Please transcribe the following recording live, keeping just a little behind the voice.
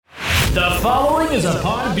The following is a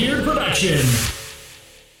Podbeard production.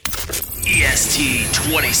 EST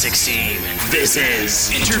 2016. This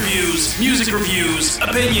is interviews, music reviews,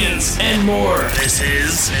 opinions, and more. This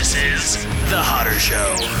is The Hodder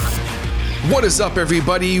Show. What is up,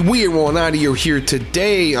 everybody? We are rolling out of here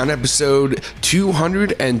today on episode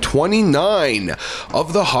 229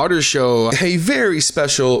 of The Hodder Show, a very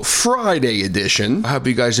special Friday edition. I hope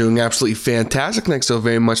you guys are doing absolutely fantastic. Thanks so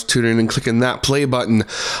very much for tuning in and clicking that play button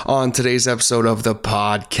on today's episode of the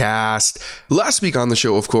podcast. Last week on the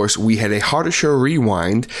show, of course, we had a Hodder Show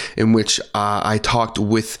Rewind in which I talked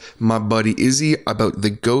with my buddy Izzy about the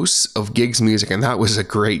ghosts of gigs music, and that was a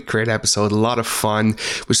great episode. A lot of fun.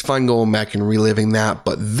 It was fun going back and reliving that.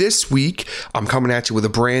 But this week, I'm coming at you with a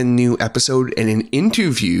brand new episode and an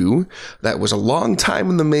interview that was a long time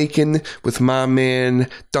in the making with my man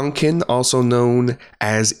Duncan, also known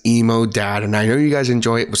as EMO Dad. And I know you guys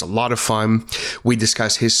enjoy it. It was a lot of fun. We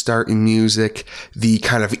discussed his start in music, the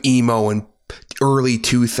kind of emo and early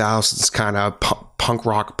 2000s kind of punk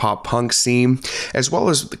rock, pop punk scene, as well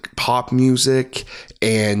as pop music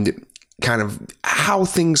and kind of how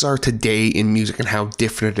things are today in music and how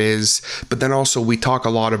different it is. But then also we talk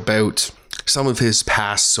a lot about some of his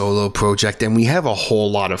past solo project, and we have a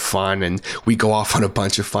whole lot of fun, and we go off on a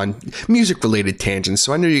bunch of fun music related tangents.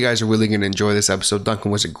 So I know you guys are really going to enjoy this episode.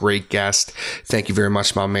 Duncan was a great guest. Thank you very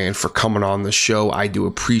much, my man, for coming on the show. I do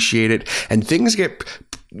appreciate it. And things get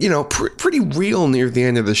pretty real near the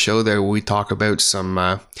end of the show there. We talk about some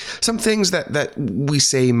things that we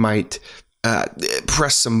say might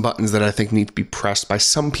press some buttons that I think need to be pressed by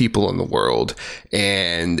some people in the world.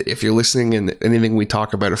 And if you're listening and anything we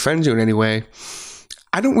talk about offends you in any way,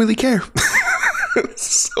 I don't really care.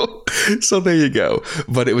 So there you go.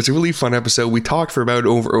 But it was a really fun episode. We talked for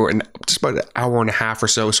just about an hour and a half or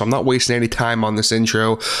so. So I'm not wasting any time on this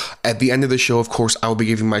intro. At the end of the show, of course, I will be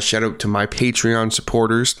giving my shout out to my Patreon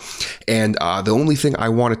supporters. And the only thing I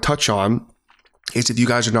want to touch on is, if you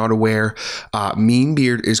guys are not aware, Mean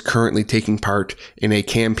Beard is currently taking part in a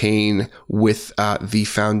campaign with the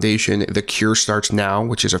foundation The Cure Starts Now,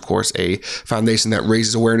 which is, of course, a foundation that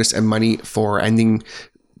raises awareness and money for ending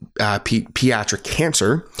pediatric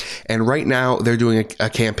cancer. And right now they're doing a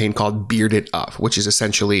campaign called Beard It Up, which is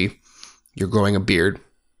essentially you're growing a beard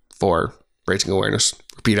for raising awareness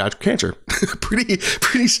for pediatric cancer.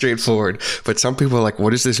 pretty straightforward. But some people are like, what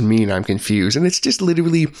does this mean? I'm confused. And it's just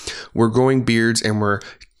literally, we're growing beards and we're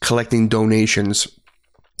collecting donations.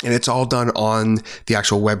 And it's all done on the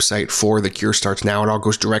actual website for The Cure Starts Now. It all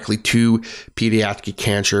goes directly to pediatric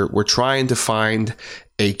cancer. We're trying to find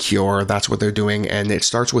a cure. That's what they're doing. And it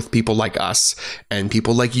starts with people like us and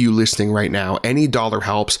people like you listening right now. Any dollar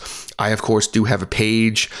helps. I, of course, do have a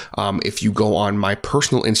page. If you go on my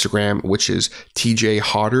personal Instagram, which is TJ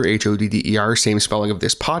Hodder, HODDER, same spelling of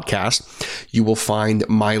this podcast, you will find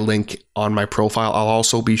my link on my profile. I'll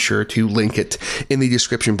also be sure to link it in the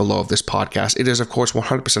description below of this podcast. It is, of course,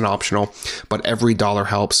 100% optional, but every dollar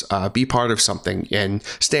helps. Be part of something and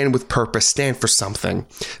stand with purpose, stand for something.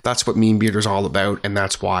 That's what Mean Beard is all about. And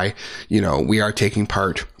that's why, we are taking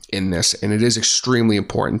part in this. And it is extremely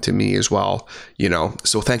important to me as well,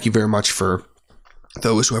 So thank you very much for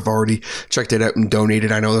those who have already checked it out and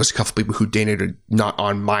donated. I know there's a couple people who donated not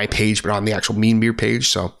on my page, but on the actual Mean Beard page.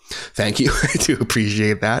 So thank you. I do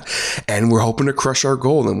appreciate that. And we're hoping to crush our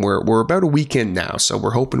goal. And we're about a week in now. So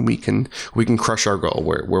we're hoping we can crush our goal.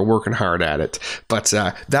 We're working hard at it. But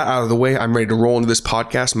that out of the way, I'm ready to roll into this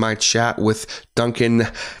podcast. My chat with Duncan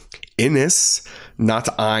Innes, not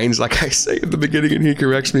Innes, like I say at the beginning, and he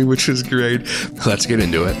corrects me, which is great. Let's get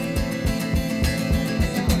into it.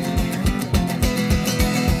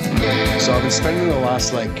 So I've been spending the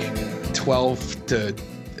last 12 to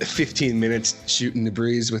 15 minutes shooting the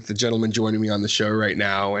breeze with the gentleman joining me on the show right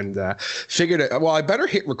now, and figured, I better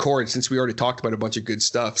hit record since we already talked about a bunch of good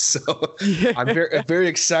stuff. So yeah. I'm very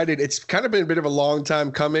excited. It's kind of been a bit of a long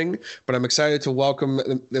time coming, but I'm excited to welcome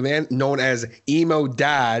the man known as EMO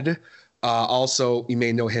Dad. Also, you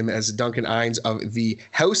may know him as Duncan Innes of the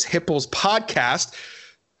House Hippos podcast.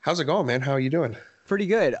 How's it going, man? How are you doing? Pretty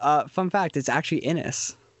good. Fun fact, it's actually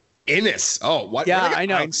Innes. Innes. Oh, what? Yeah, I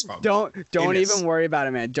know. Don't Innes. even worry about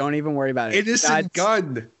it, man. Don't even worry about it. Innocent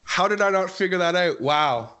gun. How did I not figure that out?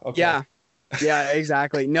 Wow. Okay. Yeah,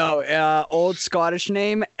 exactly. No, old Scottish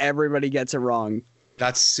name, everybody gets it wrong.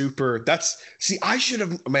 That's super. I should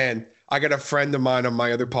have, man, I got a friend of mine on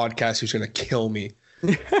my other podcast who's going to kill me.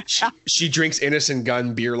 She drinks Innocent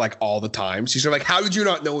Gun beer all the time. She's like, how did you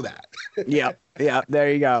not know that? Yeah,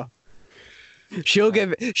 there you go. She'll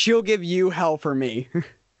give you hell for me.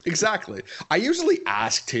 Exactly. I usually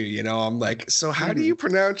ask too, I'm like, so how do you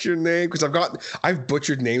pronounce your name? Because I've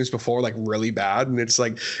butchered names before, like really bad. And it's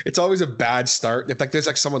always a bad start. If like there's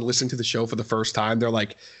like someone listening to the show for the first time, they're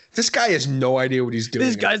like, this guy has no idea what he's doing.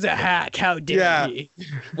 This guy's a hack. How dare he?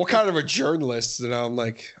 What kind of a journalist? And I'm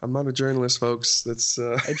like, I'm not a journalist, folks. That's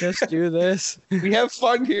I just do this. We have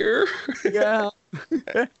fun here. Yeah.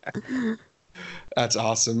 That's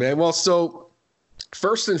awesome, man. Well, so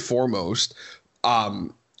first and foremost,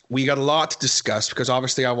 we got a lot to discuss because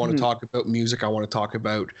obviously I want to talk about music. I want to talk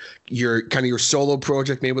about your solo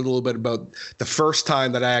project, maybe a little bit about the first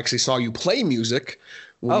time that I actually saw you play music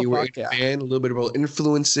when you were in a band, a little bit about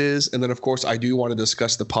influences. And then, of course, I do want to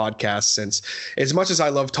discuss the podcast since as much as I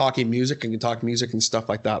love talking music and can talk music and stuff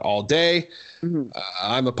like that all day,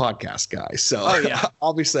 I'm a podcast guy. So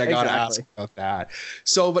obviously I got to ask about that.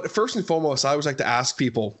 So, but first and foremost, I always like to ask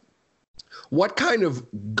people, what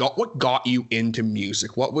got you into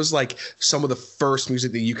music? What was like some of the first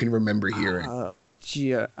music that you can remember hearing?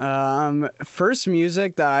 First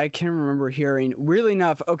music that I can remember hearing, weirdly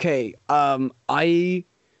enough, I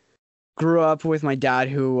grew up with my dad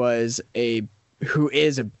who is a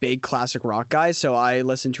big classic rock guy, so I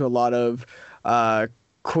listened to a lot of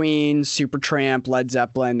Queen, Supertramp, Led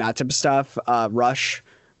Zeppelin, that type of stuff, Rush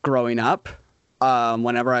growing up,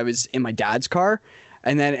 whenever I was in my dad's car.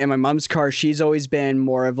 And then in my mom's car, she's always been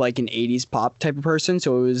more of like an 80s pop type of person.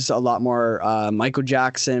 So it was a lot more Michael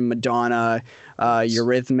Jackson, Madonna,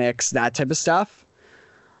 Eurythmics, that type of stuff.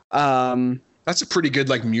 That's a pretty good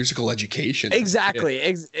like musical education. Exactly.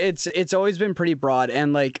 Yeah. It's always been pretty broad.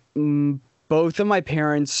 And like both of my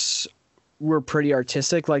parents were pretty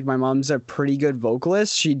artistic. Like my mom's a pretty good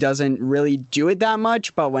vocalist. She doesn't really do it that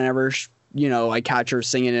much. But whenever, I catch her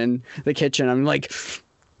singing in the kitchen, I'm like,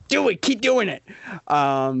 do it, keep doing it.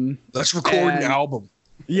 Let's record an album.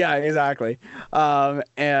 Yeah, exactly.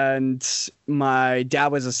 And my dad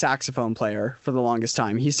was a saxophone player for the longest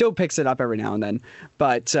time. He still picks it up every now and then.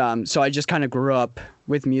 But so I just kind of grew up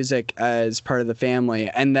with music as part of the family.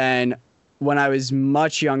 And then when I was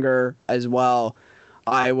much younger as well,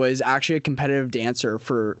 I was actually a competitive dancer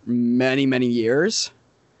for many, many years.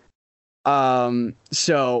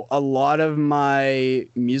 So a lot of my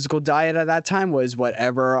musical diet at that time was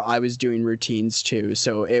whatever I was doing routines to.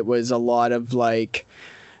 So it was a lot of like,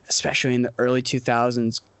 especially in the early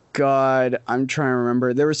 2000s, God, I'm trying to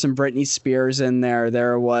remember. There was some Britney Spears in there.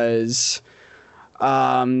 There was,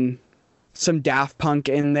 some Daft Punk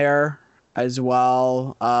in there as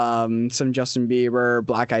well. Some Justin Bieber,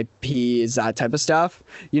 Black Eyed Peas, that type of stuff,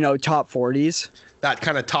 top 40s. That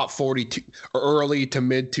kind of top 40 or early to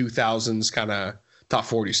mid 2000s kind of top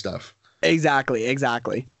 40 stuff. Exactly.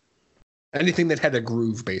 Anything that had a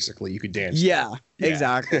groove, basically, you could dance. Yeah.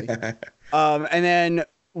 Exactly. And then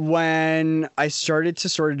when I started to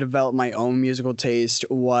sort of develop my own musical taste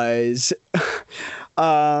was,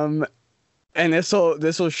 and this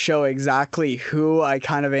will show exactly who I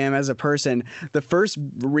kind of am as a person. The first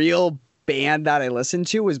real band that I listened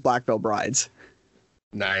to was Black Veil Brides.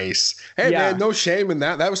 Nice. Hey, man, no shame in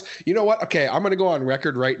that. That was, you know what? Okay, I'm going to go on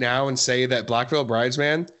record right now and say that Black Veil Brides,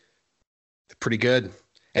 man, they're pretty good.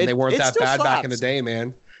 And they weren't that bad back in the day,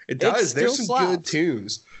 man. It does. There's some good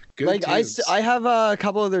tunes. Good tunes. I have a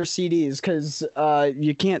couple of their CDs because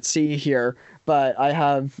you can't see here, but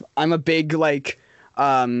I'm a big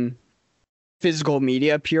physical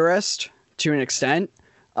media purist to an extent.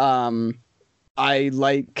 I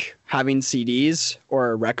like having CDs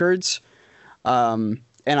or records. And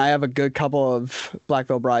I have a good couple of Black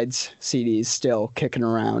Veil Brides CDs still kicking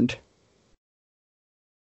around.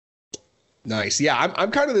 Nice. Yeah,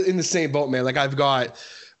 I'm kind of in the same boat, man. Like I've got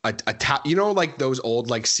like those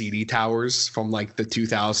old like CD towers from like the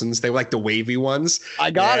 2000s. They were like the wavy ones.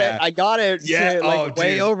 I got it. Yeah.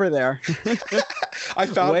 Way over there. I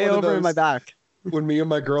found way one over in my back. When me and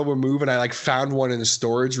my girl were moving, I like found one in a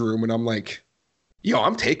storage room and I'm like, yo,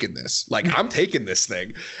 I'm taking this. Like, I'm taking this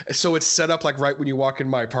thing. So it's set up like right when you walk in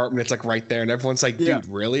my apartment, it's like right there. And everyone's like, dude,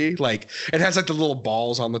 really? Like, it has like the little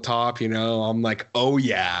balls on the top, I'm like, oh,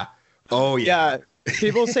 yeah. Oh, yeah.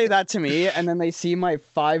 People say that to me. And then they see my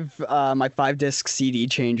five disc CD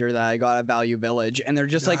changer that I got at Value Village. And they're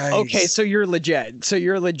just like, okay, so you're legit. So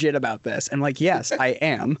you're legit about this. And like, yes, I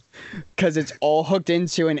am. Because it's all hooked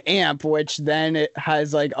into an amp, which then it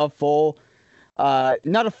has like a full...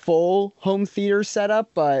 not a full home theater setup,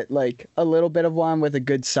 but like a little bit of one with a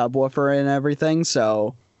good subwoofer and everything.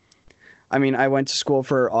 So, I mean, I went to school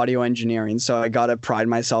for audio engineering, so I got to pride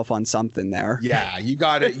myself on something there. Yeah, you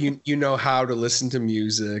got it. You know how to listen to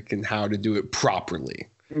music and how to do it properly.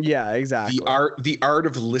 Yeah, exactly. The art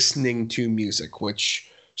of listening to music, which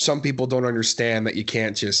some people don't understand that you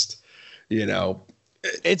can't just,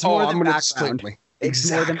 It's more than gonna background. It's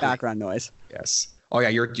more than background noise. Yes. Oh yeah,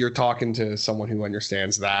 you're talking to someone who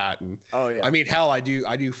understands that, and Oh yeah. I mean, hell, I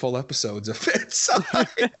do full episodes of it, so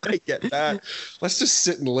I get that. Let's just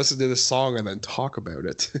sit and listen to the song and then talk about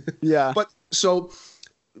it. Yeah. But so,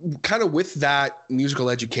 kind of with that musical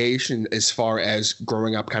education, as far as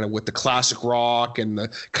growing up, kind of with the classic rock and the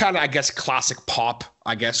kind of, I guess, classic pop,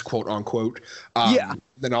 I guess, quote unquote. Yeah.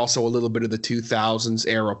 Then also a little bit of the 2000s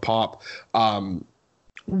era pop.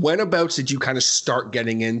 Whenabouts did you kind of start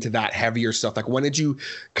getting into that heavier stuff? Like, when did you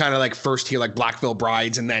kind of like first hear like Black Veil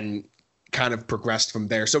Brides and then kind of progressed from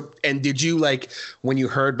there? So, and did you like, when you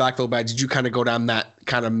heard Black Veil Brides, did you kind of go down that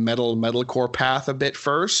kind of metalcore path a bit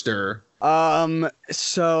first, or?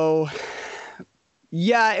 So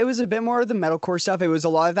yeah, it was a bit more of the metalcore stuff. It was a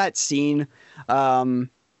lot of that scene,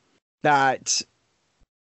 that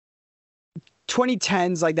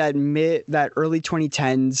 2010s, like that early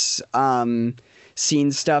 2010s,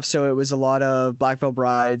 scene stuff. So it was a lot of Black Veil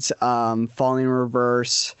Brides, Falling in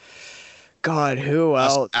Reverse. God, who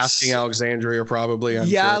else? Asking Alexandria, probably. I'm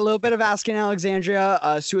yeah, sure. a little bit of Asking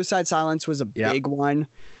Alexandria. Suicide Silence was a big one.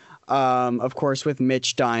 Of course, with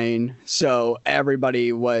Mitch dying. So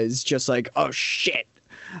everybody was just like, oh shit.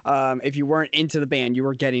 If you weren't into the band, you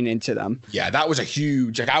were getting into them. Yeah, that was a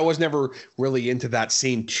huge, like, I was never really into that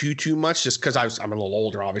scene too much, just because I'm a little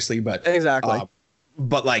older, obviously, but Exactly.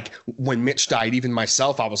 But like when Mitch died, even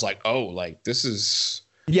myself, I was like, oh, like this is,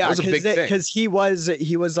 that was a big thing. Because he was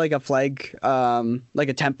like a flag, like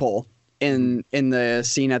a tent pole in the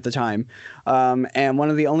scene at the time, and one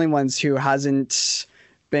of the only ones who hasn't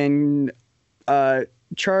been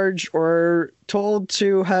charged or told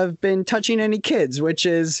to have been touching any kids, which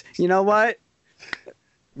is, you know what,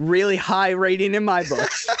 really high rating in my book.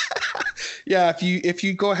 Yeah, if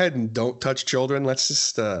you go ahead and don't touch children, let's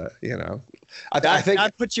just I think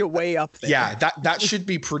that puts you way up there. Yeah, that should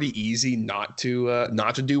be pretty easy not to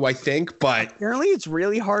do, I think, but apparently it's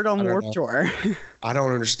really hard on Warped Tour. I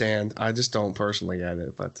don't understand. I just don't personally get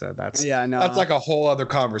it, but that's like a whole other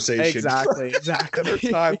conversation. Exactly.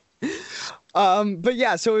 Time. But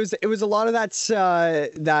yeah, so it was a lot of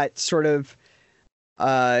that sort of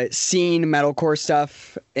scene metalcore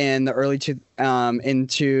stuff in the early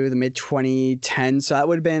into the mid 2010s. So that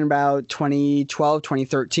would have been about 2012,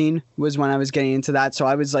 2013 was when I was getting into that. So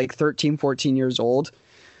I was like 13, 14 years old.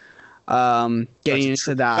 Getting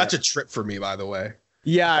into that. That's a trip for me, by the way.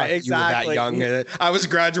 Yeah, exactly. You were that young. I was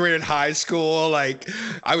graduated high school. Like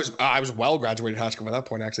I was well graduated high school by that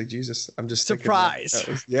point. Actually, Jesus, I'm just surprised.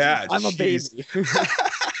 Yeah, I'm a baby.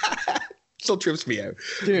 Still trips me out,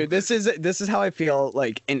 dude. This is how I feel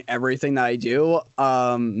like in everything that I do.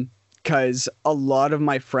 Because a lot of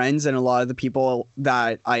my friends and a lot of the people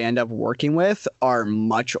that I end up working with are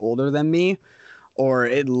much older than me, or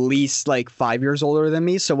at least like 5 years older than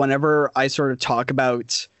me. So whenever I sort of talk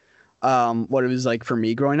about what it was like for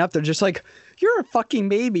me growing up, they're just like, "You're a fucking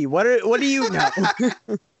baby. What do you know?"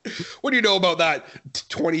 What do you know about that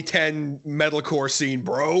 2010 metalcore scene,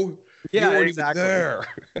 bro? Yeah, exactly. There.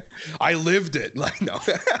 I lived it. Like, no.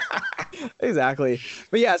 Exactly.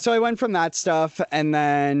 But yeah, so I went from that stuff, and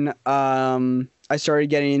then I started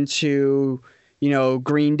getting into,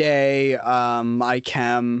 Green Day, My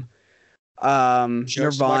Chem, Nirvana,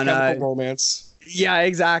 My Chemical Romance. Yeah,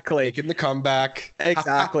 exactly. Making the comeback.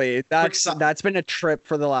 Exactly. That's been a trip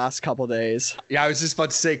for the last couple days. Yeah, I was just about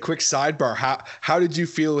to say, quick sidebar. How did you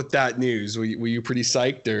feel with that news? Were you pretty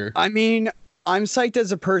psyched, or? I mean, I'm psyched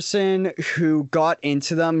as a person who got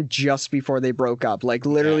into them just before they broke up. Like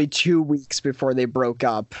literally 2 weeks before they broke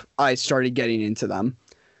up, I started getting into them.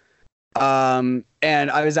 And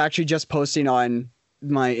I was actually just posting on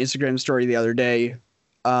my Instagram story the other day,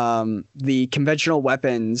 the Conventional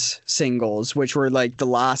Weapons singles, which were like the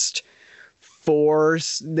last four.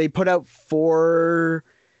 They put out 4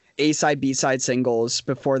 A-side, B-side singles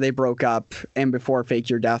before they broke up and before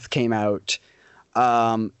Fake Your Death came out.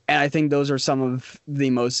 And I think those are some of the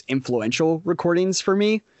most influential recordings for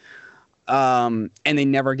me. And they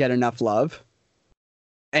never get enough love.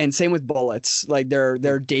 And same with Bullets, like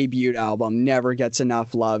their debut album never gets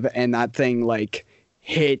enough love. And that thing like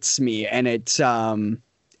hits me, and it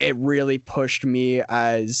really pushed me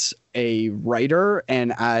as a writer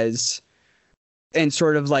and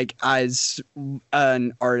sort of like as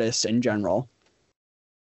an artist in general.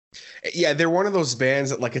 Yeah, they're one of those bands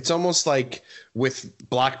that, like, it's almost like with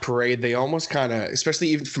Black Parade, they almost kind of, especially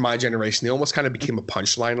even for my generation, they almost kind of became a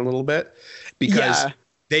punchline a little bit, because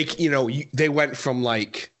they went from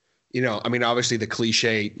like you know, I mean, obviously the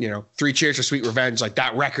cliche, you know, Three Cheers for Sweet Revenge, like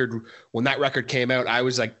that record, when that record came out, I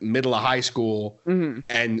was like middle of high school.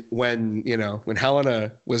 And when, you know, when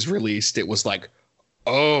Helena was released, it was like,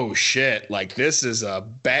 oh shit, like this is a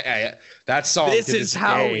bad, that song. This is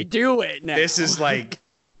how we do it now. This is like,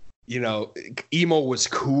 you know, emo was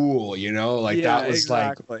cool, you know, like that was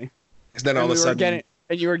exactly. Like, then all of a sudden.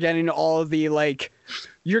 You were getting all of the like,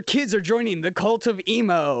 your kids are joining the cult of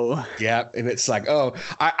emo. Yeah, and it's like, oh,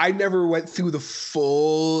 I never went through the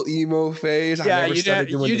full emo phase. Yeah, I never started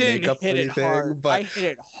doing the makeup hit it anything, hard. but I hit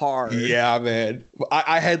it hard. yeah, man.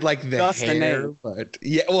 I had like the Just the hair, name. but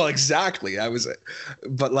yeah, well, exactly.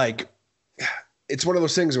 But like, it's one of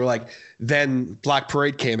those things where like, then Black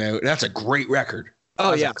Parade came out, and that's a great record. Oh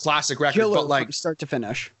That's yeah, a classic record. Killer but like, from start to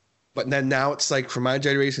finish. but then now it's like, for my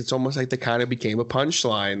generation, it's almost like they kind of became a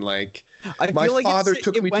punchline. Like, I my feel like father it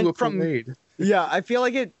took me to a from, parade. Yeah, I feel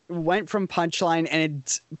like it went from punchline, and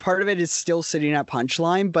it's part of it is still sitting at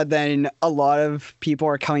punchline, but then a lot of people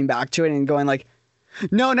are coming back to it and going like,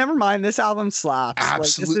 no, never mind, this album slaps.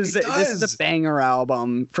 Absolutely, like, this is a banger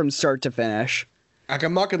album from start to finish. Like,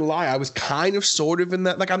 I'm not gonna lie, I was kind of sort of in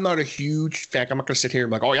that. Like, I'm not a huge fan. I'm not gonna sit here and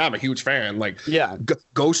be like, oh yeah, I'm a huge fan. Like, Yeah.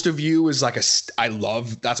 Ghost of You is like I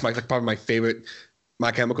love. That's my like probably my favorite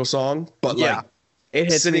My Chemical song. But Yeah. like, It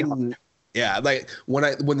hits me sitting, hard. yeah, like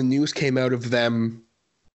when the news came out of them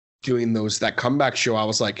doing that comeback show, I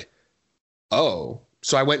was like, oh.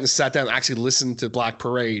 So I went and sat down and actually listened to Black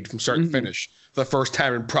Parade from start to finish for the first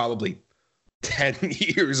time in probably 10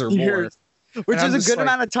 years or more. Which And is a good like,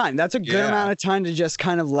 amount of time. That's a good amount of time to just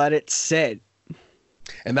kind of let it sit.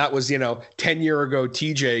 And that was, 10-year ago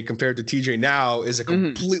TJ compared to TJ now is a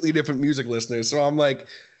completely different music listener. So I'm like,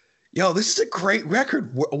 yo, this is a great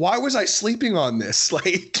record. Why was I sleeping on this?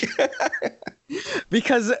 Like,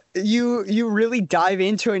 because you really dive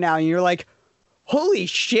into it now and you're like, holy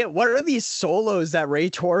shit, what are these solos that Ray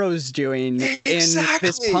Toro's doing in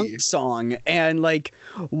this punk song? And like,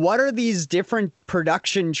 what are these different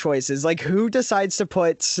production choices? Like, who decides to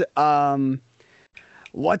put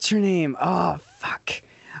what's her name? Oh fuck.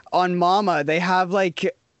 On Mama, they have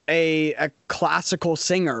like a classical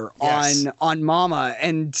singer on Mama,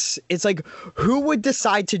 and it's like, who would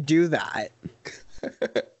decide to do that?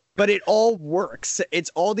 But it all works.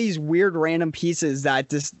 It's all these weird random pieces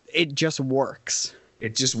that it just works.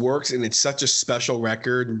 It just works, and it's such a special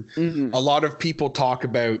record. A lot of people talk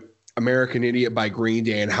about American Idiot by Green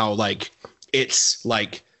Day and how like it's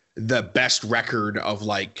like the best record of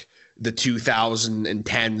like the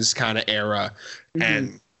 2010s kind of era.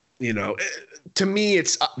 And to me,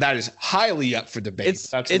 that is highly up for debate.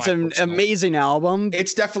 It's an amazing album.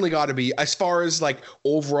 It's definitely got to be, as far as like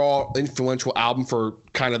overall influential album for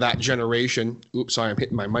kind of that generation. Oops, sorry, I'm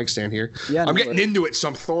hitting my mic stand here. Yeah, I'm getting into it, so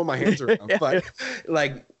I'm throwing my hands around. But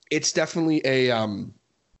like, it's definitely it's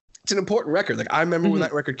an important record. Like, I remember when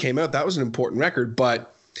that record came out, that was an important record.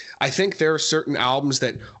 But I think there are certain albums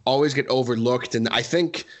that always get overlooked, and I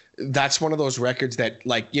think that's one of those records that,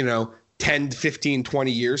 like, 10, 15,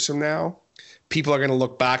 20 years from now, people are going to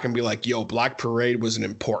look back and be like, yo, Black Parade was an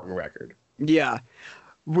important record. Yeah.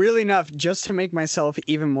 Really enough, just to make myself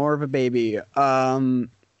even more of a baby, my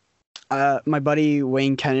buddy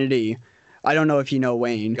Wayne Kennedy, I don't know if you know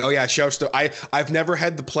Wayne. Oh yeah, shouts to I've never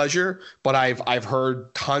had the pleasure, but I've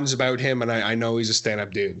heard tons about him, and I know he's a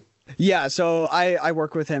stand-up dude. Yeah, so I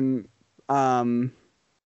work with him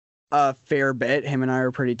a fair bit. Him and I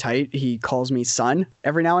are pretty tight. He calls me son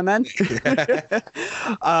every now and then.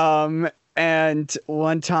 And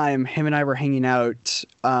one time him and I were hanging out,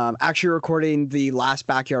 actually recording the last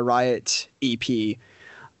Backyard Riot EP.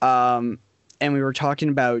 And we were talking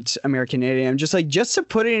about American Idiot. Just to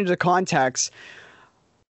put it into context,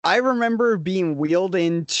 I remember being wheeled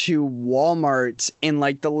into Walmart in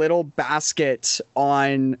like the little basket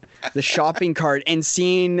on the shopping cart and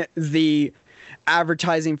seeing the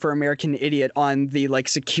advertising for American Idiot on the like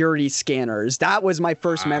security scanners. That was my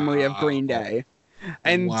first memory of Green Day.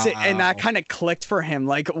 And and that kind of clicked for him.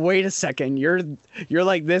 Like, wait a second, you're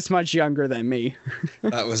like this much younger than me.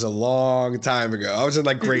 That was a long time ago. I was in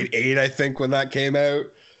like grade 8, I think, when that came out.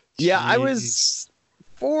 Yeah, I was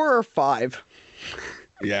 4 or 5.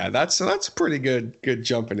 Yeah, that's a pretty good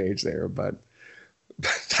jump in age there, but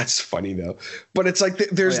that's funny though. But it's like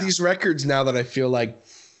there's these records now that I feel like,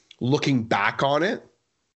 looking back on it,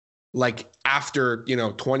 like after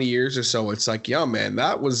 20 years or so, it's like, yeah, man,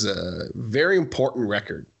 that was a very important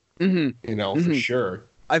record. For sure.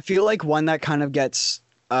 I feel like one that kind of gets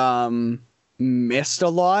missed a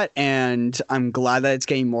lot, and I'm glad that it's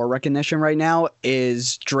getting more recognition right now,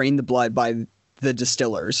 is Drain the Blood by the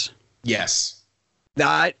Distillers. Yes.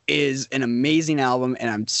 That is an amazing album,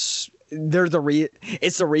 and it's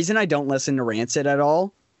the reason I don't listen to Rancid at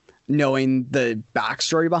all, knowing the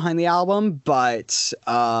backstory behind the album, but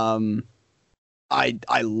I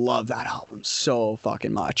love that album so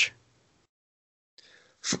fucking much.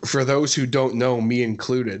 For those who don't know, me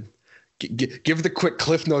included, give the quick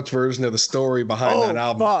Cliff Notes version of the story behind that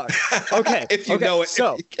album. Fuck. Okay. If you know it.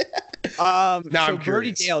 So, now so I'm Bertie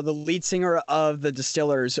curious. Dale, the lead singer of the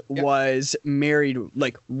Distillers, was married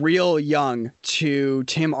like real young to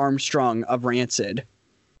Tim Armstrong of Rancid.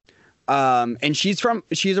 And she's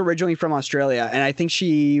originally from Australia, and I think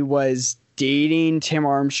she was dating Tim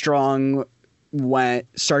Armstrong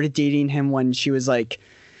started dating him when she was like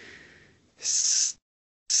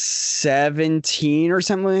 17 or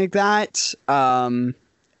something like that. And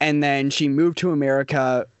then she moved to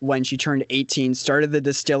America when she turned 18, started the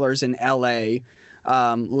Distillers in LA,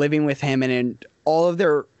 living with him, and all of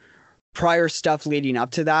their prior stuff leading up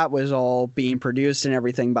to that was all being produced and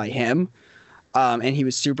everything by him. And he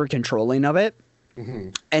was super controlling of it. Mm-hmm.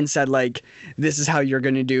 And said, like, this is how you're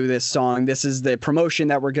going to do this song. This is the promotion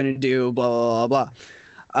that we're going to do, blah, blah,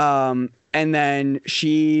 blah. And then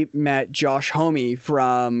she met Josh Homme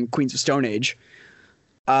from Queens of Stone Age.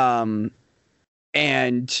 And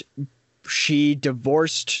she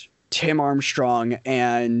divorced Tim Armstrong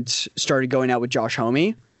and started going out with Josh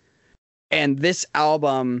Homme. And this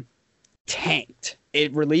album tanked.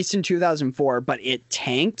 It released in 2004, but it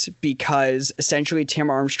tanked because essentially Tim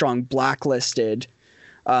Armstrong blacklisted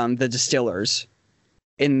the Distillers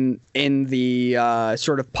in the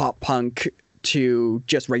sort of pop punk to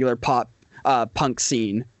just regular pop punk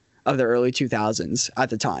scene of the early 2000s at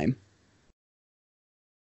the time.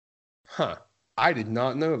 Huh. I did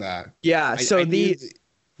not know that. Yeah, so the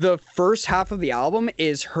first half of the album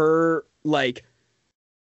is her like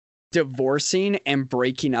divorcing and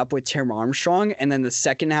breaking up with Tim Armstrong, and then the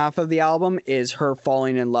second half of the album is her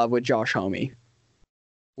falling in love with Josh Homme.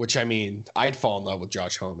 Which, I mean, I'd fall in love with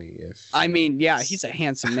Josh Homme if. I mean, yeah, he's a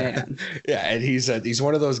handsome man. Yeah, and he's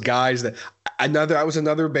one of those guys that I was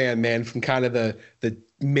another band, man, from kind of the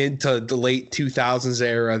mid to the late 2000s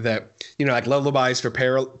era that, you know, like Lullabies for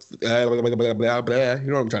you know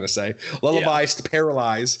what I'm trying to say, Lullabies to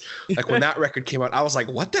Paralyze. Like when that record came out, I was like,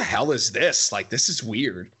 what the hell is this? Like, this is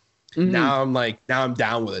weird. Mm-hmm. Now I'm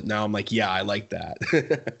down with it. Now I'm like, yeah, I like that.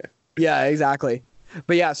 Yeah, exactly.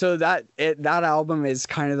 But yeah, so that album is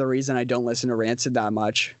kind of the reason I don't listen to Rancid that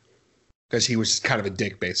much. Because he was kind of a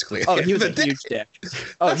dick, basically. Oh, he was a huge dick.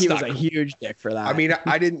 Oh, he was a huge dick for that. I mean,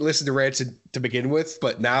 I didn't listen to Rancid to begin with,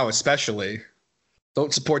 but now especially,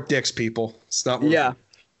 don't support dicks, people. It's not worth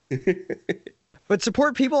it. But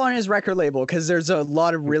support people on his record label, because there's a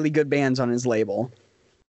lot of really good bands on his label.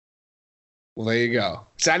 Well, there you go.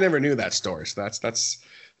 So I never knew that story. So that's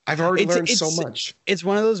I've already learned so much. It's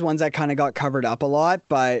one of those ones that kind of got covered up a lot,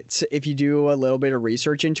 but if you do a little bit of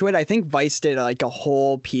research into it, I think Vice did like a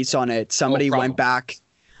whole piece on it. Somebody went back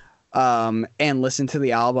and listened to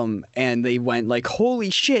the album, and they went like, holy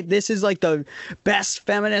shit, this is like the best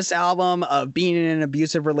feminist album of being in an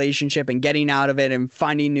abusive relationship and getting out of it and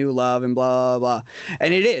finding new love and blah, blah, blah.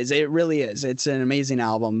 And it really is. It's an amazing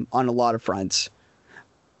album on a lot of fronts.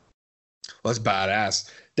 Well, that's badass.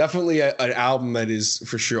 Definitely an album that is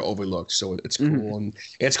for sure overlooked. So it's cool. Mm-hmm. And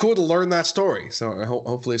it's cool to learn that story. So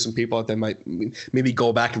hopefully some people out there might maybe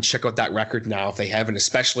go back and check out that record now if they haven't,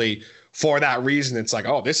 especially for that reason. It's like,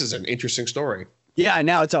 oh, this is an interesting story. Yeah,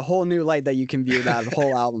 now it's a whole new light that you can view that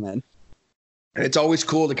whole album in. And it's always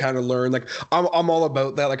cool to kind of learn. Like I'm all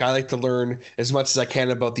about that. Like I like to learn as much as I can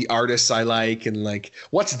about the artists I like, and like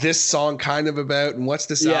what's this song kind of about, and what's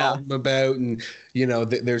this album about, and you know,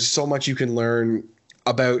 there's so much you can learn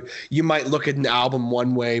about. You might look at an album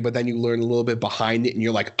one way, but then you learn a little bit behind it, and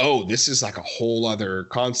you're like, oh, this is like a whole other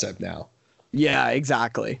concept now. Yeah,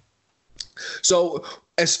 exactly. So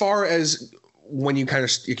as far as when you kind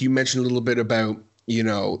of you mentioned a little bit about, you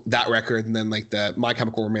know, that record, and then like the My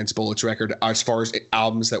Chemical Romance Bullets record, as far as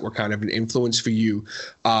albums that were kind of an influence for you,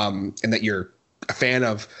 and that you're a fan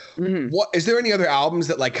of, what is there any other albums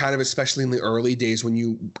that like kind of, especially in the early days when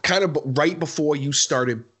you kind of right before you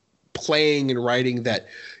started playing and writing, that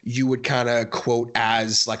you would kind of quote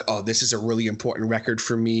as like, oh, this is a really important record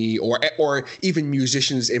for me, or even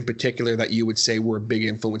musicians in particular that you would say were a big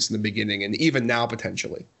influence in the beginning and even now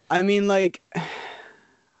potentially? I mean, like,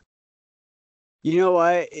 you know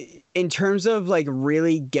what? In terms of like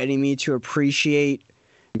really getting me to appreciate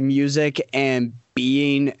music and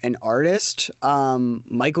being an artist,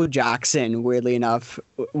 Michael Jackson, weirdly enough,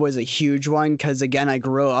 was a huge one because, again, I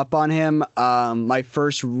grew up on him. My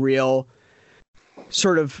first real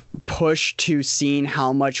sort of push to seeing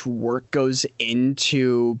how much work goes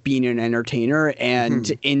into being an entertainer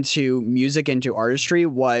and into music, into artistry,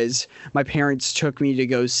 was my parents took me to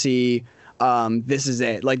go see This Is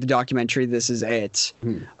It, like the documentary This Is It,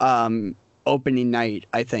 opening night,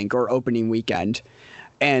 I think, or opening weekend.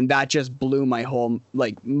 And that just blew my whole,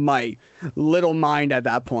 like, my little mind at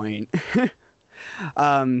that point.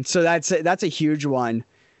 So that's a huge one.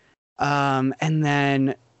 And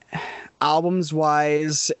then albums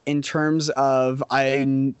wise, in terms of,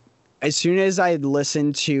 as soon as I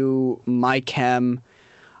listened to My Chem,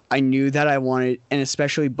 I knew that I wanted, and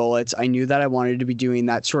especially Bullets, I knew that I wanted to be doing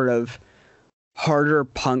that sort of harder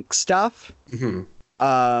punk stuff.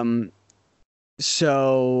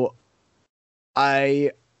 So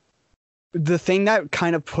the thing that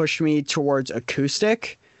kind of pushed me towards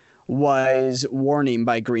acoustic was Warning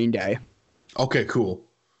by Green Day. Okay, cool.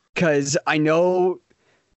 Because I know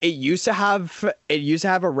it used to have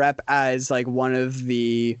a rep as like one of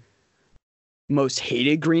the most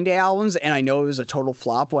hated Green Day albums, and I know it was a total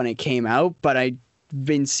flop when it came out, but I've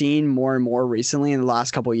been seeing more and more recently in the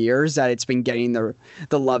last couple of years that it's been getting the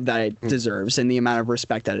love that it deserves and the amount of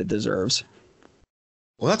respect that it deserves.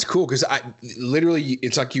 Well, that's cool, because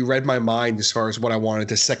it's like you read my mind as far as what I wanted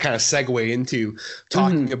to kind of segue into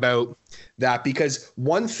talking about that, because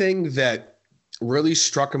one thing that really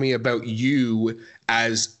struck me about you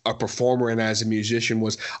as a performer and as a musician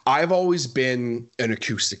was I've always been an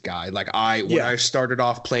acoustic guy. Like when I started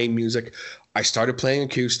off playing music, I started playing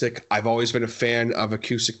acoustic. I've always been a fan of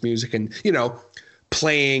acoustic music and,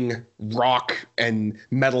 playing rock and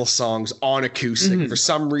metal songs on acoustic. For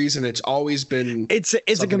some reason, it's always been it's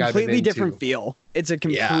a completely different feel. It's a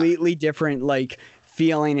completely different like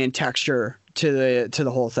feeling and texture to the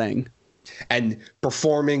whole thing. And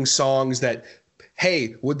performing songs that,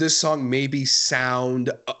 hey, would this song maybe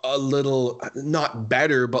sound a little not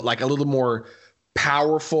better, but like a little more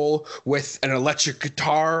powerful with an electric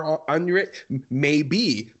guitar under it?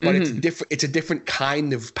 Maybe, but it's a different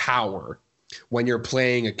kind of power when you're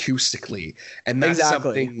playing acoustically. And that's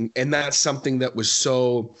something that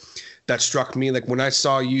struck me. Like when I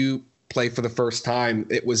saw you play for the first time,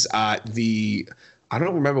 it was at I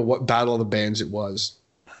don't remember what Battle of the Bands it was.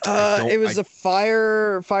 It was the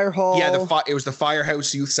Fire Hall. Yeah, it was the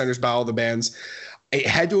Firehouse Youth Center's Battle of the Bands. It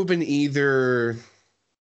had to have been either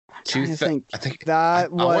I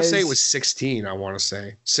want to say it was 16. I want to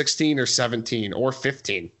say 16 or 17 or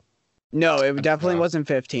 15. No, it definitely wasn't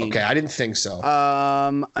 15. Okay, I didn't think so.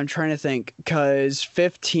 I'm trying to think, because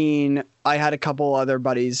 15, I had a couple other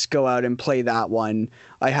buddies go out and play that one.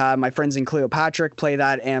 I had my friends in Cleopatra play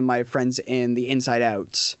that, and my friends in the Inside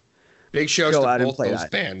Outs. Big shows to both those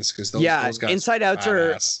bands, because those guys Inside Outs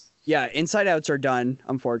Inside Outs are done,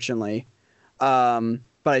 unfortunately.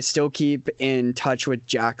 But I still keep in touch with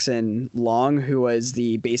Jackson Long, who was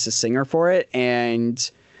the bassist singer for it,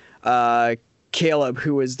 and Caleb,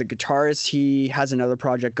 who is the guitarist. He has another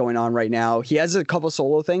project going on right now. He has a couple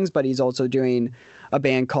solo things, but he's also doing a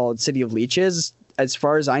band called City of Leeches. As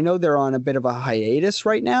far as I know, they're on a bit of a hiatus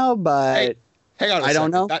right now, but hang on a second. I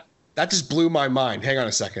don't know. That just blew my mind. Hang on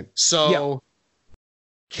a second. So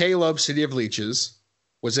Caleb, City of Leeches,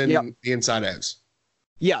 was in the Inside Outs.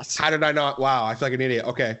 Yes. How did I not? Wow, I feel like an idiot.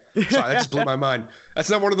 Okay. Sorry, that just blew my mind. That's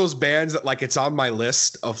not one of those bands that like it's on my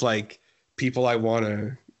list of like people I want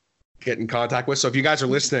to get in contact with. So if you guys are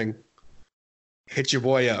listening, hit your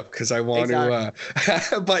boy up, because I want to.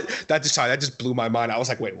 But that just blew my mind. I was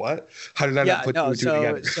like, wait, what? How did I not put two and two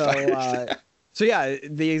together? So yeah,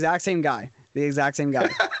 the exact same guy.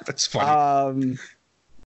 That's funny.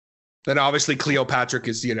 Then obviously Cleopatra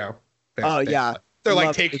is, they're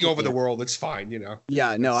like taking over the world. It's fine,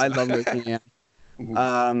 Yeah, no, I love looking at.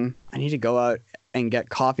 I need to go out and get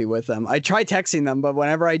coffee with them. I try texting them, but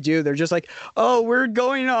whenever I do, they're just like, "Oh, we're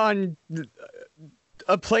going on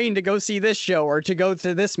a plane to go see this show or to go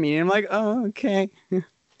to this meeting." I'm like, "Oh, okay."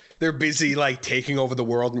 They're busy like taking over the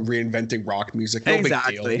world and reinventing rock music. No big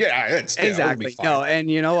deal. Yeah, exactly. No,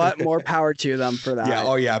 and you know what? More power to them for that. Yeah.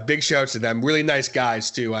 Oh yeah. Big shouts to them. Really nice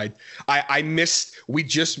guys too. We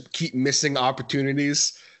just keep missing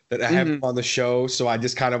opportunities that I have on the show. So I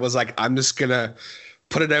just kind of was like, I'm just gonna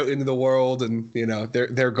put it out into the world, and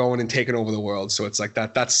they're going and taking over the world. So it's like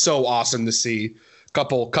that. That's so awesome to see.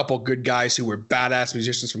 Couple good guys who were badass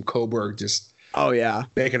musicians from Coburg just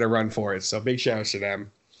making a run for it. So big shouts to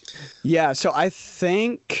them. Yeah, so I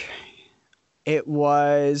think it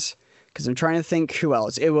was, because I'm trying to think who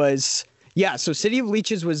else. It was, so City of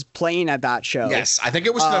Leeches was playing at that show. Yes, I think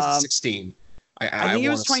it was 2016. I think it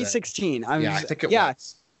was 2016. I think it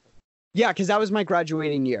was. Yeah, because that was my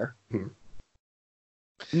graduating year.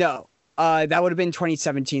 No, That would have been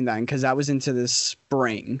 2017 then, because that was into the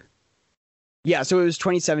spring. Yeah, so it was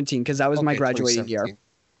 2017 because that was my graduating year.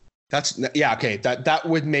 Okay. That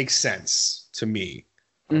would make sense to me.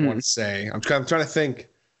 I want to say I'm trying to think.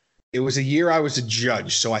 It was a year I was a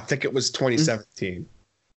judge, so I think it was 2017.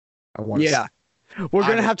 I want. Yeah, we're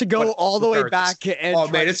gonna have to go all the way back and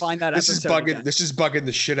try to find that episode. This is bugging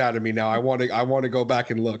the shit out of me now. I want to go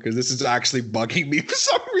back and look because this is actually bugging me for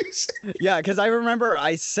some reason. Yeah, because I remember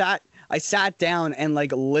I sat down and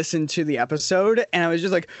like listened to the episode, and I was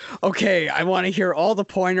just like, okay, I want to hear all the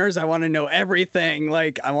pointers. I want to know everything.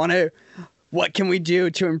 Like, what can we do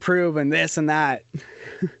to improve and this and that.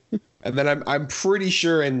 And then I'm pretty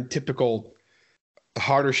sure in typical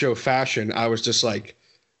Harder Show fashion, I was just like,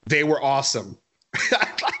 they were awesome.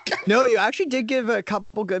 No, you actually did give a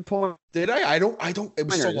couple good points. Did I? I don't. It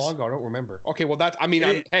was so long ago. I don't remember. Okay, well I'm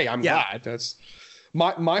glad. That's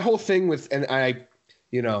my whole thing with, and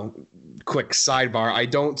quick sidebar. I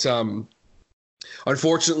don't.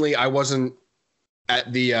 Unfortunately, I wasn't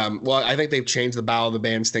at the. I think they've changed the Battle of the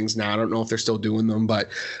Bands things now. I don't know if they're still doing them, but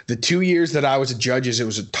the 2 years that I was a judge, it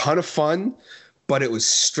was a ton of fun, but it was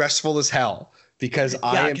stressful as hell because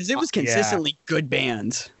it was consistently good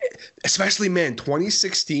bands. Especially, man,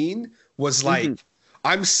 2016 was like.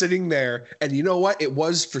 I'm sitting there, and you know what? It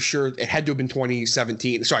was for sure. It had to have been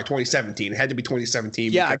 2017. Sorry, 2017. It had to be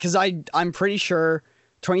 2017. Yeah, because I'm pretty sure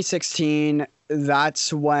 2016.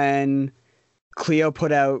 That's when Cleo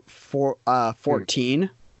put out 14.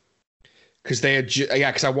 Because they had,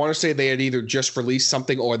 because I want to say they had either just released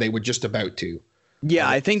something or they were just about to. Yeah,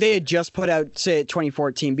 I think they had just put out, say,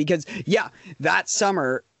 2014. Because that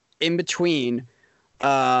summer in between,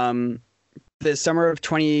 the summer of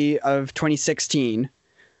 2016,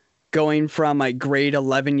 going from my grade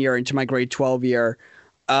 11 year into my grade 12 year,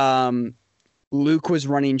 Luke was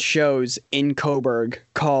running shows in Coburg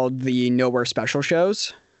called the Nowhere Special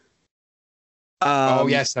Shows.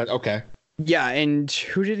 Okay. Yeah, and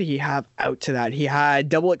who did he have out to that? He had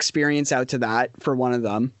Double Experience out to that for one of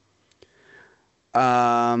them.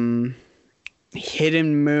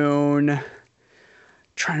 Hidden Moon.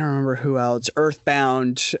 Trying to remember who else.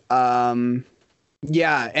 Earthbound. And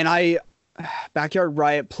Backyard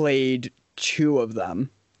Riot played 2 of them.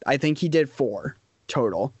 I think he did 4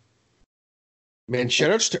 total. Man,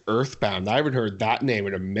 shoutouts to Earthbound. I haven't heard that name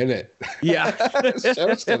in a minute. Yeah.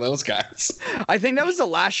 Shoutouts to those guys. I think that was the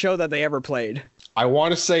last show that they ever played. I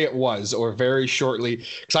want to say it was, or very shortly.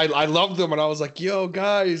 Because I loved them, and I was like, yo,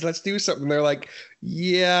 guys, let's do something. And they're like,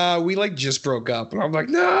 yeah, we just broke up. And I'm like,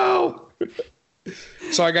 no.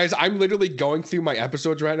 Sorry, guys, I'm literally going through my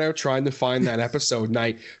episodes right now trying to find that episode.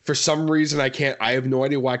 And for some reason, I can't. I have no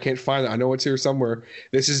idea why I can't find it. I know it's here somewhere.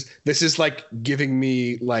 This is like giving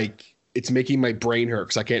me it's making my brain hurt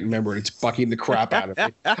because I can't remember it. It's fucking the crap out of me.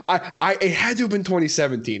 It had to have been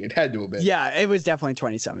 2017. It had to have been. Yeah, it was definitely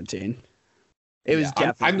 2017. It was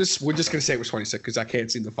definitely. We're just gonna say it was 26 because I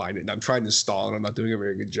can't seem to find it, and I'm trying to stall, and I'm not doing a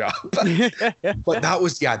very good job. But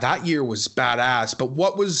that year was badass. But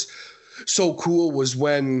what was so cool was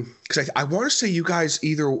when, because I want to say you guys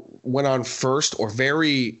either went on first or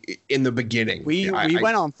very in the beginning. We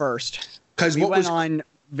went on first. Because we went on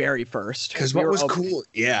very first. Because what was cool,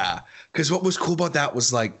 because what was cool about that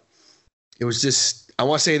was it was just, I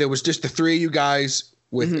want to say there was just the 3 of you guys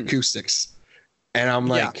with acoustics, and I'm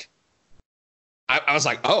like, I was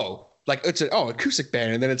like, oh, it's acoustic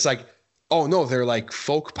band, and then it's like, oh no, they're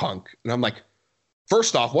folk punk, and I'm like,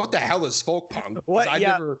 first off, what the hell is folk punk? What?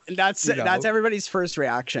 That's everybody's first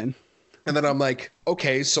reaction. And then I'm like,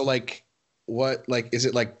 okay, so what? Is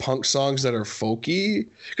it punk songs that are folky?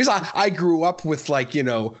 Because I grew up with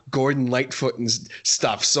Gordon Lightfoot and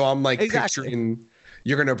stuff, so I'm picturing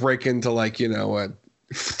you're gonna break into a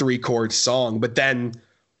 3-chord song, but then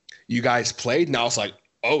you guys played, and I was like,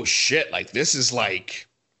 oh shit, this is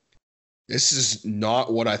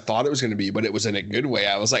not what I thought it was going to be, but it was in a good way.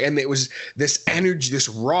 I was and it was this energy, this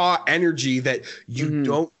raw energy that you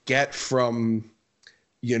don't get from,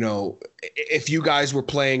 if you guys were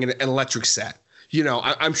playing an electric set.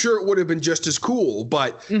 I'm sure it would have been just as cool,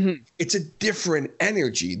 but it's a different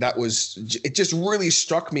energy. It just really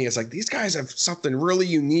struck me as these guys have something really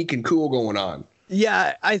unique and cool going on.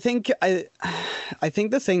 Yeah, I think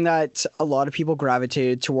the thing that a lot of people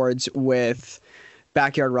gravitated towards with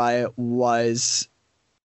Backyard Riot was,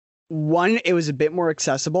 one, it was a bit more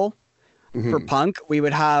accessible for punk. We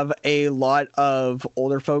would have a lot of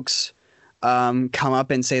older folks come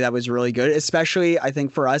up and say that was really good. Especially, I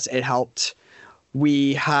think for us, it helped.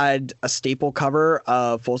 We had a staple cover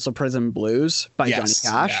of Folsom Prison Blues by Johnny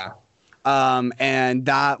Cash. Yeah. And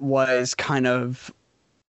that was kind of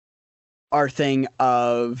our thing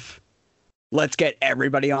of let's get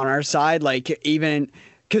everybody on our side. Like, even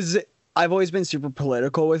because I've always been super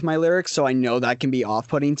political with my lyrics, so I know that can be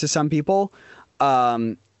off-putting to some people.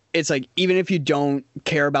 It's like, even if you don't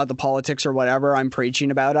care about the politics or whatever I'm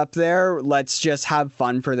preaching about up there, let's just have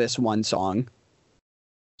fun for this one song.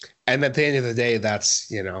 And at the end of the day,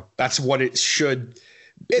 that's, you know, that's what it should,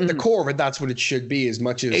 at the core of it, that's what it should be, as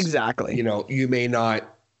much as, exactly, you know, you may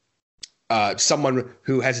not, someone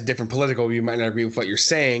who has a different political, you might not agree with what you're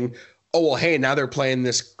saying. Oh, well, hey, now they're playing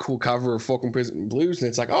this cool cover of Folk and Prison Blues, and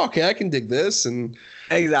it's like, oh, okay, I can dig this. And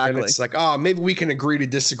exactly. And it's like, oh, maybe we can agree to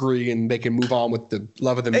disagree, and they can move on with the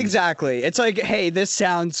love of the music. Exactly. It's like, hey, this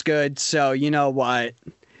sounds good, so you know what?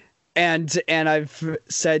 And I've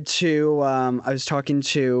said to, I was talking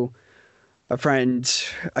to a friend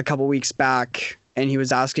a couple weeks back, and he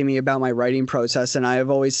was asking me about my writing process, and I have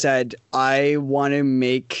always said, I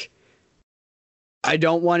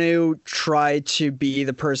don't want to try to be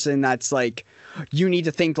the person that's like, you need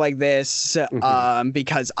to think like this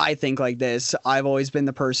because I think like this. I've always been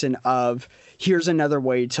the person of, here's another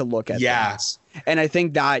way to look at things. And I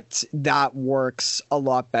think that works a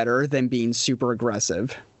lot better than being super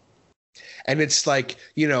aggressive. And it's like,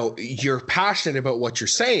 you know, you're passionate about what you're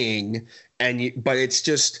saying, but it's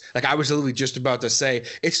just like, I was literally just about to say,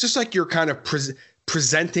 it's just like you're kind of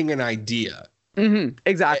presenting an idea.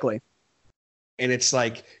 Exactly. And it's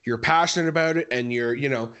like, you're passionate about it, and you're, you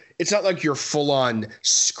know, it's not like you're full on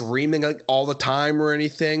screaming like all the time or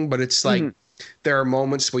anything, but it's like, there are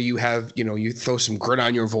moments where you have, you know, you throw some grit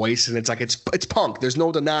on your voice, and it's like, it's punk. There's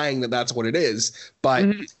no denying that that's what it is, but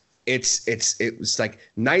it was like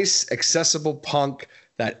nice, accessible punk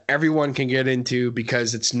that everyone can get into,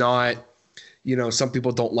 because it's not, you know, some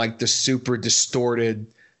people don't like the super distorted,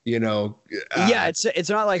 you know. It's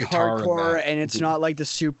not like hardcore, and it's not like the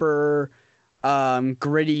super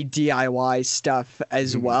gritty DIY stuff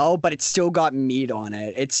as well, but it's still got meat on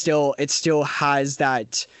it. It still has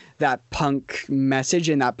that punk message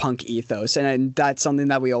and that punk ethos, and that's something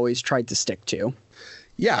that we always tried to stick to.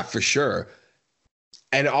 Yeah, for sure.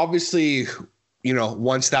 And obviously, you know,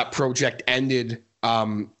 once that project ended,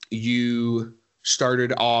 you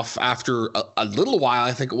started off, after a little while,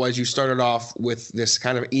 I think it was, you started off with this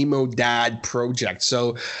kind of EMO DAD project.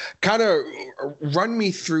 So kind of run me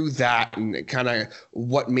through that, and kind of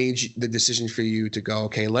what made the decision for you to go,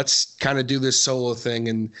 okay, let's kind of do this solo thing,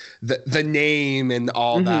 and the name and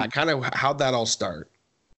all that, kind of how'd that all start?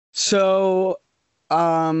 So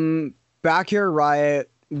Backyard Riot,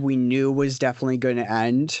 we knew was definitely going to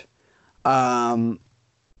end.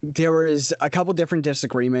 There was a couple different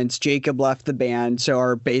disagreements. Jacob left the band. So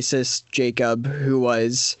our bassist, Jacob, who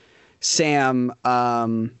was Sam,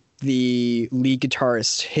 the lead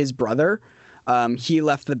guitarist, his brother, he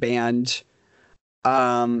left the band.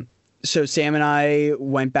 So Sam and I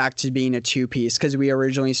went back to being a two-piece, because we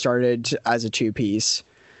originally started as a two-piece.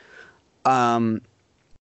 And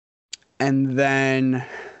then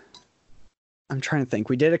I'm trying to think.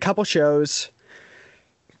 We did a couple shows.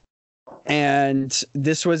 And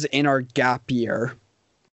this was in our gap year.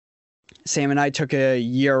 Sam and I took a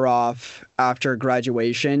year off after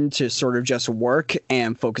graduation to sort of just work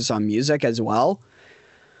and focus on music as well.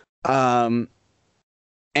 And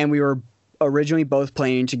we were originally both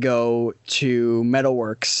planning to go to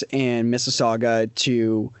Metalworks in Mississauga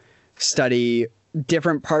to study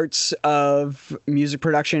different parts of music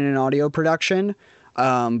production and audio production,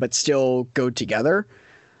 but still go together.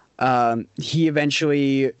 He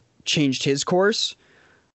eventually changed his course.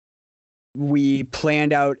 We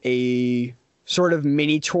planned out a sort of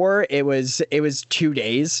mini tour. It was 2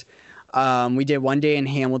 days. We did 1 day in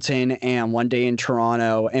Hamilton and 1 day in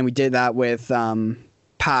Toronto, and we did that with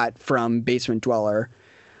Pat from Basement Dweller.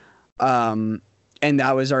 And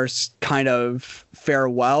that was our kind of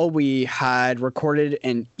farewell. We had recorded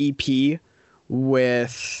an EP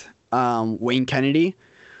with Wayne Kennedy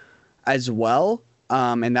as well.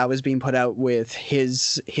 And that was being put out with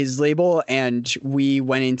his label, and we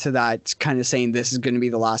went into that kind of saying, this is going to be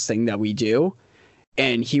the last thing that we do.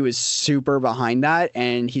 And he was super behind that,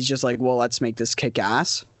 and he's just like, well, let's make this kick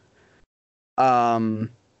ass. So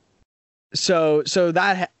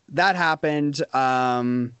that happened.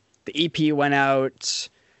 The EP went out.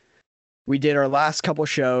 We did our last couple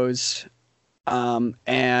shows.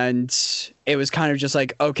 And it was kind of just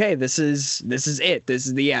like, okay, this is it. This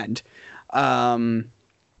is the end. I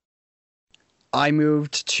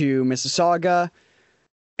moved to Mississauga,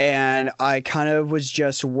 and I kind of was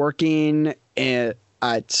just working at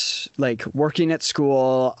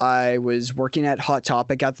school. I was working at Hot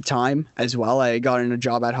Topic at the time as well. I got in a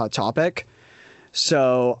job at Hot Topic.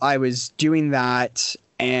 So I was doing that,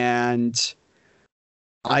 and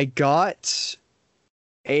I got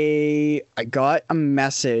a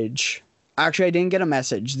message. Actually, I didn't get a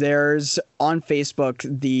message. There's on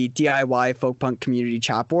Facebook the DIY folk punk community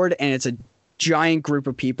chat board, and it's a giant group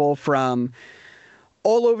of people from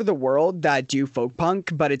all over the world that do folk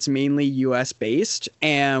punk, but it's mainly US based.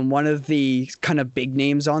 And one of the kind of big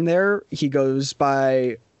names on there, he goes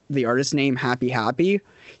by the artist name Happy Happy.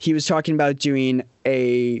 He was talking about doing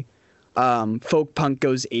a folk punk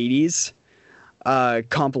goes 80s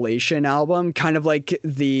compilation album, kind of like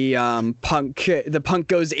the punk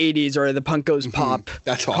goes 80s or the punk goes pop.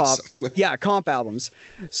 That's pop, awesome. yeah, comp albums.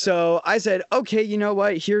 So I said, okay, you know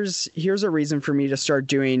what? Here's a reason for me to start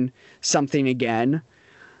doing something again.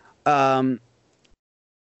 And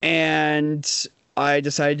I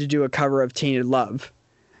decided to do a cover of Tainted Love,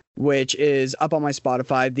 which is up on my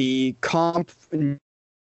Spotify. The comp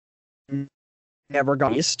never got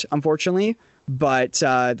released, unfortunately, but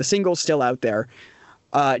the single's still out there.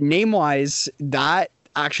 Name-wise, that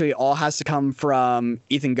actually all has to come from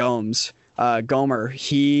Ethan Gomes. Gomer.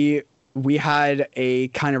 We had a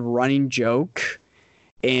kind of running joke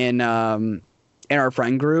in our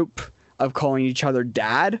friend group of calling each other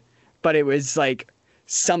dad, but it was like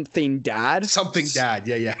something dad. Something dad,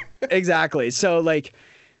 yeah. Exactly. So like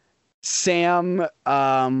Sam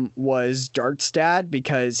was Dart's dad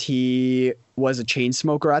because he was a chain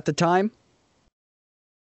smoker at the time.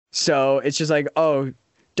 So it's just like, oh,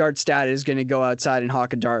 Dart's dad is going to go outside and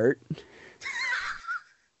hawk a dart.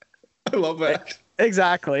 I love that.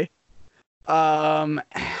 Exactly.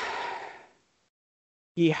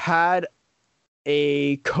 He had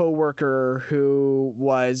a coworker who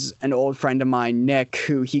was an old friend of mine, Nick,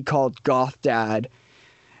 who he called Goth Dad.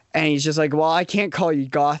 And he's just like, well, I can't call you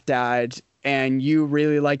Goth Dad, and you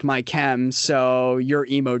really like my chem, so you're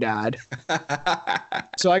Emo Dad.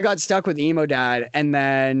 So I got stuck with Emo Dad, and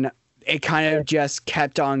then it kind of just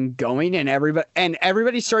kept on going, and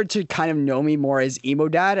everybody started to kind of know me more as Emo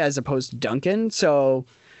Dad as opposed to Duncan. So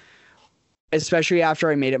especially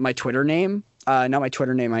after I made it my Twitter name, not my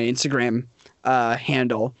Twitter name, my Instagram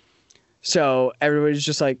handle. So everybody's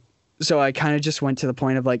just like, so I kind of just went to the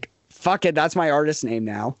point of like, fuck it, that's my artist name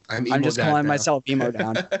now. I'm just calling myself Emo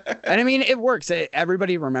Dad. And I mean, it works.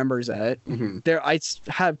 Everybody remembers it. Mm-hmm. I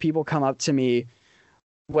have people come up to me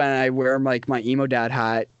when I wear like my Emo Dad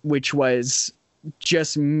hat, which was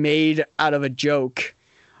just made out of a joke.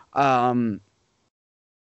 And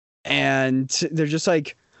they're just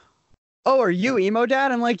like, oh, are you Emo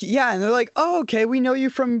Dad? I'm like, yeah. And they're like, oh, okay, we know you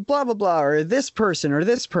from blah, blah, blah, or this person or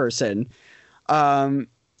this person. And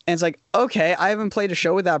it's like, okay, I haven't played a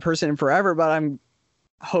show with that person in forever, but I'm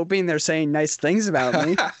hoping they're saying nice things about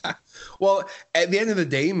me. Well, at the end of the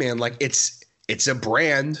day, man, like it's a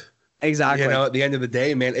brand. Exactly. You know, at the end of the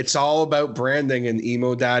day, man, it's all about branding, and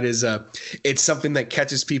Emo Dad it's something that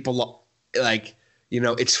catches people like, you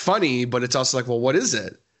know, it's funny, but it's also like, well, what is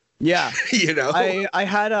it? Yeah. You know, I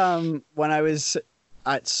had when I was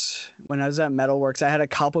at Metalworks, I had a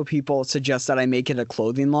couple people suggest that I make it a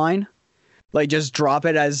clothing line, like just drop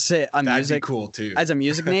it as a music, cool too, as a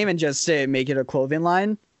music name, and just make it a clothing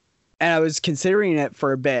line. And I was considering it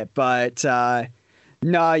for a bit, but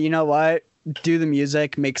no, you know what? Do the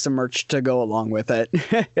music, make some merch to go along with it.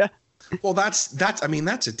 Well, that's I mean,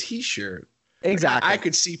 that's a T-shirt. Exactly. Like, I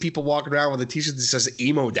could see people walking around with a T-shirt that says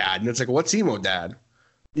Emo Dad, and it's like, what's Emo Dad?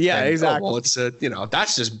 Yeah, and, Oh, exactly. well, it's you know,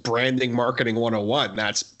 that's just branding, marketing 101.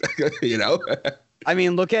 That's you know. I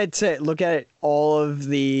mean, look at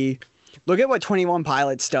what 21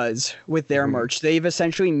 Pilots does with their merch. They've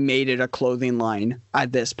essentially made it a clothing line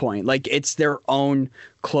at this point. Like it's their own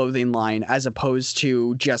clothing line as opposed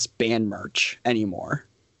to just band merch anymore.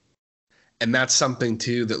 And that's something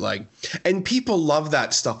too that like, and people love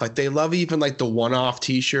that stuff. Like they love even like the one-off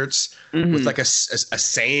T-shirts with like a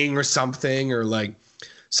saying or something, or like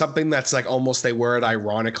something that's like almost they wear it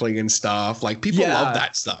ironically and stuff. Like people love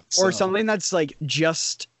that stuff. So. Or something that's like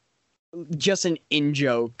just an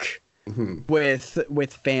in-joke with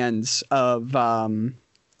fans of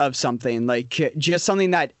something, like just something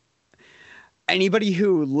that anybody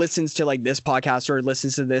who listens to like this podcast or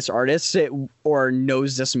listens to this artist or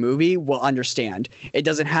knows this movie will understand. It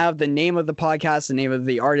doesn't have the name of the podcast, the name of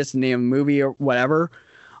the artist, the name of the movie or whatever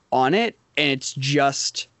on it. And it's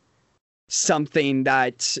just something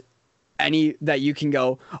that you can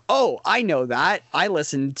go, oh, I know that. I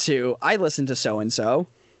listen to so-and-so.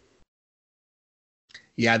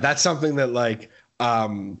 Yeah, that's something that like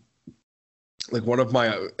one of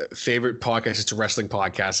my favorite podcasts, it's a wrestling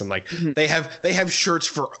podcast, and like they have shirts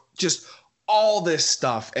for just all this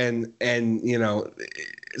stuff, and you know,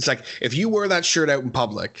 it's like if you wear that shirt out in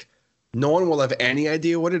public, no one will have any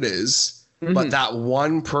idea what it is. but that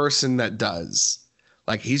one person that does,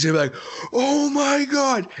 like, he's gonna be like, oh my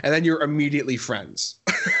God. And then you're immediately friends.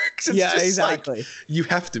 Yeah, exactly. Like, you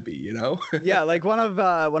have to be, you know? Yeah, like one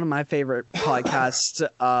of my favorite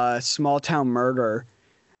podcasts, Small Town Murder.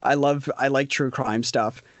 I like true crime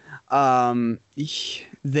stuff.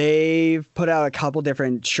 They've put out a couple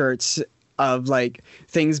different shirts of like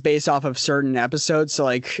things based off of certain episodes. So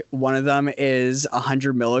like one of them is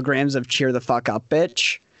 100 milligrams of cheer the fuck up,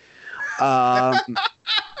 bitch.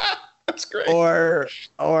 That's great. Or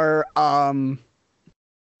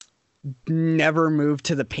never move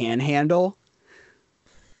to the panhandle.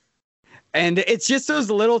 And it's just those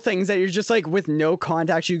little things that you're just like, with no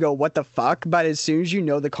context, you go, what the fuck? But as soon as you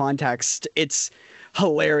know the context, it's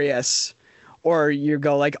hilarious. Or you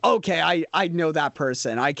go like, okay, I know that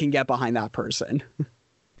person. I can get behind that person.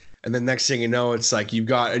 And then next thing you know, it's like you've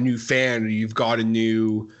got a new fan, or you've got a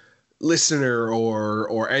new listener,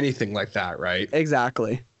 or anything like that, right?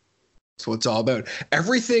 Exactly. That's what it's all about.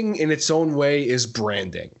 Everything in its own way is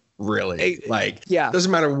branding, really. Like, yeah,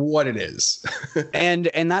 doesn't matter what it is. and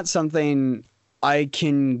that's something I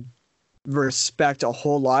can respect a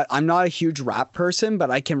whole lot. I'm not a huge rap person,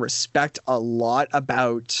 but I can respect a lot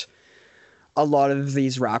about a lot of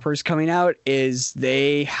these rappers coming out is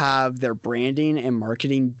they have their branding and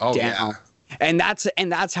marketing down. Yeah. And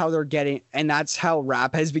that's how they're getting, and that's how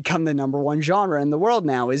rap has become the number one genre in the world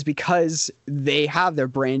now, is because they have their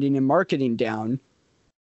branding and marketing down.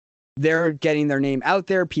 They're getting their name out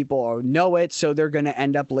there. People know it, so they're going to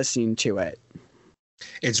end up listening to it.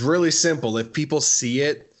 It's really simple. If people see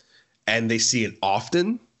it and they see it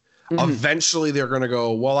often, eventually they're going to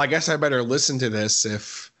go, well, I guess I better listen to this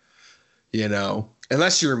if, you know,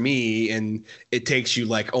 unless you're me and it takes you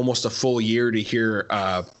like almost a full year to hear,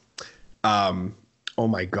 oh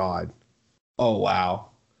my God. Oh, wow.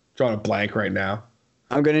 Drawing a blank right now.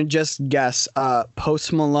 I'm going to just guess,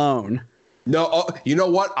 Post Malone. No, you know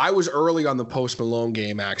what? I was early on the Post Malone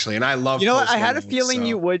game, actually, and I love. You know what? Post I had a Malone, feeling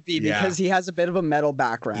you would be, because he has a bit of a metal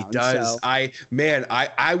background. He does. So. I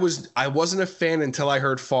wasn't a fan until I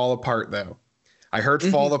heard Fall Apart, though. I heard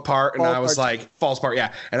Fall Apart, and I was like, Falls Apart,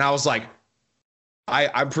 yeah, and I was like,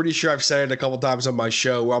 I'm pretty sure I've said it a couple times on my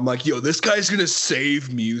show where I'm like, yo, this guy's gonna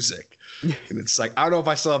save music. And it's like, I don't know if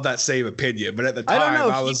I still have that same opinion, but at the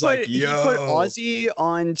time I was like, yo. He put Ozzy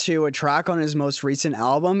onto a track on his most recent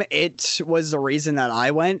album. It was the reason that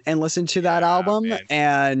I went and listened to that album, man.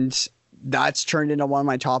 And that's turned into one of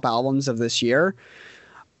my top albums of this year.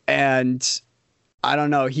 And I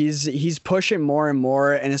don't know, he's pushing more and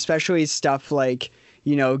more, and especially stuff like,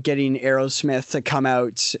 you know, getting Aerosmith to come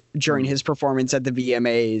out during his performance at the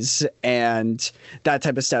VMAs and that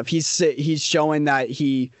type of stuff. He's showing that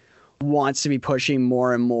he wants to be pushing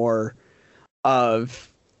more and more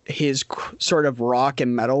of his sort of rock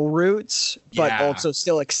and metal roots, but also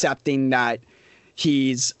still accepting that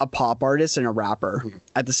he's a pop artist and a rapper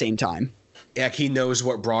at the same time. Yeah, he knows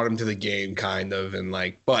what brought him to the game, kind of, and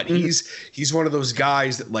like, but he's one of those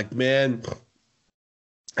guys that, like, man,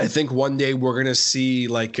 I think one day we're gonna see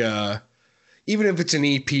like even if it's an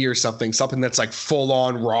EP or something that's like full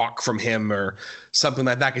on rock from him or something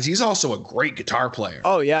like that, because he's also a great guitar player.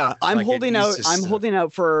 Oh yeah, I'm holding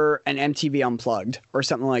out for an MTV Unplugged or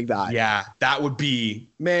something like that. Yeah, that would be,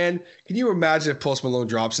 man. Can you imagine if Post Malone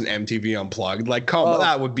drops an MTV Unplugged? Like, come on,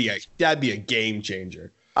 that'd be a game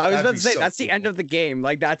changer. I was about to say, that's the end of the game.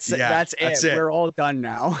 Like, that's it. We're all done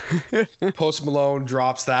now. Post Malone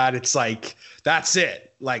drops that. It's like, that's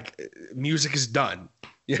it. Like, music is done.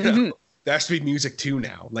 You know, there has to be music 2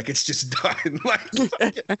 now. Like, it's just done. Like,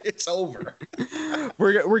 it's over.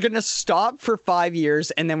 We're going to stop for 5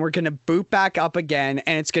 years, and then we're going to boot back up again,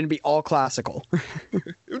 and it's going to be all classical.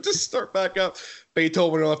 It'll just start back up.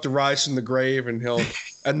 Beethoven will have to rise from the grave, and he'll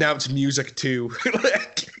announce music 2.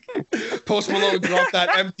 Post Malone dropped that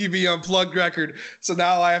MTV Unplugged record, so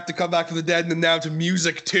now I have to come back from the dead and announce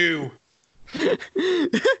music 2.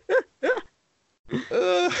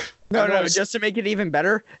 No, just to make it even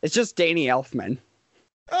better, it's just Danny Elfman.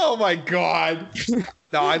 Oh my God.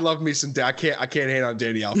 No, I love me some. I can't hate on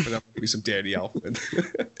Danny Elfman. I love me some Danny Elfman.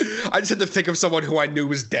 I just had to think of someone who I knew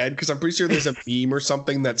was dead, because I'm pretty sure there's a meme or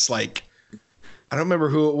something that's like, I don't remember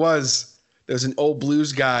who it was. There's an old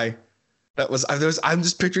blues guy I'm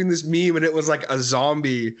just picturing this meme, and it was like a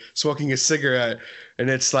zombie smoking a cigarette, and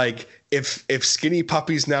it's like, if Skinny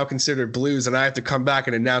Puppy's now considered blues, and I have to come back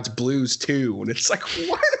and announce blues 2, and it's like,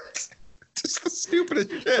 what? Just the stupidest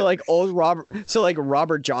shit. So like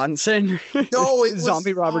Robert Johnson. No, it was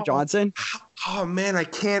zombie Robert Johnson. Oh man, I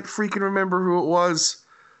can't freaking remember who it was.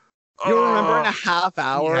 You'll remember in a half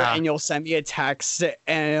hour, and you'll send me a text,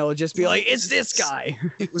 and it'll just be like, it's this guy.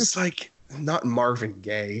 It was like, not Marvin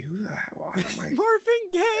Gaye. Who the hell am I? Marvin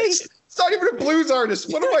Gaye. It's not even a blues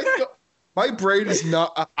artist. What am I? My brain is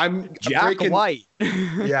not. I'm Jack breaking, White.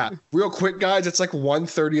 Yeah, real quick, guys. It's like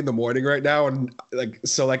 1:30 in the morning right now, and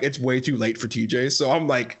it's way too late for TJ. So I'm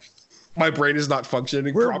like, my brain is not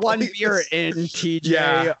functioning. We're properly. one beer in, TJ.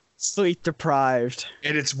 Yeah. Sleep deprived.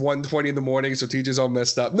 And it's 1:20 in the morning, so TJ's all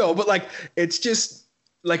messed up. No, but like, it's just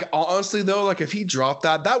like, honestly though, like if he dropped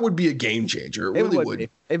that would be a game changer. It really would.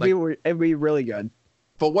 It'd be really good.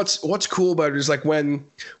 But what's cool about it is like when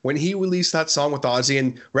he released that song with Ozzy,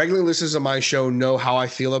 and regular listeners of my show know how I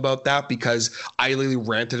feel about that, because I literally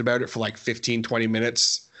ranted about it for like 15, 20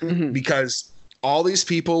 minutes because all these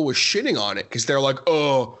people were shitting on it because they're like,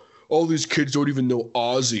 oh, all these kids don't even know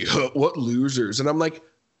Ozzy. What losers. And I'm like,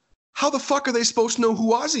 how the fuck are they supposed to know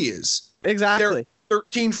who Ozzy is? Exactly. They're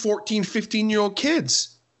 13, 14, 15-year-old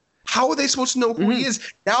kids. How are they supposed to know who he is?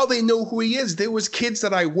 Now they know who he is. There was kids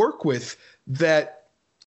that I work with that,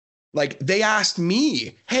 like, they asked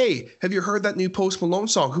me, hey, have you heard that new Post Malone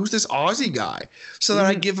song? Who's this Ozzy guy? So then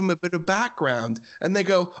I give them a bit of background, and they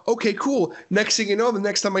go, okay, cool. Next thing you know, the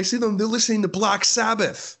next time I see them, they're listening to Black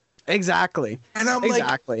Sabbath. Exactly. And I'm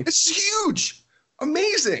like, it's huge.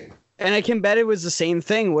 Amazing. And I can bet it was the same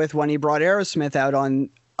thing with when he brought Aerosmith out on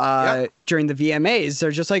during the VMAs. They're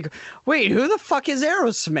just like, wait, who the fuck is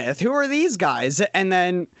Aerosmith? Who are these guys? And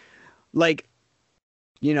then, like,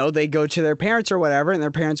 you know, they go to their parents or whatever, and their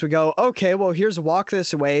parents would go, okay, well, here's Walk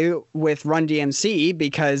This Way with Run DMC,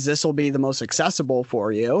 because this will be the most accessible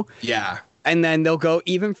for you. Yeah. And then they'll go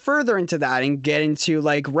even further into that and get into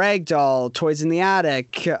like Ragdoll, Toys in the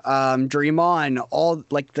Attic, Dream On, all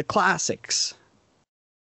like the classics.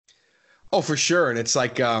 Oh, for sure. And it's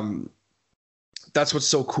like, that's what's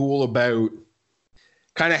so cool about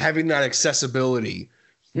kind of having that accessibility.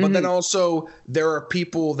 But then also there are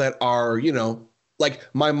people that are, you know, like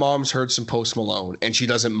my mom's heard some Post Malone and she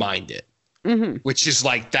doesn't mind it, which is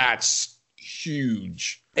like, that's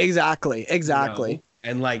huge. Exactly. You know?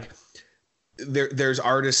 And like, there's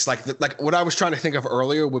artists like what I was trying to think of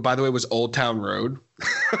earlier, by the way, was Old Town Road.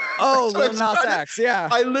 Oh, Lil Nas X, yeah.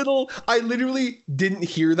 I literally didn't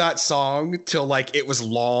hear that song till like it was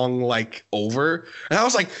long like over, and I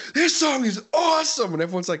was like, this song is awesome, and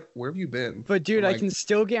everyone's like, where have you been? But dude, I can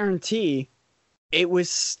still guarantee it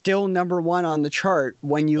was still #1 on the chart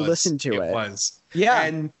when you listen to it. It was. Yeah.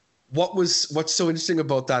 And what's so interesting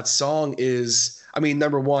about that song is, I mean,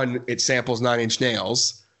 #1, it samples 9 Inch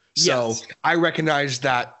Nails. So yes. I recognized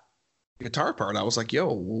that guitar part. I was like,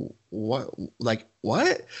 yo, what? Like,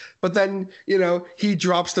 what? But then, you know, he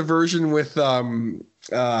drops the version with Billy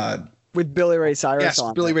Ray Cyrus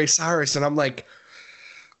on Billy Ray Cyrus. And I'm like,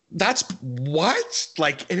 that's what?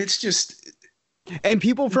 Like, and it's just. And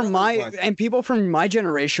people from my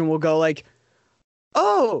generation will go like,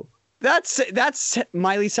 oh, that's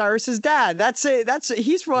Miley Cyrus's dad.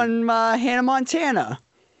 He's from Hannah Montana.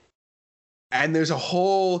 And there's a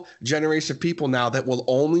whole generation of people now that will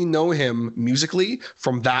only know him musically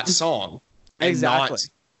from that song. Exactly.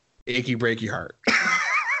 Not Achy Breaky Heart.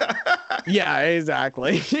 Yeah,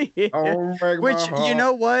 exactly. Oh my God. Which, you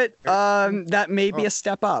know what? That may be a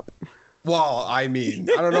step up. Well, I mean,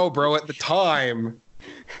 I don't know, bro. At the time,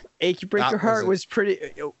 Achy Breaky Heart was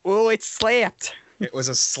pretty. Oh, it slapped. It was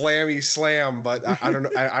a slammy slam, but I don't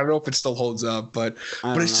know. I don't know if it still holds up, but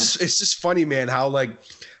it's just funny, man.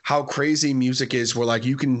 How crazy music is, where like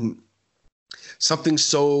you can something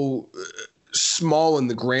so small in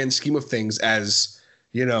the grand scheme of things as,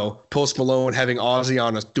 you know, Post Malone having Ozzy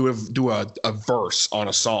on do a verse on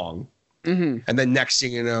a song. And then next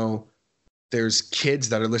thing you know, there's kids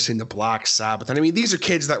that are listening to Black Sabbath. And I mean, these are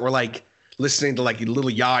kids that were like listening to like Lil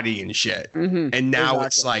Yachty and shit. And now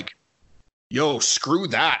it's like, yo, screw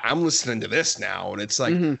that. I'm listening to this now. And it's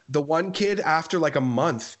like the one kid after like a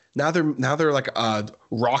month, now they're like a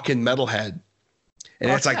rock and metalhead.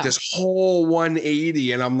 And it's like this whole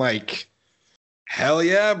 180. And I'm like, hell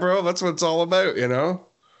yeah, bro. That's what it's all about, you know?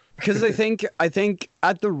 Because I think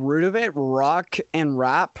at the root of it, rock and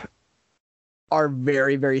rap are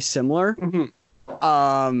very, very similar.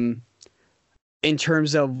 In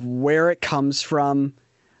terms of where it comes from,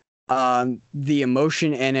 the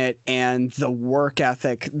emotion in it, and the work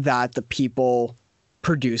ethic that the people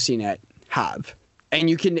producing it have. And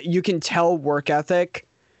you can tell work ethic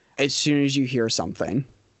as soon as you hear something.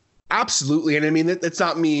 Absolutely. And I mean, it's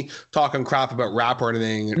not me talking crap about rap or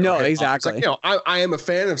anything. No, exactly. Like, you know, I am a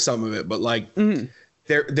fan of some of it, but like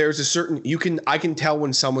there's a certain, I can tell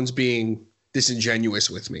when someone's being disingenuous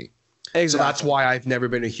with me. Exactly. So that's why I've never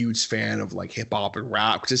been a huge fan of like hip hop and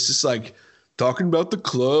rap, because it's just like talking about the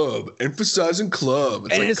club, emphasizing club.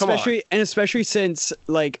 It's and like, especially since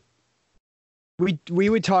like we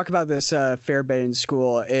would talk about this a fair bit in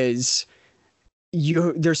school. Is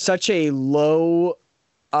there's such a low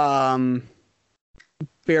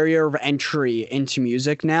barrier of entry into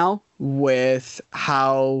music now with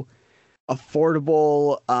how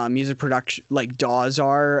affordable music production like DAWs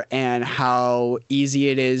are, and how easy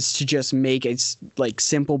it is to just make it like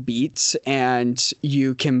simple beats, and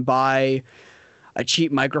you can buy a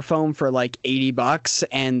cheap microphone for like $80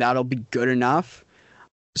 and that'll be good enough.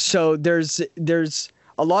 So there's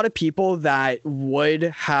a lot of people that would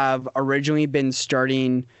have originally been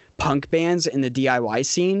starting punk bands in the DIY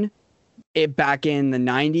scene back in the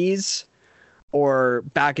 90s or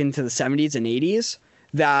back into the 70s and 80s,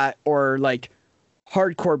 that, or like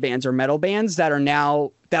hardcore bands or metal bands that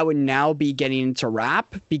would now be getting into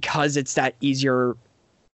rap because it's that easier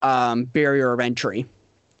barrier of entry,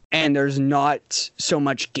 and there's not so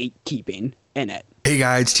much gatekeeping in it. Hey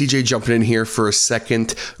guys, TJ jumping in here for a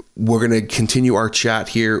second. We're going to continue our chat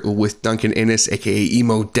here with Duncan Innes, aka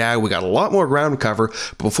EMO Dad. We got a lot more ground to cover,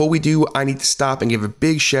 but before we do, I need to stop and give a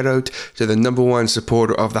big shout out to the #1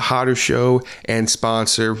 supporter of the Hotter Show and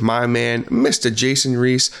sponsor, my man, Mr. Jason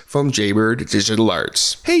Reese from Jaybird Digital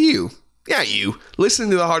Arts. Hey you. Yeah, you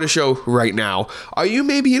listening to the Hotter Show right now. Are you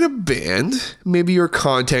maybe in a band? Maybe you're a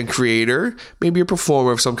content creator, maybe a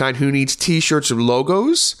performer of some kind who needs t-shirts or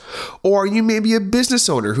logos? Or are you maybe a business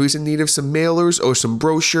owner who's in need of some mailers or some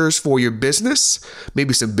brochures for your business?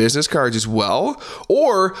 Maybe some business cards as well?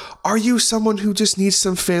 Or are you someone who just needs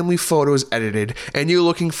some family photos edited and you're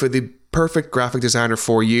looking for the perfect graphic designer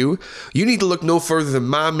for you? You need to look no further than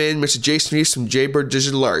my man, Mr. Jason Reese from Jaybird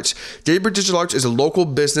Digital Arts. Jaybird Digital Arts is a local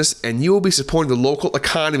business, and you will be supporting the local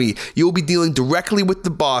economy. You will be dealing directly with the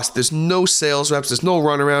boss. There's no sales reps. There's no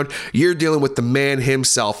runaround. You're dealing with the man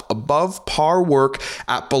himself. Above par work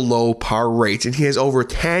at below par rates. And he has over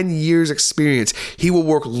 10 years experience. He will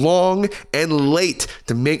work long and late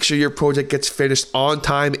to make sure your project gets finished on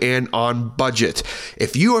time and on budget.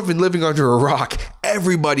 If you have been living under a rock,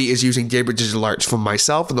 everybody is using Jaybird Digital Arts, from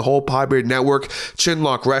myself and the whole Podbeard Network,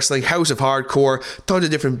 Chinlock Wrestling, House of Hardcore, tons of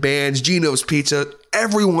different bands, Gino's Pizza.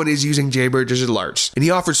 Everyone is using Jaybird Digital Arts. And he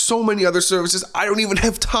offers so many other services, I don't even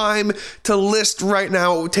have time to list right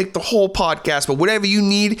now. It would take the whole podcast, but whatever you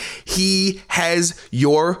need, he has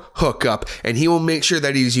your hookup. And he will make sure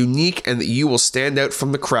that he is unique and that you will stand out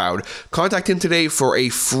from the crowd. Contact him today for a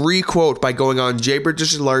free quote by going on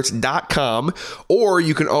JaybirDigitalArts.com, or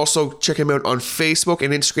you can also check him out on Facebook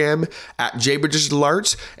and Instagram at Jaybird Digital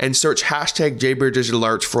Arts and search hashtag Jaybird Digital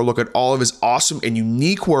Arts for a look at all of his awesome and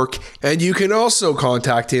unique work. And you can also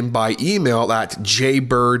contact him by email at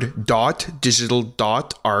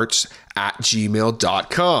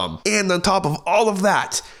jaybird.digital.arts@gmail.com. And on top of all of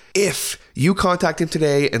that, if you contact him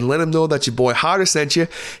today and let him know that your boy Hotter sent you,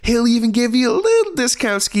 he'll even give you a little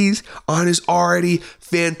discount skis on his already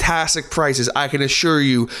fantastic prices. I can assure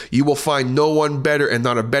you, you will find no one better and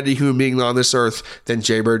not a better human being on this earth than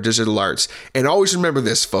Jaybird Digital Arts. And always remember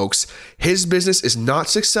this, folks. His business is not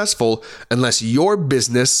successful unless your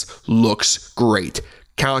business looks great.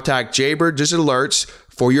 Contact Jaybird Digital Arts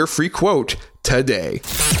for your free quote today.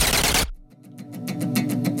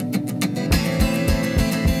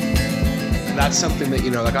 That's something that,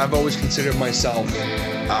 you know, like I've always considered myself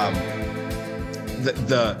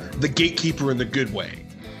the gatekeeper in the good way,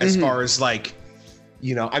 as far as like,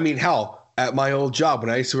 you know, I mean, hell, at my old job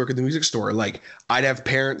when I used to work at the music store, like I'd have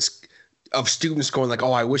parents of students going like,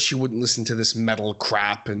 oh, I wish you wouldn't listen to this metal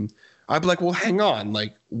crap. And I'd be like, well, hang on.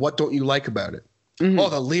 Like, what don't you like about it? Oh,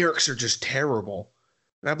 the lyrics are just terrible.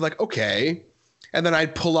 And I'd be like, okay. And then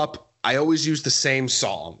I'd pull up, I always use the same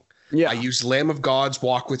song. Yeah. I use Lamb of God's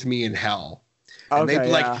Walk With Me in Hell. And they'd be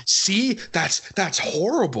like, see, that's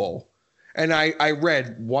horrible. And I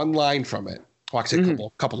read one line from it. Well, actually, a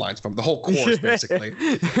couple lines from it. The whole chorus, basically.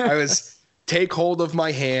 I was, take hold of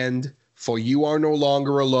my hand, for you are no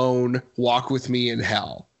longer alone. Walk with me in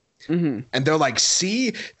hell. And they're like,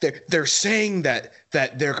 see, they're saying that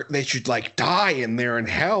they should like die and they're in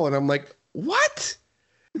hell. And I'm like, what?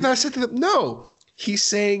 And I said to them, no, he's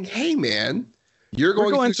saying, hey, man, we're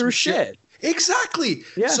going through shit. Exactly.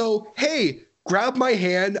 Yeah. So, hey, grab my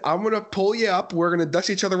hand. I'm going to pull you up. We're going to dust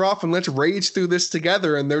each other off and let's rage through this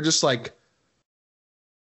together. And they're just like,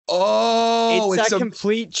 oh, it's a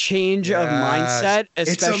complete change of mindset.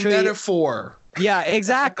 Especially, it's a metaphor. Yeah,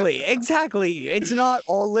 exactly. It's not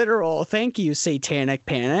all literal. Thank you, Satanic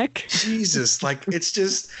Panic. Jesus, like it's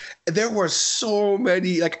just, there were so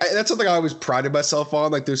many, like that's something I always prided myself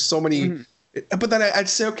on. Like there's so many, but then I'd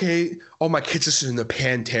say, okay, oh, my kids listen to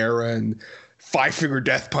Pantera and Five Finger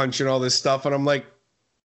Death Punch and all this stuff. And I'm like,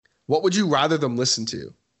 what would you rather them listen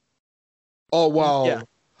to? Oh, well,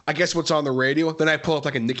 I guess what's on the radio. Then I pull up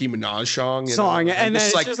like a Nicki Minaj song, and then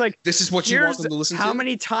it's just like, this is what you want them to listen to. How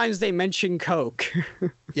many times they mention coke?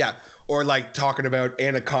 Yeah, or like talking about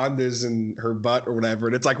anacondas and her butt or whatever,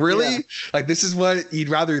 and it's like, really, like this is what you'd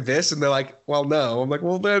rather this, and they're like, well, no. I'm like,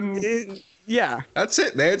 well, then, that's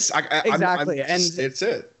it, man. Exactly, it's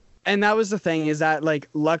it. And that was the thing, is that like,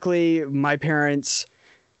 luckily my parents.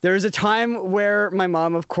 There was a time where my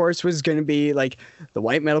mom, of course, was going to be like the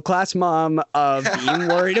white middle class mom of being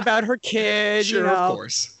worried about her kid. Sure, of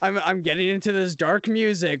course. I'm getting into this dark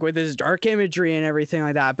music with this dark imagery and everything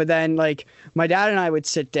like that. But then, like, my dad and I would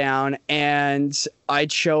sit down and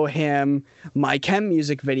I'd show him my chem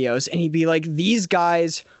music videos, and he'd be like, "These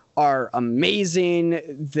guys are amazing.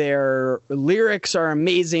 Their lyrics are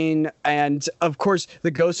amazing." And of course,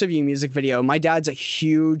 the Ghost of You music video, my dad's a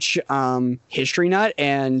huge history nut,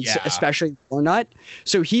 and especially lore nut.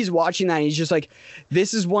 So he's watching that and he's just like,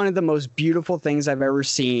 this is one of the most beautiful things I've ever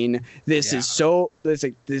seen. This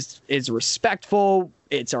is respectful.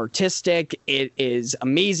 It's artistic. It is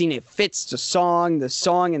amazing. It fits the song. The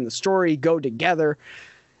song and the story go together.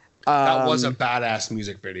 That was a badass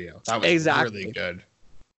music video. That was really good.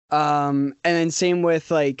 And then same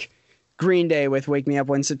with like Green Day with Wake Me Up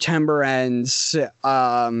When September Ends,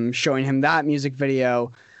 showing him that music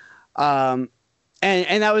video. And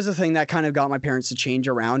that was the thing that kind of got my parents to change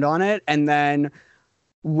around on it. And then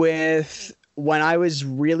when I was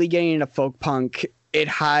really getting into folk punk, it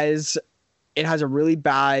has a really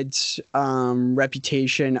bad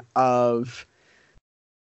reputation of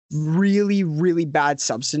really, really bad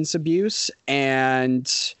substance abuse.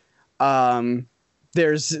 And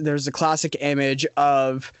there's a classic image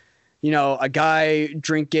of, a guy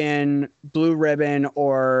drinking Blue Ribbon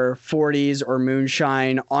or 40s or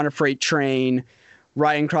moonshine on a freight train,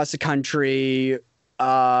 riding across the country,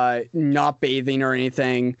 not bathing or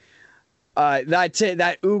anything. That's it.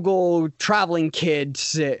 That Oogle traveling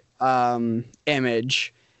kids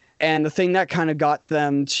image. And the thing that kind of got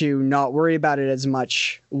them to not worry about it as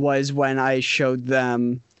much was when I showed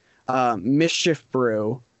them Mischief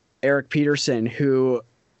Brew, Eric Peterson, who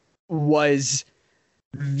was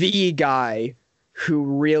the guy who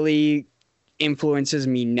really influences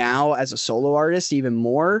me now as a solo artist even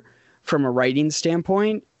more from a writing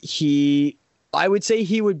standpoint. I would say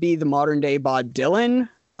he would be the modern day Bob Dylan.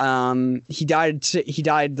 He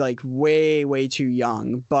died like way, way too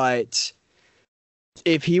young, but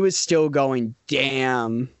if he was still going,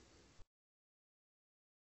 damn.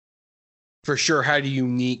 For sure had a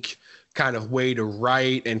unique kind of way to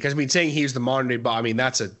write, and because saying he's the modern day Bob,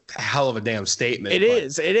 that's a hell of a damn statement. It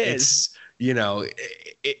is. It's,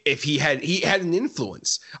 if he had an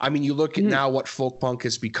influence. You look at now what folk punk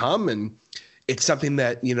has become, and it's something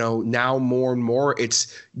that now more and more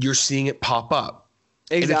you're seeing it pop up.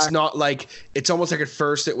 Exactly. And it's not like, it's almost like at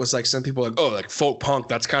first it was like some people like, oh, like folk punk,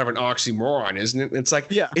 that's kind of an oxymoron, isn't it? And it's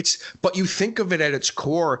like, but you think of it at its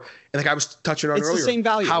core, and like I was touching on earlier, it's the same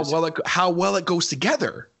values. How well it goes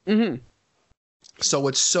together. Mm-hmm. So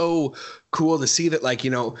it's so cool to see that, like,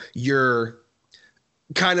 you're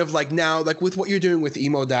kind of like now, like with what you're doing with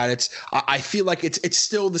Emo Dad, I feel like it's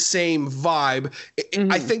still the same vibe.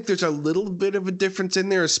 I think there's a little bit of a difference in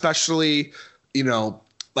there, especially,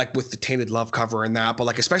 like with the Tainted Love cover and that, but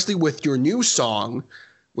like especially with your new song,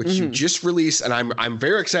 which you just released, and I'm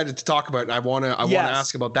very excited to talk about it, and I want to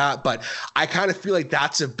ask about that. But I kind of feel like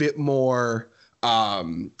that's a bit more, a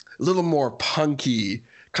little more punky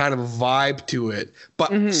kind of a vibe to it,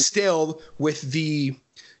 but still with the,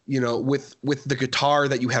 with the guitar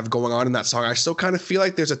that you have going on in that song, I still kind of feel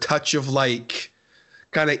like there's a touch of like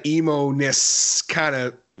kind of emo-ness kind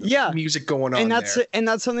of music going on, and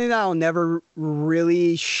that's something that I'll never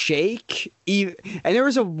really shake. And there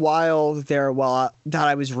was a while there that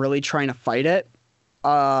I was really trying to fight it,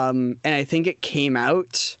 and I think it came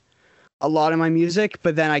out a lot of my music,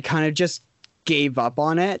 but then I kind of just gave up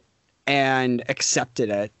on it and accepted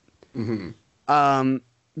it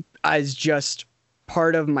as just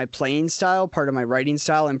part of my playing style, part of my writing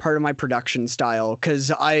style, and part of my production style,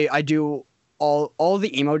 because I do all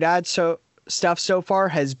the Emo Dad stuff so far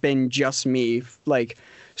has been just me, like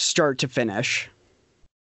start to finish.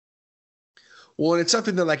 Well, and it's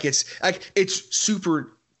something that like it's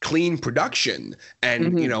super clean production,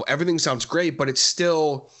 and everything sounds great, but it's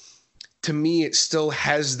still, to me, it still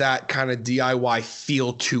has that kind of DIY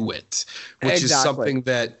feel to it, which is something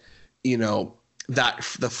that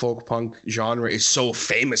that the folk punk genre is so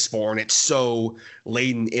famous for, and it's so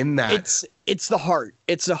laden in that. It's the heart.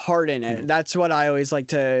 It's the heart in it. That's what I always like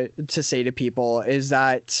to say to people, is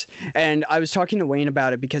that, and I was talking to Wayne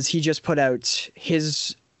about it because he just put out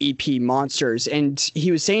his EP Monsters, and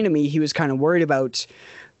he was saying to me he was kind of worried about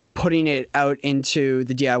putting it out into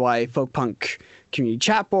the DIY folk punk community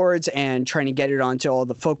chat boards and trying to get it onto all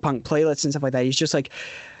the folk punk playlists and stuff like that. He's just like,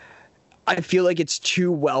 I feel like it's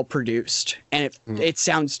too well produced and it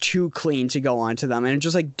sounds too clean to go onto them. And I'm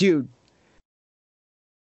just like, dude,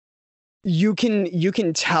 you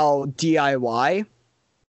can tell DIY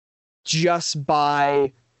just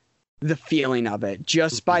by the feeling of it,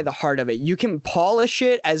 just by the heart of it. You can polish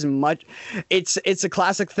it as much. It's a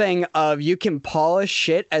classic thing of you can polish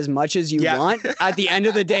shit as much as you want. At the end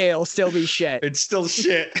of the day, it'll still be shit. It's still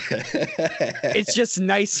shit. It's just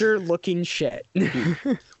nicer looking shit.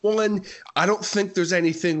 Well, and I don't think there's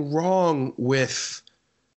anything wrong with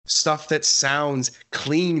stuff that sounds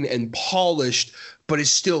clean and polished, but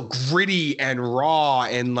is still gritty and raw.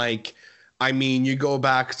 And like, I mean, you go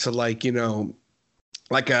back to like, you know,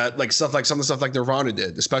 like stuff like some of the stuff like Nirvana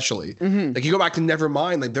did, especially. Like you go back to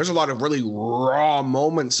Nevermind, like there's a lot of really raw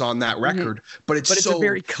moments on that record, but it's so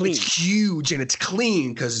very clean. It's huge and it's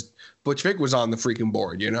clean because Butch Vig was on the freaking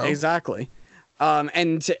board, you know? Exactly.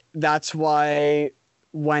 And that's why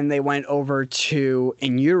when they went over to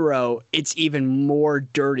In Utero, it's even more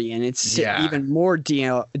dirty and it's even more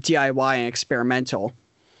DIY and experimental.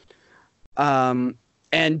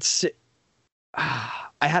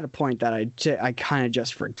 I had a point that I kind of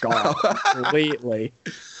just forgot completely.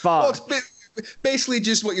 Well, it's basically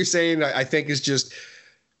just what you're saying, I think, is just,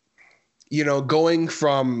 you know, going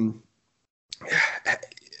from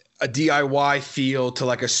a DIY feel to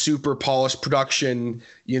like a super polished production,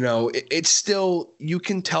 you know, it's still, you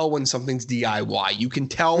can tell when something's DIY. You can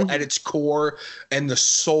tell at its core and the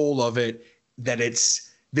soul of it that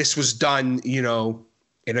this was done, you know,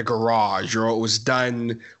 in a garage, or it was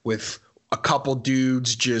done with a couple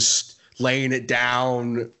dudes just laying it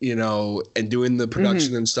down, you know, and doing the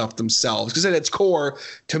production and stuff themselves. Because at its core,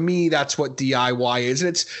 to me, that's what DIY is.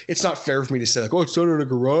 And it's not fair for me to say like, oh, it's done in a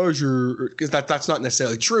garage, or because that's not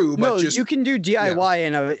necessarily true. But no, you can do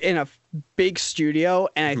DIY in a big studio.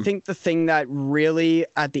 And I think the thing that really,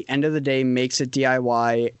 at the end of the day, makes it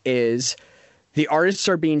DIY is the artists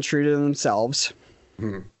are being true to themselves.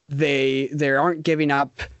 They aren't giving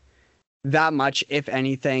up that much, if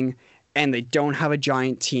anything. And they don't have a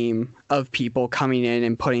giant team of people coming in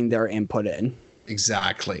and putting their input in.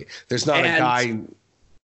 Exactly. There's not a guy.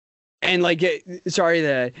 And like, sorry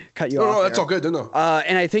to cut you off. No, that's all good. No.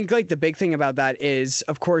 And I think like the big thing about that is,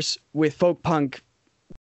 of course, with folk punk,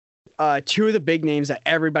 two of the big names that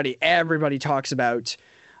everybody talks about,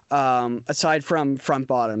 aside from Front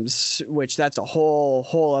Bottoms, which that's a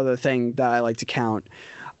whole other thing that I like to count,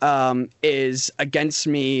 is Against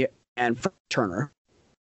Me and Frank Turner.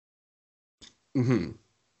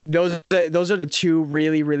 Those are the two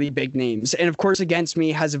really, really big names. And of course, Against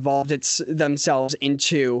Me has evolved themselves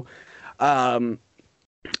into a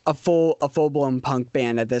full-blown punk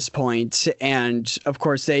band at this point. And of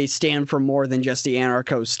course, they stand for more than just the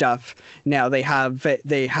anarcho stuff. Now they have the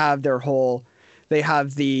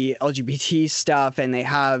LGBT stuff, and they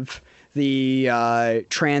have the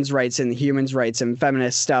trans rights and the human rights and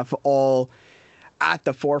feminist stuff all at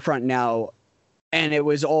the forefront now. And it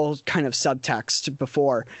was all kind of subtext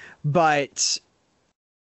before. But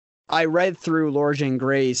I read through Laura Jane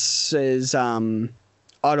Grace's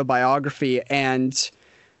autobiography, and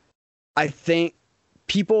I think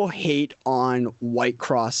people hate on White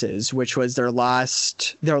Crosses, which was their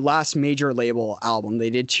last major label album. They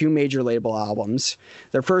did 2 major label albums.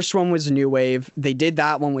 Their first one was New Wave. They did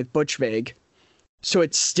that one with Butch Vig. So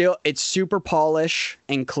it's super polished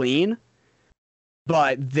and clean.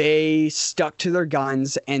 But they stuck to their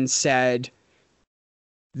guns and said,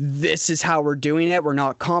 this is how we're doing it. We're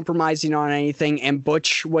not compromising on anything. And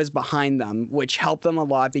Butch was behind them, which helped them a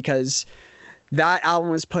lot because that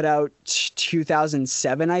album was put out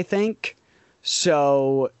 2007, I think.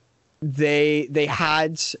 So they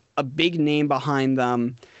had a big name behind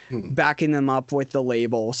them, backing them up with the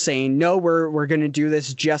label, saying, no, we're going to do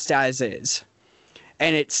this just as is.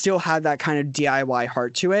 And it still had that kind of DIY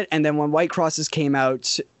heart to it. And then when White Crosses came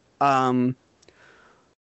out,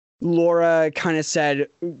 Laura kind of said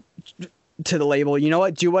to the label, you know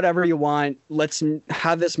what, do whatever you want. Let's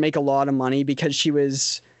have this make a lot of money, because she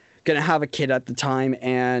was going to have a kid at the time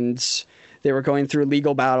and they were going through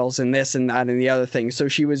legal battles and this and that and the other thing. So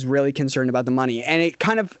she was really concerned about the money, and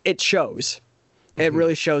it shows. It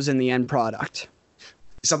really shows in the end product.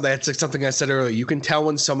 Something I said earlier, you can tell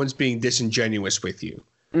when someone's being disingenuous with you.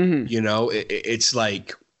 You know, it's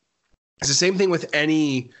like, it's the same thing with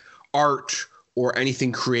any art or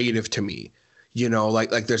anything creative to me. You know,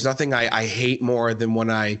 like there's nothing I hate more than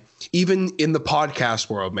when even in the podcast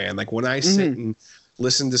world, man, like when I sit and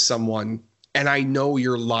listen to someone and I know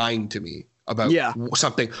you're lying to me about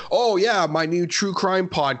something. Oh yeah, my new true crime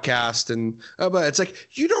podcast, and but it's like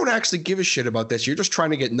you don't actually give a shit about this. You're just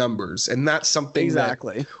trying to get numbers, and that's something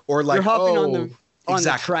exactly. Or like, you're hopping on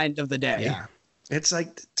the trend of the day. Yeah, it's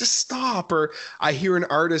like just stop. Or I hear an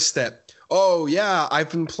artist that, oh yeah,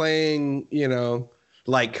 I've been playing,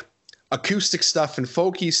 like acoustic stuff and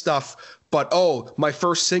folky stuff, but my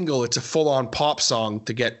first single, it's a full-on pop song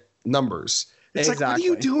to get numbers. It's like, what are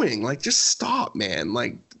you doing? Like, just stop, man.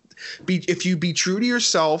 Like, if you be true to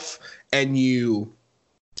yourself and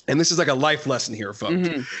this is like a life lesson here, folks.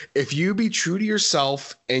 Mm-hmm. If you be true to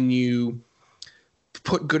yourself and you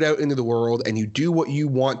put good out into the world and you do what you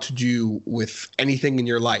want to do with anything in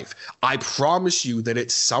your life, I promise you that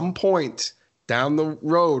at some point down the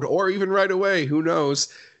road, or even right away, who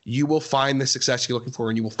knows, you will find the success you're looking for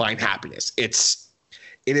and you will find happiness. It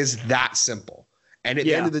is that simple. And at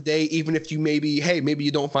the end of the day, even if you maybe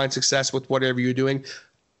you don't find success with whatever you're doing,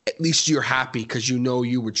 at least you're happy because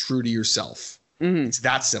you were true to yourself. Mm-hmm. It's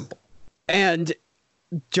that simple. And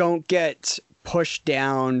don't get pushed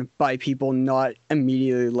down by people not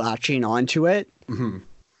immediately latching onto it. Mm-hmm.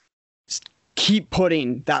 Keep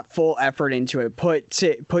putting that full effort into it.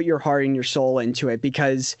 Put your heart and your soul into it,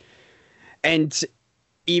 and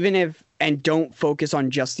don't focus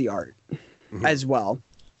on just the art as well.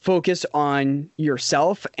 Focus on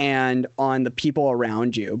yourself and on the people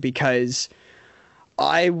around you, because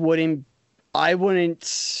I wouldn't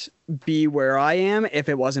be where I am if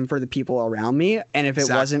it wasn't for the people around me, and if it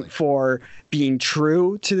wasn't for being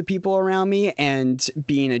true to the people around me and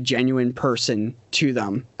being a genuine person to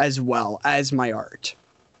them as well as my art.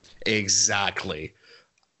 Exactly.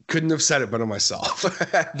 Couldn't have said it better myself.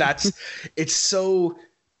 It's so,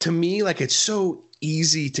 to me, like, it's so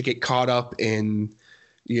easy to get caught up in,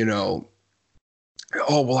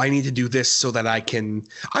 oh, well, I need to do this so that I can.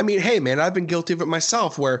 I mean, hey, man, I've been guilty of it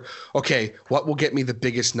myself where, okay, what will get me the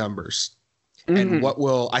biggest numbers? Mm-hmm. And what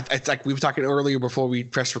will, it's like we were talking earlier before we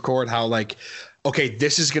press record, how like, okay,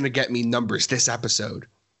 this is going to get me numbers this episode.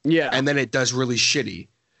 Yeah. And then it does really shitty.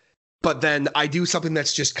 But then I do something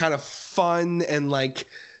that's just kind of fun and like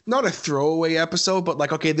not a throwaway episode, but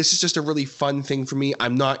like, okay, this is just a really fun thing for me.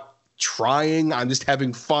 I'm not trying. I'm just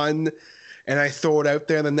having fun. And I throw it out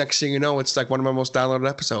there, and the next thing you know, it's like one of my most downloaded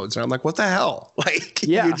episodes. And I'm like, what the hell? Like,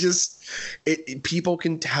 you just, people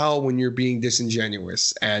can tell when you're being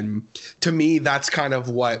disingenuous. And to me, that's kind of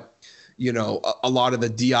what, a lot of the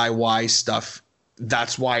DIY stuff,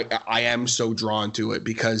 that's why I am so drawn to it,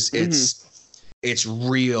 because it's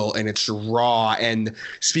real and it's raw. And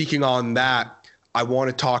speaking on that, I want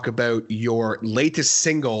to talk about your latest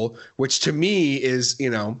single, which to me is,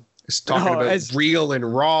 it's talking about as real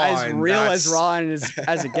and raw. As real as raw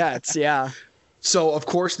as it gets, yeah. So, of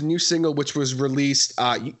course, the new single, which was released,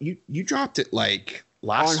 you dropped it like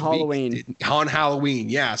last week. On Halloween,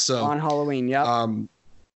 yeah. So on Halloween, yeah.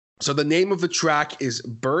 So the name of the track is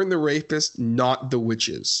 "Burn the Rapist, Not the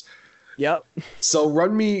Witches." Yep. So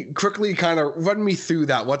run me through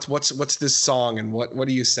that. What's this song, and what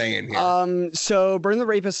are you saying here? So "Burn the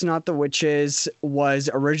Rapist, Not the Witches" was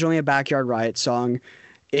originally a Backyard Riot song.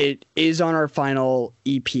 It is on our final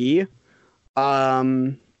EP.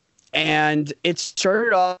 And it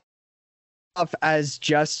started off as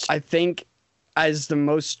just, I think, as the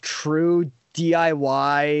most true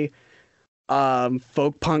DIY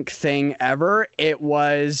folk punk thing ever. It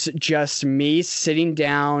was just me sitting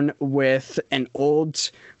down with an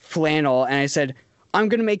old flannel, and I said, I'm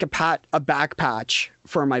going to make a back patch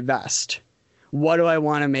for my vest. What do I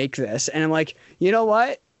want to make this? And I'm like, you know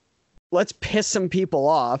what? Let's piss some people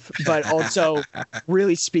off, but also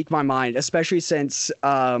really speak my mind, especially since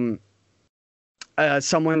someone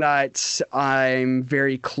that I'm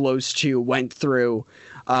very close to went through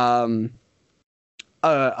a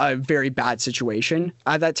very bad situation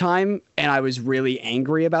at that time, and I was really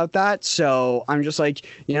angry about that. So I'm just like,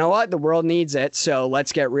 you know what? The world needs it, so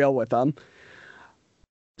let's get real with them.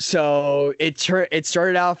 So it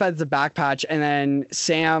started off as the back patch, and then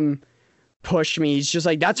Sam pushed me. He's just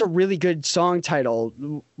like, that's a really good song title.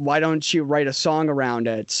 Why don't you write a song around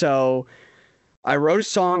it? So I wrote a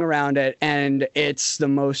song around it, and it's the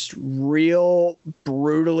most real,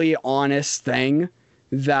 brutally honest thing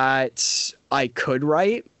that I could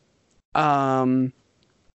write. And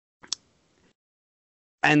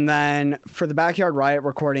then for the Backyard Riot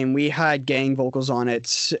recording, we had gang vocals on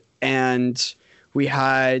it, and we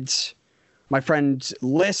had my friend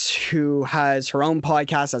Liz, who has her own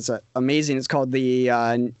podcast that's amazing. It's called the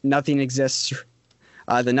Nothing Exists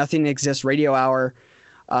Radio Hour.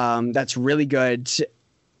 That's really good.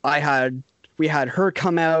 We had her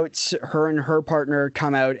come out, her and her partner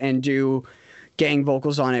come out and do gang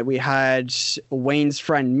vocals on it. We had Wayne's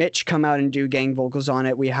friend Mitch come out and do gang vocals on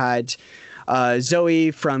it. We had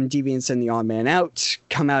Zoe from Deviants and the Odd Man Out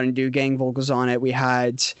come out and do gang vocals on it. We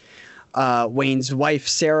had Wayne's wife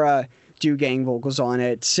Sarah do gang vocals on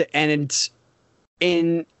it, and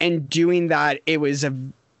in doing that, it was a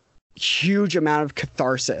huge amount of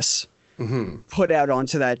catharsis put out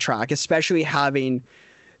onto that track, especially having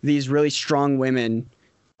these really strong women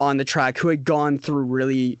on the track who had gone through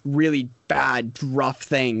really, really bad, rough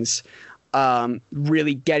things,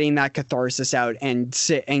 really getting that catharsis out and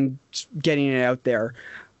getting it out there.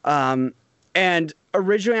 And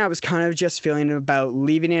originally I was kind of just feeling about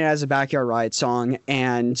leaving it as a Backyard Riot song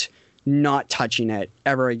and not touching it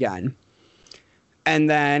ever again. And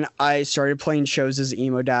then I started playing shows as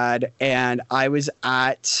Emo Dad, and I was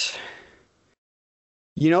at,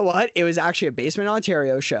 you know what? It was actually a Basement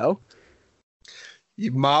Ontario show.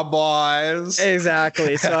 My boys.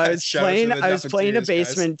 Exactly. So I was playing a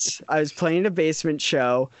basement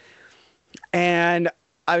show, and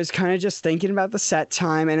I was kind of just thinking about the set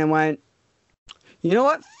time, and I went, you know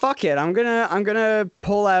what? Fuck it. I'm gonna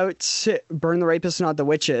pull out Burn the Rapists, Not the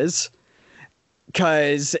Witches,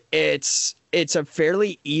 because it's a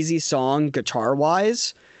fairly easy song guitar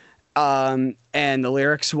wise, and the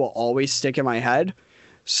lyrics will always stick in my head.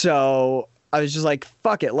 So I was just like,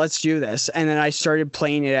 fuck it, let's do this. And then I started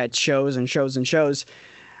playing it at shows and shows and shows.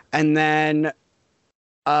 And then,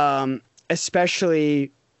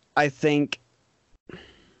 especially, I think,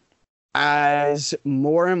 as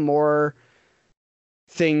more and more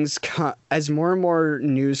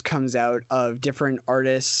news comes out of different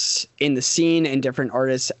artists in the scene and different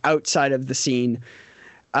artists outside of the scene,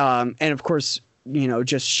 and of course, you know,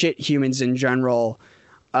 just shit humans in general,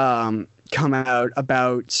 come out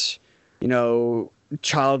about, you know,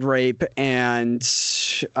 child rape and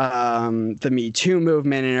the Me Too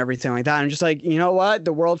movement and everything like that. I'm just like, you know what?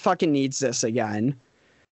 The world fucking needs this again.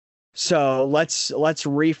 So let's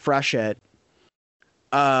refresh it.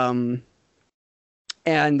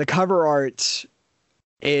 And the cover art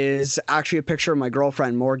is actually a picture of my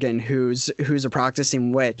girlfriend Morgan, who's a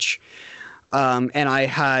practicing witch. And I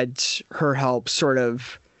had her help sort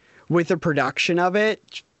of with the production of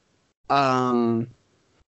it,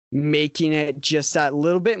 making it just that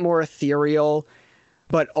little bit more ethereal,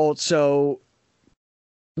 but also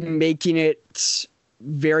making it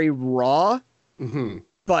very raw,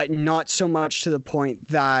 but not so much to the point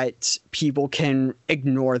that people can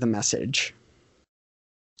ignore the message.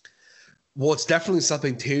 Well, it's definitely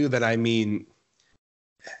something too that, I mean,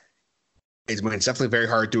 it's definitely very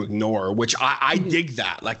hard to ignore, which I dig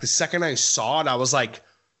that. Like the second I saw it, I was like,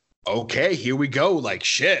 okay, here we go. Like,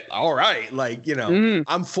 shit. All right. Like, you know,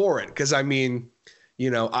 I'm for it. Cause I mean, you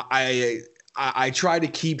know, I try to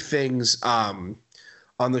keep things, on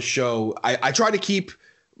the show. I try to keep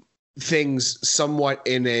things somewhat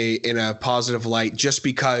in a positive light, just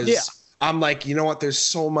because I'm like, you know what? There's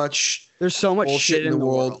so much shit in the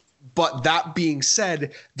world. But that being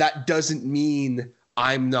said, that doesn't mean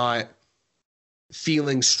I'm not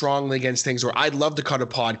feeling strongly against things, where I'd love to cut a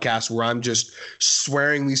podcast where I'm just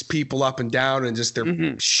swearing these people up and down and just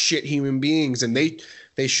they're shit human beings, and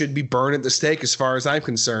they should be burned at the stake as far as I'm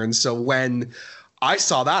concerned. So when I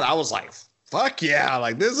saw that, I was like, fuck yeah,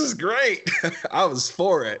 like this is great. I was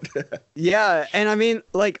for it. Yeah. And I mean,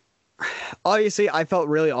 like, obviously I felt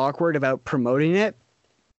really awkward about promoting it,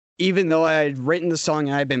 even though I had written the song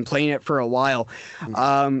and I'd been playing it for a while.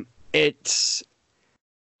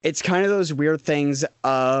 It's kind of those weird things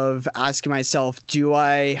of asking myself,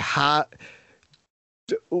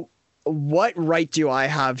 what right do I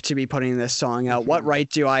have to be putting this song out? What right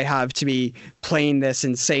do I have to be playing this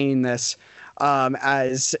and saying this,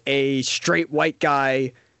 as a straight white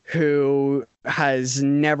guy who has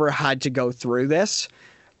never had to go through this?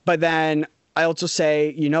 But then I also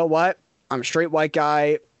say, you know what? I'm a straight white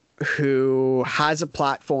guy who has a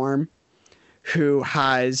platform, who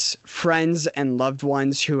has friends and loved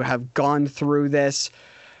ones who have gone through this,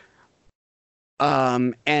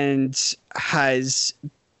 and has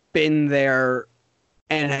been there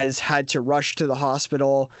and has had to rush to the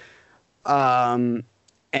hospital, and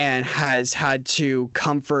has had to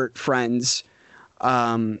comfort friends,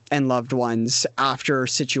 and loved ones after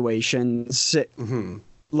situations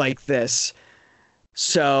like this.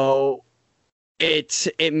 So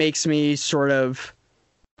it makes me sort of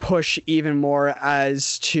push even more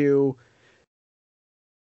as to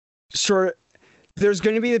there's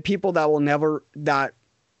going to be the people that will never, that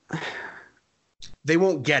they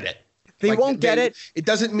won't get it. They won't get it. It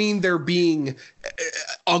doesn't mean they're being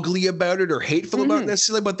ugly about it or hateful about it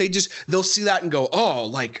necessarily, but they'll see that and go, oh,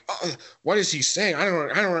 like, what is he saying? I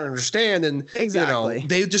don't understand. And Exactly.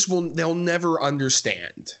 They'll never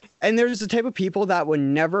understand. And there's the type of people that would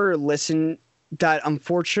never listen, that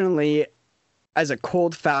unfortunately, as a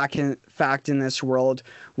cold fact in this world,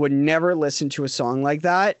 would never listen to a song like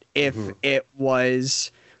that if it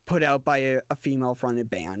was put out by a female fronted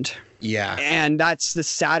band. Yeah. And that's the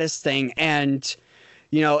saddest thing. And,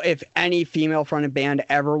 you know, if any female fronted band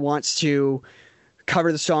ever wants to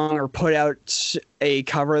cover the song or put out a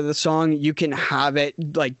cover of the song, you can have it,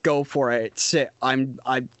 like, go for it.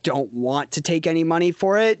 I don't want to take any money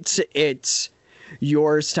for it. It's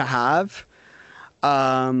yours to have.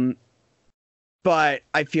 But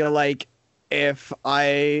I feel like if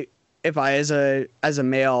I as a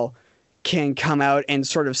male can come out and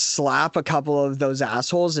sort of slap a couple of those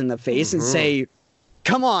assholes in the face and say,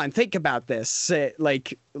 come on, think about this.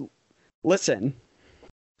 Like, listen.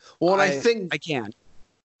 Well, and I think I can.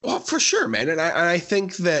 Well, for sure, man. And I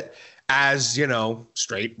think that as, you know,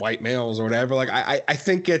 straight white males or whatever, like, I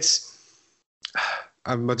think it's,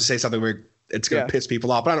 I'm about to say something where it's going to piss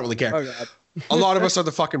people off, but I don't really care. Oh, God. A lot of us are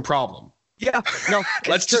the fucking problem. Yeah, no,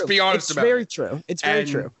 let's just be honest about it. It's very true. It's very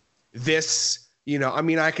true. This, you know, I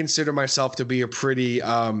mean, I consider myself to be a pretty,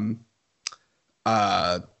 what's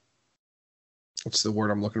the word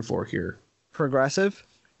I'm looking for here? Progressive?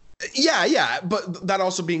 Yeah. But that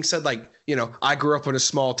also being said, like, you know, I grew up in a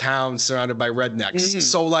small town surrounded by rednecks.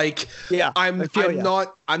 So, like, I'm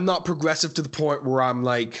not progressive to the point where I'm,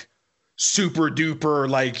 like, super duper,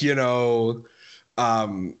 like, you know,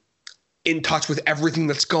 in touch with everything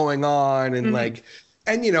that's going on. And like,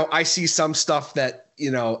 and, you know, I see some stuff that,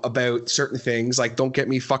 you know, about certain things, like, don't get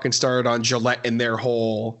me fucking started on Gillette and their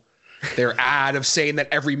ad of saying that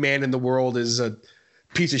every man in the world is a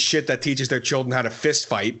piece of shit that teaches their children how to fist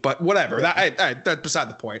fight, but whatever. That's beside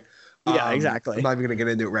the point. Yeah, exactly. I'm not even gonna get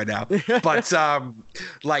into it right now. But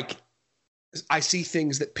like, I see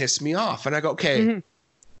things that piss me off, and I go, okay,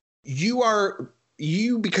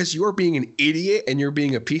 because you are being an idiot and you're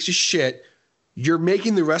being a piece of shit, you're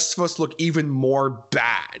making the rest of us look even more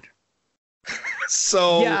bad.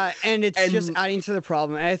 So yeah, and it's just adding to the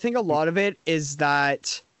problem. And I think a lot of it is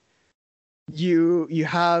that you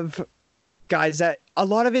have guys that a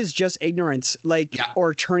lot of it is just ignorance, like,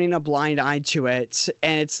 or turning a blind eye to it.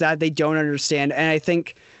 And it's that they don't understand. And I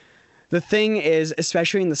think the thing is,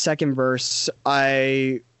 especially in the second verse,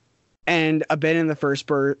 and a bit in the first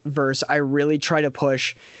verse, I really try to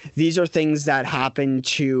push. These are things that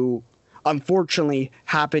unfortunately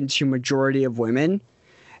happen to majority of women.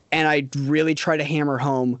 And I really try to hammer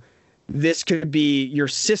home, this could be your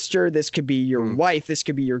sister, this could be your wife, this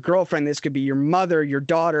could be your girlfriend, this could be your mother, your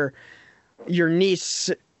daughter, your niece,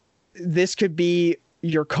 this could be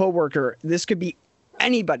your coworker, this could be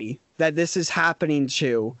anybody that this is happening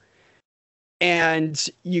to. And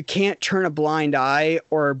you can't turn a blind eye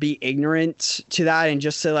or be ignorant to that and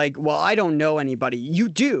just say, like, well, I don't know anybody. You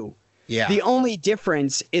do. Yeah. The only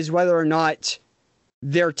difference is whether or not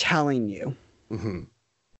they're telling you.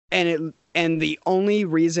 And the only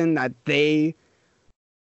reason that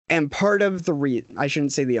part of the reason, I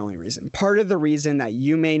shouldn't say the only reason, part of the reason that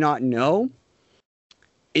you may not know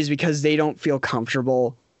is because they don't feel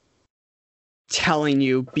comfortable telling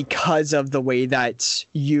you because of the way that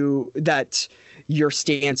your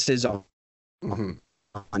stance is on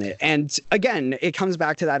it. And again, it comes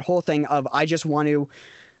back to that whole thing of, I just want to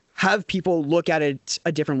have people look at it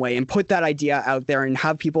a different way and put that idea out there and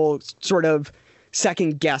have people sort of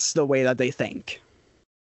second guess the way that they think.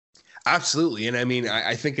 Absolutely. And I mean,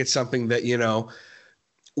 I think it's something that, you know,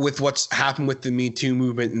 with what's happened with the Me Too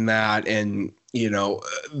movement and that, and, you know,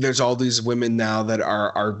 there's all these women now that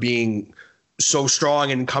are being so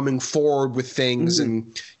strong and coming forward with things.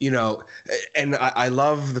 And, you know, and I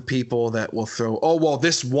love the people that will throw, oh, well,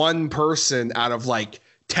 this one person out of like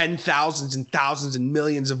 10,000s and thousands and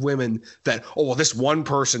millions of women that, oh, well, this one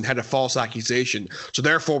person had a false accusation, so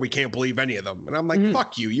therefore we can't believe any of them. And I'm like,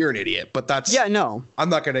 fuck you, you're an idiot. But that's, I'm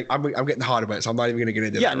not gonna, I'm getting hot about it, so I'm not even gonna get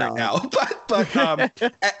into that right now. But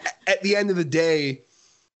at the end of the day,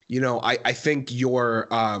 you know, I think you're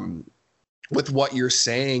with what you're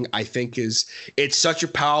saying, I think it's such a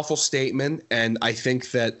powerful statement. And I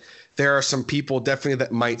think that there are some people definitely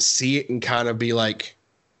that might see it and kind of be like,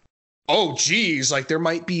 oh, geez, like there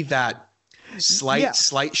might be that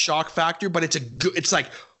slight shock factor, but it's like,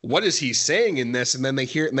 what is he saying in this? And then they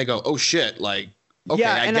hear it and they go, oh shit, like, okay,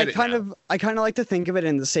 I kind of like to think of it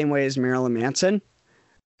in the same way as Marilyn Manson,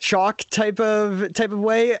 shock type of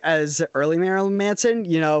way as early Marilyn Manson.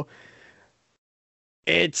 You know,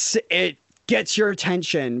 it gets your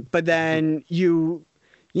attention, but then you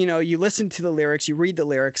you know, you listen to the lyrics, you read the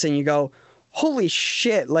lyrics, and you go, holy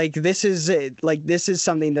shit, like this is it. Like this is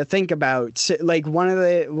something to think about. So, like one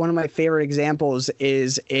of my favorite examples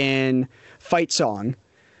is in Fight Song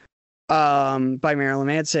by Marilyn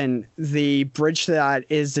Manson. The bridge to that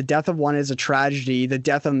is, the death of one is a tragedy, the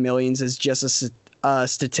death of millions is just a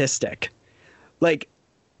statistic. Like,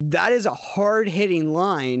 that is a hard-hitting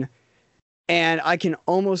line, and I can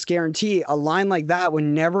almost guarantee a line like that would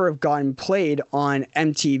never have gotten played on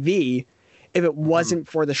MTV if it wasn't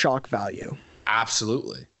for the shock value.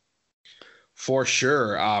 Absolutely. For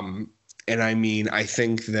sure. And I mean, I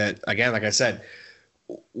think that, again, like I said,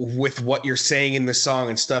 with what you're saying in the song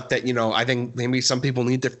and stuff that, you know, I think maybe some people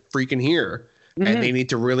need to freaking hear, and they need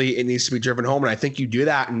to really, it needs to be driven home. And I think you do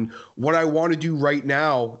that. And what I want to do right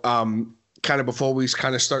now, kind of before we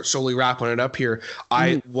kind of start slowly wrapping it up here,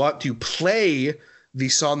 I want to play the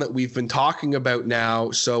song that we've been talking about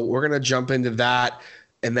now. So we're going to jump into that.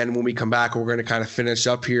 And then when we come back, we're going to kind of finish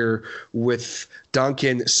up here with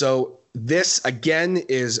Duncan. So this, again,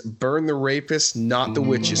 is Burn the Rapist, Not the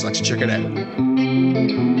Witches. Let's check it out.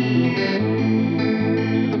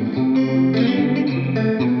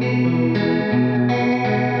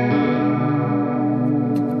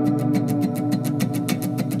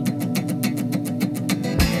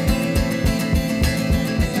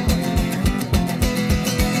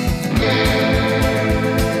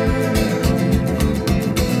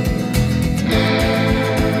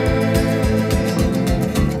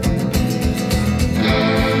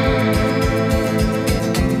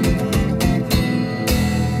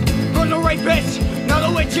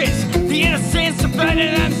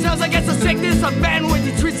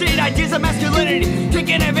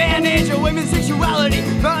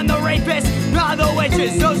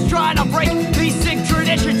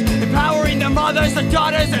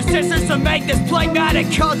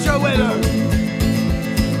 Culture with her.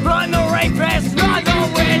 Burn the rapists, not the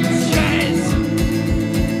witches.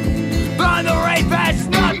 Burn the rapists,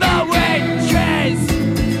 not the witches.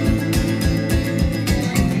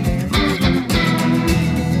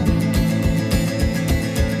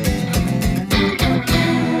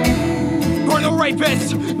 Burn the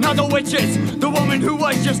rapists, not the witches. The woman who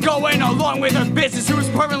was just going along with her business, who was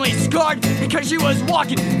permanently scarred because she was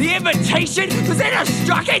walking. The invitation was in her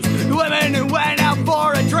stockings. The women who went out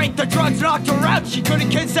for a drink, the drugs knocked her out. She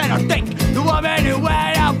couldn't consent or think. The woman who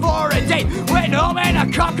went out for a date went home in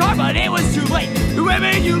a cop car, but it was too late. The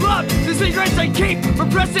women you love, the secrets they keep,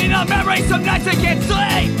 repressing the memories some nights they can't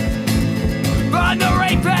sleep. Burn the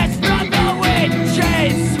rapists, not the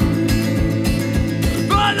witches.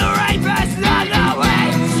 Burn the rapists, not the witches.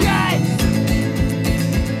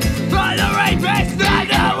 Burn the rapists, not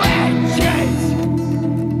the witches.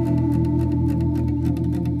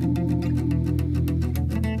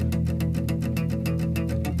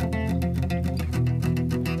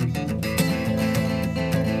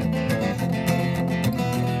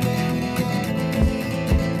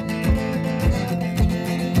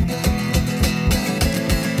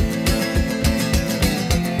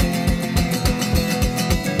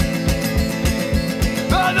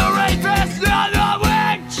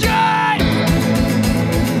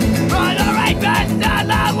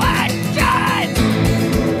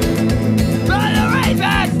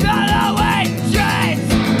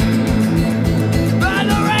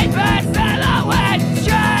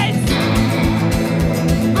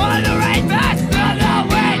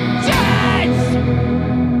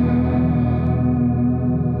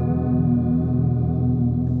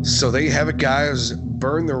 So there you have it, guys.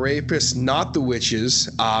 Burn the Rapists, Not the Witches.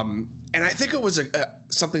 And I think it was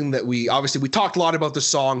something that we talked a lot about the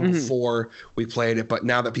song before we played it, but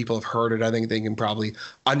now that people have heard it, I think they can probably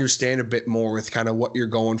understand a bit more with kind of what you're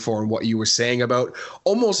going for and what you were saying about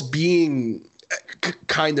almost being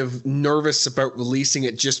kind of nervous about releasing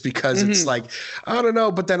it just because it's like, I don't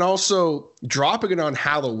know, but then also dropping it on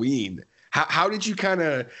Halloween. How did you kind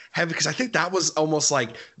of have it? Because I think that was almost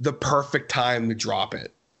like the perfect time to drop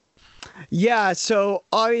it. Yeah, so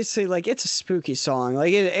obviously, like, it's a spooky song.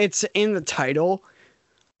 Like, it's in the title.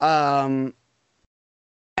 And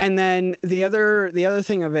then the other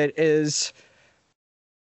thing of it is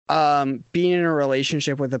being in a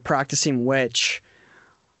relationship with a practicing witch,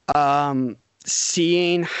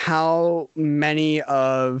 seeing how many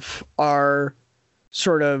of our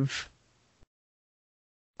sort of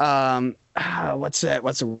what's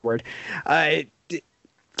the word?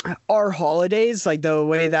 Our holidays, like the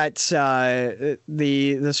way that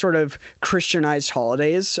the sort of Christianized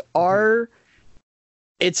holidays are,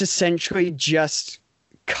 it's essentially just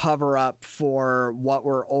cover up for what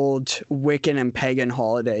were old Wiccan and pagan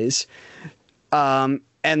holidays.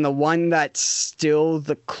 and the one that's still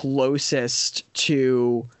the closest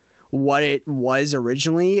to what it was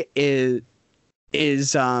originally is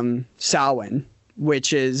Samhain,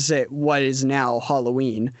 which is what is now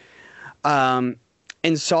Halloween. And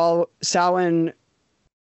Samhain,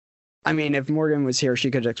 I mean, if Morgan was here, she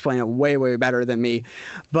could explain it way, way better than me.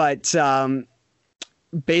 But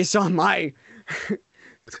based on my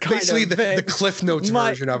basically the Cliff Notes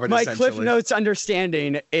version of it, my Cliff Notes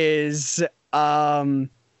understanding is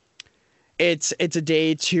it's a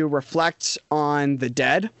day to reflect on the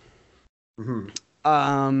dead,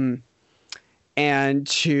 and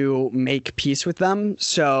to make peace with them.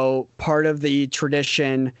 So part of the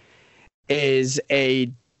tradition is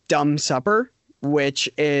a dumb supper, which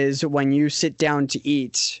is when you sit down to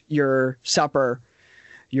eat your supper,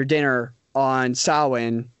 your dinner on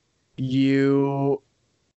Samhain, you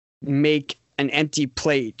make an empty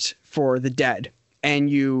plate for the dead and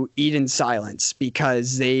you eat in silence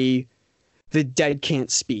because the dead can't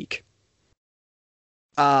speak.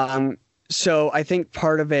 So I think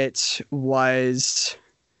part of it was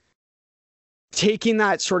taking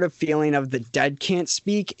that sort of feeling of the dead can't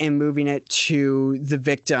speak and moving it to the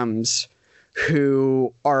victims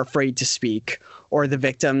who are afraid to speak, or the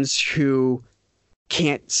victims who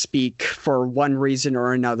can't speak for one reason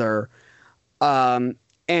or another,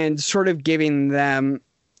 and sort of trying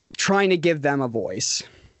to give them a voice.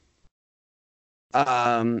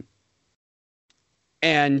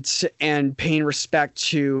 And paying respect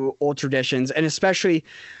to old traditions. And especially,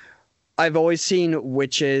 I've always seen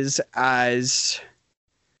witches as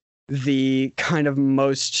the kind of the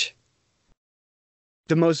most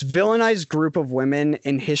villainized group of women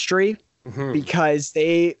in history, because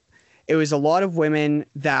it was a lot of women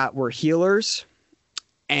that were healers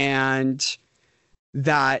and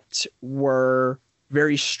that were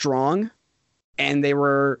very strong, and they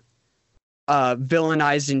were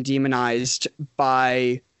villainized and demonized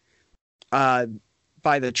by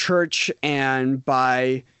the church and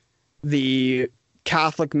by the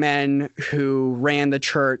Catholic men who ran the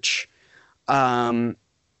church, and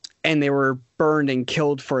they were burned and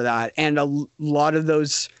killed for that. And a lot of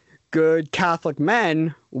those good Catholic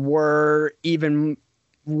men were even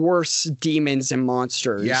worse demons and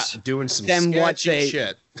monsters. Yeah, doing some sketchy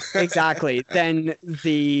shit. Exactly. Than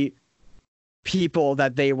the people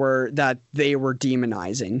that they were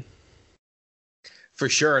demonizing. For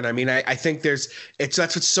sure. And I mean, I think that's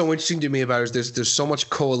what's so interesting to me about it, is there's so much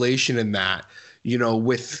correlation in that,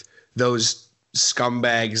 with those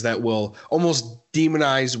scumbags that will almost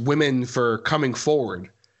demonize women for coming forward,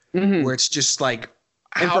 where it's just like,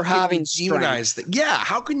 and for having demonize that. Yeah.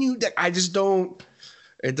 How can you, I just don't,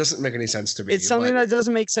 it doesn't make any sense to me. It's something that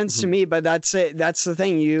doesn't make sense to me, but that's it. That's the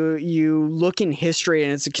thing. You look in history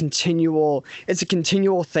and it's a continual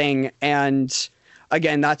thing. And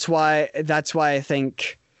again, that's why I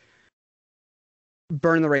think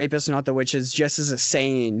burn the rapists, not the witches, just as a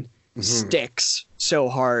saying, sticks so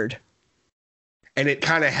hard. And it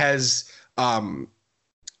kind of has,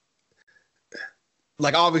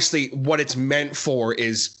 like, obviously what it's meant for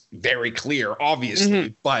is very clear,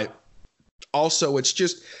 obviously, but also it's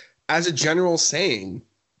just as a general saying,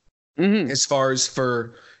 as far as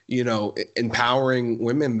for, empowering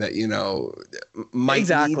women that, might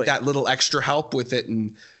need that little extra help with it.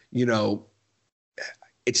 And,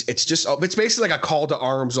 it's basically like a call to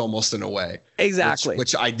arms almost, in a way. Exactly.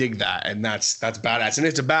 Which I dig that. And that's badass. And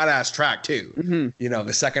it's a badass track too.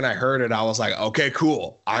 The second I heard it, I was like, okay,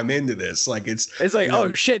 cool. I'm into this. Like it's like,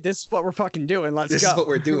 oh shit, this is what we're fucking doing. This is what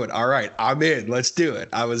we're doing. All right. I'm in. Let's do it.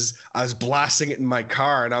 I was blasting it in my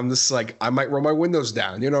car and I'm just like, I might roll my windows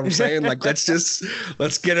down. You know what I'm saying? Like, let's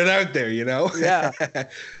get it out there, Yeah.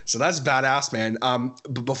 So that's badass, man.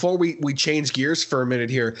 But before we change gears for a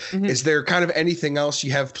minute here, is there kind of anything else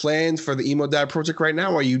you have planned for the Emo Dad project right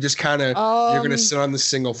now? Or are you just kind of, you're going to sit on the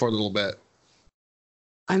single for a little bit?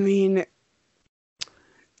 I mean,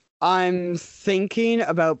 I'm thinking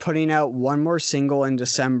about putting out one more single in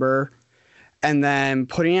December and then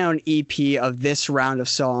putting out an EP of this round of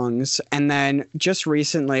songs. And then just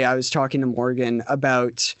recently I was talking to Morgan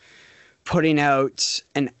about putting out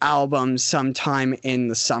an album sometime in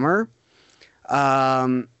the summer,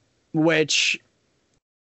 which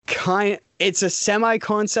it's a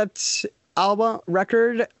semi-concept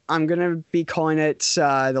record. I'm going to be calling it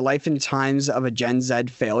The Life and Times of a Gen Z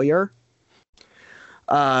Failure.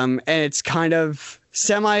 And it's kind of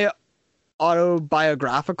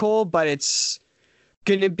semi-autobiographical, but it's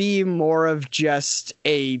going to be more of just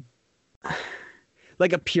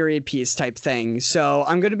like a period piece type thing. So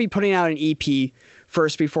I'm going to be putting out an EP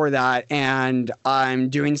first before that. And I'm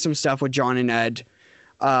doing some stuff with John and Ed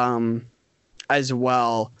as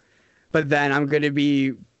well. But then I'm going to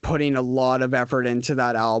be putting a lot of effort into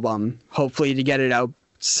that album, hopefully to get it out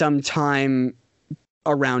sometime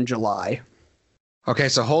around July. Okay,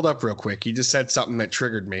 so hold up real quick. You just said something that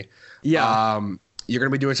triggered me. Yeah. You're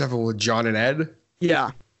going to be doing something with John and Ed?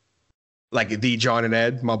 Yeah. Like the John and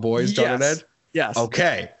Ed, my boys, John and Ed? Yes.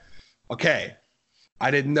 Okay. I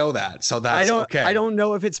didn't know that. So that's okay. I don't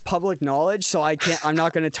know if it's public knowledge, so I'm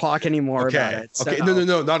not going to talk anymore about it. So. Okay.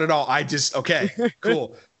 No, not at all. Okay,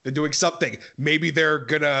 cool. They're doing something. Maybe they're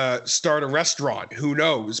going to start a restaurant. Who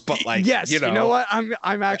knows? But like, yes, you know what?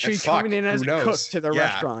 I'm actually coming in as a cook to the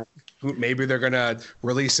restaurant. Maybe they're going to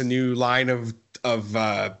release a new line of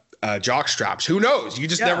jock straps. Who knows? You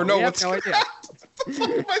just never know what's going to happen. What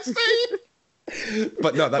am I saying?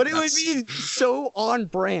 But no, but it would be so on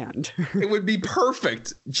brand. It would be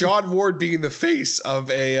perfect. John Ward being the face of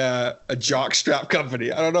a jockstrap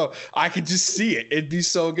company. I don't know. I could just see it. It'd be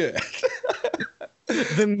so good.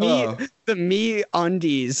 The me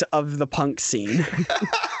undies of the punk scene.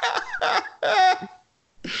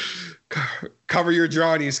 Cover your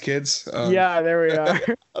Johnnies, kids. Yeah, there we are.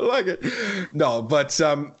 I like it. No, but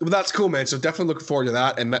that's cool, man. So definitely looking forward to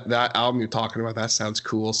that. And that album you're talking about, that sounds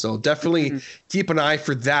cool. So definitely keep an eye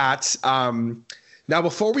for that. Now,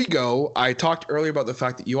 before we go, I talked earlier about the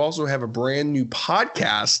fact that you also have a brand new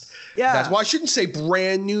podcast. Yeah. That's why I shouldn't say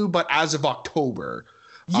brand new, but as of October.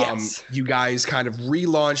 Yes. You guys kind of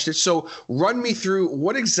relaunched it. So run me through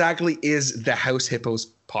what exactly is the House Hippos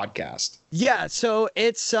podcast? Yeah, so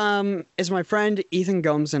it's my friend Ethan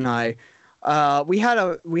Gomes and I. We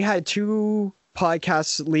had two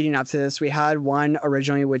podcasts leading up to this. We had one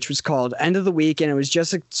originally which was called End of the Week, and it was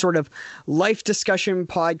just a sort of life discussion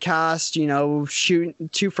podcast,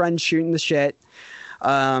 two friends shooting the shit.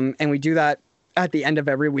 And we do that at the end of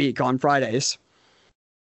every week on Fridays.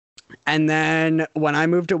 And then when I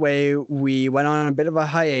moved away, we went on a bit of a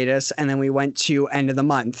hiatus, and then we went to end of the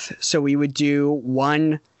month. So we would do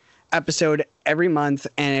one episode every month,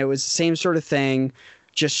 and it was the same sort of thing,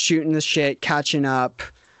 just shooting the shit, catching up.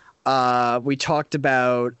 We talked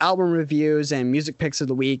about album reviews and music picks of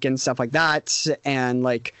the week and stuff like that, and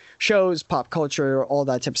like shows, pop culture, all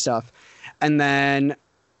that type of stuff. And then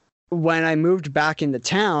when I moved back into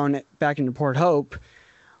town, back into Port Hope,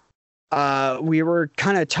 we were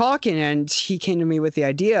kind of talking, and he came to me with the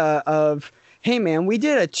idea of, hey man, we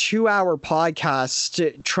did a 2-hour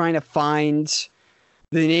podcast trying to find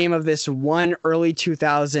the name of this one early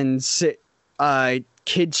 2000s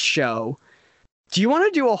kids show. Do you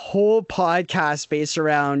want to do a whole podcast based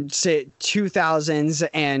around 2000s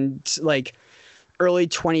and like early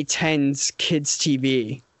 2010s kids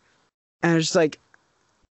TV? And I was just like,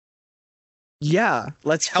 yeah,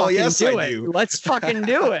 let's fucking do it. Let's fucking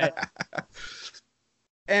do it.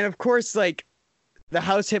 And of course, like, the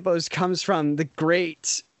House Hippos comes from the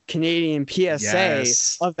great Canadian PSA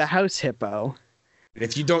of the House Hippo.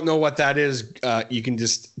 If you don't know what that is, you can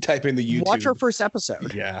just type in the YouTube. Watch our first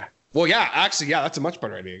episode. Yeah. Well, yeah, actually, yeah, that's a much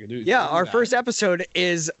better idea. Yeah, our first episode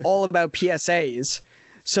is all about PSAs.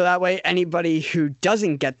 So that way, anybody who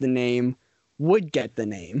doesn't get the name would get the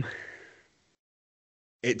name.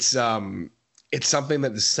 It's something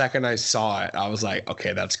that the second I saw it, I was like,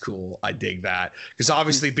 okay, that's cool. I dig that. Because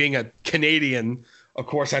obviously being a Canadian, of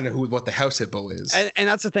course, I know what the House Hippo is. And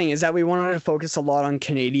that's the thing, is that we wanted to focus a lot on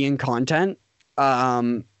Canadian content,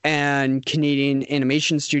 and Canadian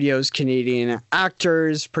animation studios, Canadian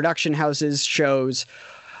actors, production houses, shows,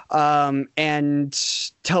 and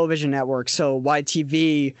television networks. So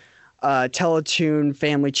YTV, Teletoon,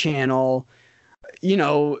 Family Channel,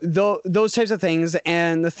 those types of things,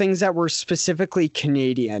 and the things that were specifically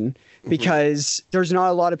Canadian, because there's not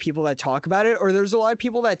a lot of people that talk about it, or there's a lot of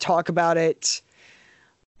people that talk about it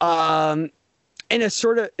in a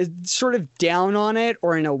sort of down on it,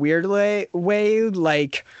 or in a weird way,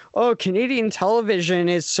 like, oh, Canadian television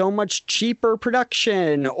is so much cheaper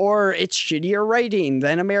production, or it's shittier writing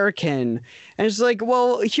than American. And it's like,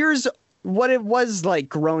 well, here's what it was like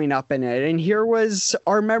growing up in it, and here was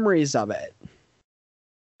our memories of it.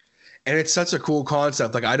 And it's such a cool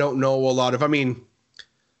concept. Like, I don't know a lot of,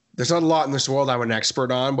 there's not a lot in this world I'm an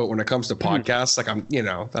expert on, but when it comes to podcasts, like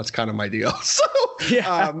that's kind of my deal. So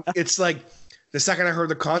yeah. It's like the second I heard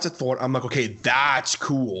the concept for it, I'm like, okay, that's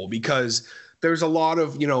cool, because there's a lot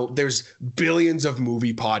of, there's billions of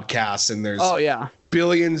movie podcasts, and there's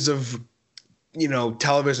billions of,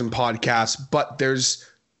 television podcasts, but there's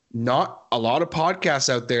not a lot of podcasts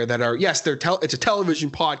out there that are, yes, it's a television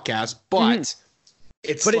podcast, but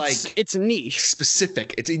it's niche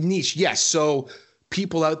specific. It's a niche. Yes. So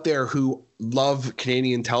people out there who love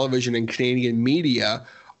Canadian television and Canadian media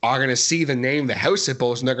are going to see the name, the House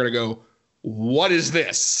Hippos, and they're going to go, what is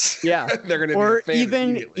this? Yeah. They're going to or be a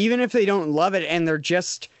fan even if they don't love it and they're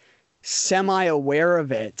just semi-aware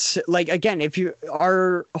of it. Like, again, if you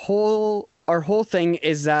our whole thing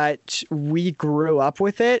is that we grew up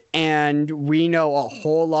with it, and we know a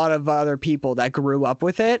whole lot of other people that grew up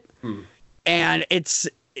with it. And it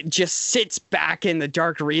just sits back in the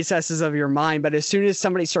dark recesses of your mind. But as soon as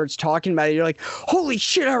somebody starts talking about it, you're like, holy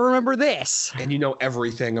shit, I remember this. And you know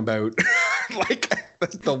everything about like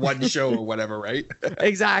the one show or whatever, right?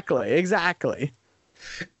 Exactly.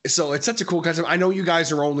 So it's such a cool concept. I know you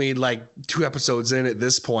guys are only like 2 episodes in at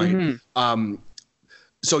this point.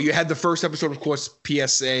 So you had the first episode, of course,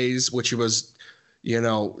 PSAs, which was,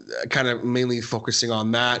 kind of mainly focusing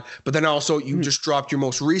on that. But then also you just dropped your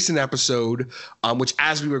most recent episode, which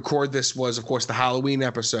as we record this was, of course, the Halloween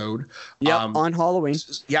episode. Yeah, on Halloween.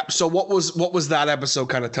 Yeah. So what was that episode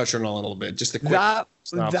kind of touching on a little bit? Just a quick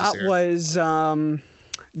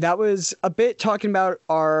that was a bit talking about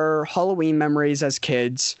our Halloween memories as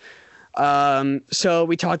kids. So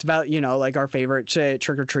we talked about, like our favorite trick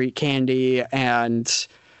or treat candy and,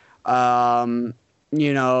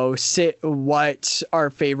 what our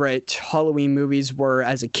favorite Halloween movies were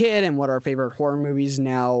as a kid and what our favorite horror movies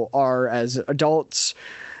now are as adults.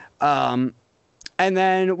 And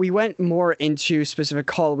then we went more into specific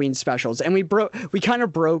Halloween specials, and we kind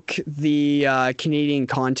of broke the Canadian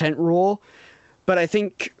content rule. But I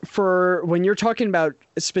think for when you're talking about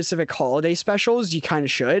specific holiday specials, you kind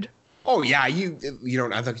of should. Oh yeah, you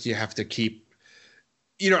don't. I think you have to keep.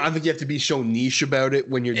 I think you have to be so niche about it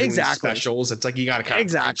when you're doing specials. It's like you got to kind of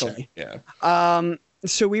exactly. Yeah.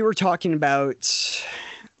 So we were talking about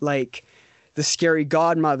like the Scary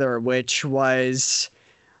Godmother, which was.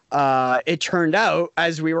 It turned out,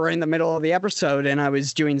 as we were in the middle of the episode and I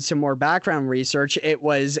was doing some more background research, it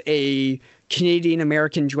was a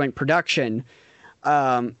Canadian-American joint production,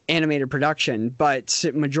 animated production, but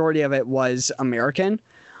majority of it was American.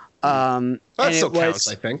 That still counts,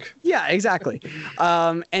 I think. Yeah, exactly.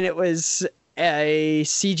 And it was a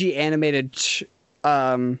CG animated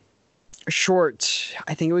short.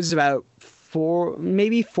 I think it was about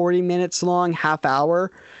 40 minutes long, half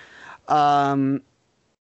hour.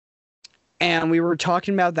 And we were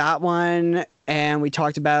talking about that one, and we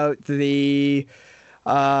talked about the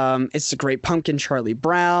It's the Great Pumpkin, Charlie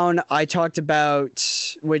Brown. I talked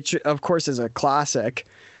about, which of course is a classic.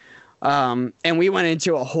 And we went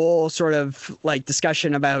into a whole sort of like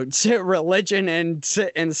discussion about religion and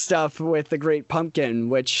stuff with the Great Pumpkin,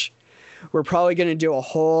 which we're probably going to do a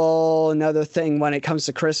whole another thing when it comes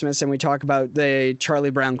to Christmas, and we talk about the Charlie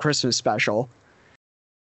Brown Christmas special.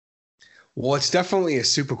 Well, it's definitely a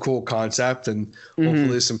super cool concept, and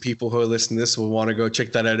hopefully some people who are listening to this will want to go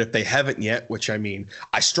check that out if they haven't yet, which I mean,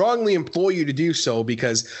 I strongly implore you to do so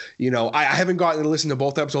because, I haven't gotten to listen to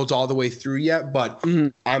both episodes all the way through yet, but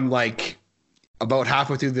I'm like about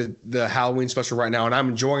halfway through the Halloween special right now, and I'm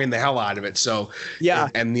enjoying the hell out of it. So, yeah.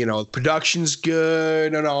 And production's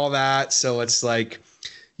good and all that. So it's like,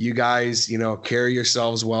 you guys, carry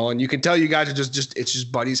yourselves well, and you can tell you guys are just it's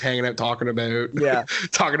just buddies hanging out talking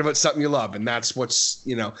about something you love, and that's what's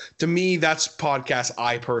to me that's podcasts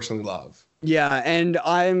I personally love. Yeah, and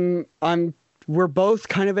we're both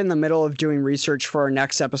kind of in the middle of doing research for our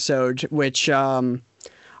next episode, which I'm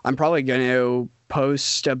probably going to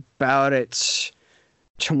post about it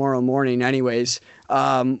tomorrow morning anyways.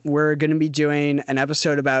 We're going to be doing an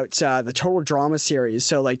episode about the Total Drama series.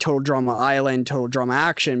 So like Total Drama Island, Total Drama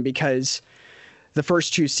Action, because the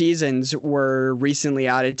first 2 seasons were recently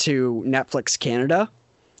added to Netflix Canada.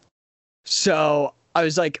 So I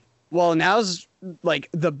was like, well, now's like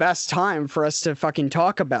the best time for us to fucking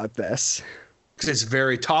talk about this. Because it's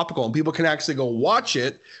very topical and people can actually go watch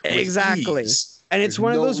it. Exactly. Ease. And it's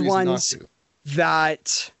one of those ones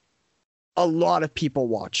that a lot of people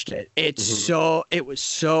watched it. It was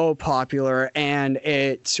so popular, and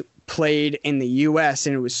it played in the US,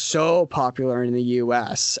 and it was so popular in the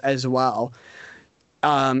US as well.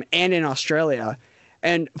 And in Australia.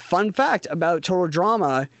 And fun fact about Total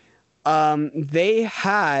Drama, they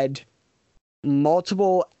had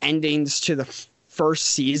multiple endings to the first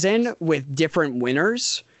season with different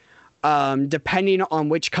winners, depending on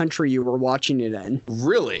which country you were watching it in.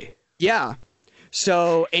 Really? Yeah.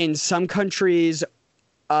 So in some countries,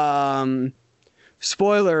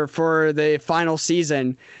 spoiler for the final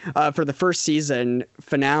season, for the first season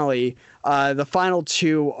finale, the final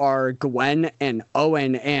 2 are Gwen and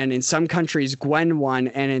Owen, and in some countries Gwen won,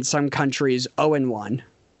 and in some countries Owen won.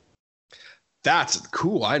 That's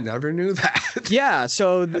cool. I never knew that. Yeah,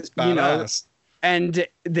 so that's badass. And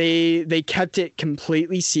they kept it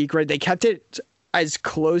completely secret. They kept it as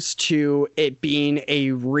close to it being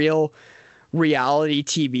a real reality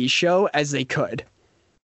TV show as they could.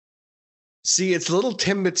 See, it's little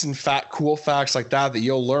tidbits and cool facts like that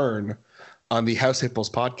you'll learn on the House Hippos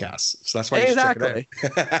podcast. So that's why you should check it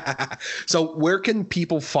out. So where can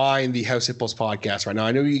people find the House Hippos podcast right now?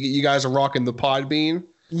 I know you guys are rocking the Podbean.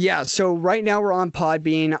 Yeah, so right now we're on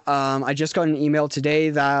Podbean. I just got an email today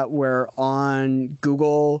that we're on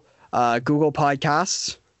Google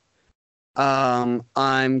Podcasts.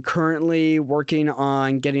 I'm currently working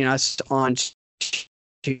on getting us on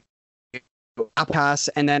Pass,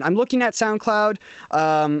 and then I'm looking at SoundCloud.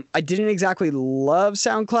 I didn't exactly love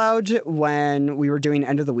SoundCloud when we were doing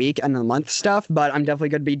end of the week and the month stuff, but I'm definitely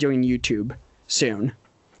going to be doing YouTube soon.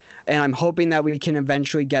 And I'm hoping that we can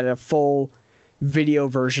eventually get a full video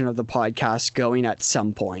version of the podcast going at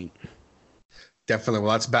some point. Definitely.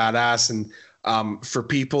 Well, that's badass. And for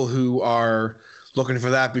people who are looking for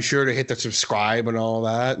that, be sure to hit the subscribe and all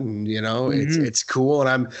that. And it's cool.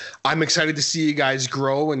 And I'm excited to see you guys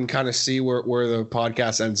grow and kind of see where the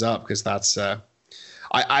podcast ends up, because that's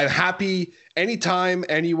I'm happy anytime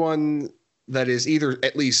anyone that is either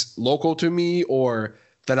at least local to me or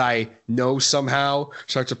that I know somehow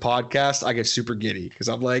starts a podcast, I get super giddy because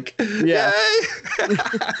I'm like, yeah,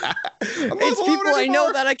 it's people I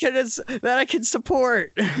know that I can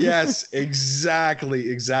support. Yes,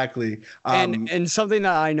 exactly. And something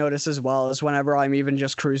that I notice as well is whenever I'm even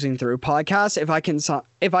just cruising through podcasts,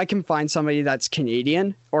 if I can find somebody that's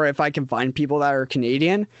Canadian, or if I can find people that are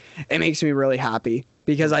Canadian, it makes me really happy,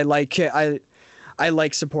 because I like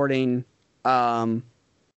supporting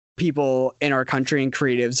people in our country and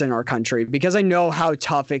creatives in our country, because I know how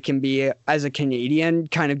tough it can be as a Canadian,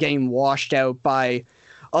 kind of getting washed out by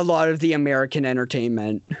a lot of the American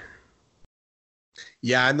entertainment.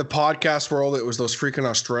 Yeah, in the podcast world, it was those freaking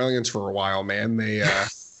Australians for a while, man.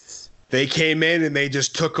 They came in and they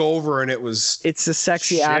just took over, and it's a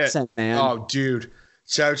sexy shit. Accent, man. Oh, dude.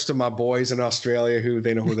 Shouts to my boys in Australia who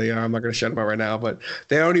they know who they are. I'm not going to shout them out right now, but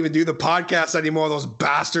they don't even do the podcast anymore, those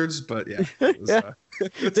bastards. But yeah.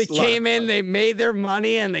 They came in, they made their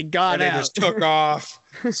money, and they got out. They just took off.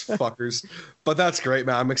 Those fuckers. But that's great,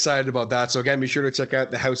 man. I'm excited about that. So again, be sure to check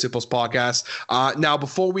out the House Hippos podcast. Now,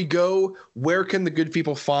 before we go, where can the good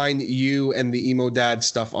people find you and the Emo Dad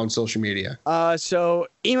stuff on social media? So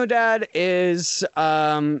Emo Dad is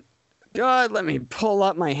God, let me pull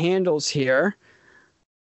up my handles here.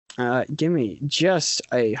 Give me just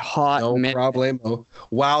a hot minute. No problemo.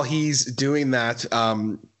 While he's doing that,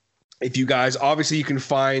 if you guys, obviously you can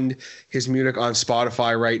find his music on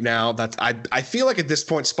Spotify right now. I feel like at this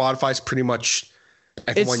point, Spotify is pretty much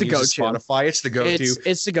everyone uses Spotify. It's the go-to.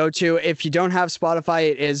 It's the go-to. If you don't have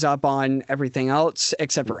Spotify, it is up on everything else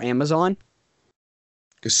except for Amazon.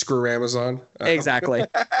 Because screw Amazon. Exactly.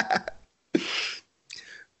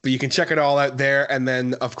 But you can check it all out there. And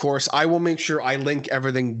then, of course, I will make sure I link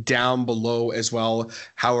everything down below as well.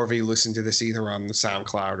 However you listen to this, either on the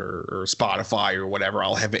SoundCloud or Spotify or whatever,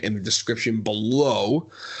 I'll have it in the description below.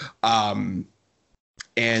 And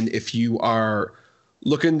if you are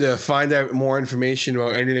looking to find out more information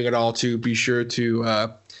about anything at all, to be sure to,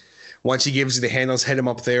 once he gives you the handles, hit him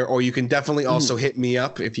up there. Or you can definitely also hit me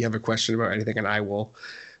up if you have a question about anything, and I will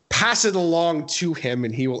pass it along to him,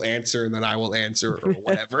 and he will answer, and then I will answer, or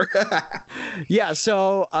whatever. Yeah,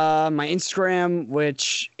 so my Instagram,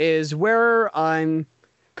 which is where I'm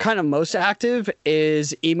kind of most active,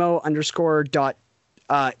 is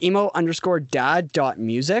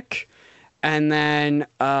emo_dad.music. And then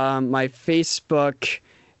my Facebook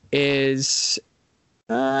is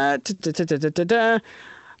come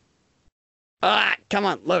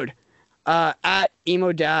on, load. At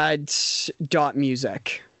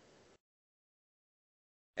emodads.music.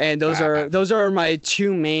 And those are my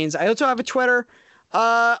two mains. I also have a Twitter.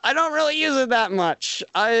 I don't really use it that much.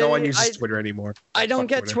 No one uses Twitter anymore. I don't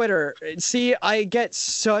get Twitter. See, I get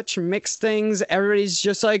such mixed things. Everybody's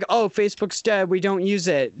just like, oh, Facebook's dead, we don't use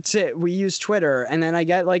it. We use Twitter. And then I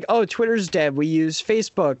get like, oh, Twitter's dead, we use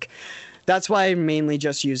Facebook. That's why I mainly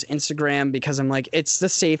just use Instagram, because I'm like, it's the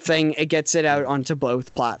safe thing. It gets it out onto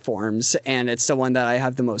both platforms, and it's the one that I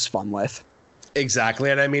have the most fun with. Exactly.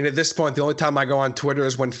 And I mean, at this point, the only time I go on Twitter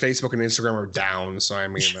is when Facebook and Instagram are down. So, I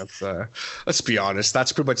mean, that's, let's be honest,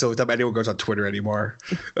 that's pretty much the only time anyone goes on Twitter anymore.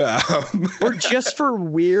 Or just for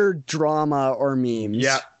weird drama or memes.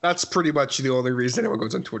 Yeah, that's pretty much the only reason anyone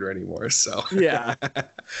goes on Twitter anymore. So, yeah.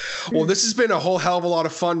 Well, this has been a whole hell of a lot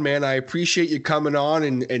of fun, man. I appreciate you coming on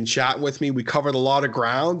and chatting with me. We covered a lot of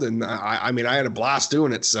ground, and I mean, I had a blast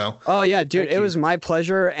doing it. So, oh, yeah, dude, it was my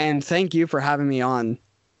pleasure. And thank you for having me on.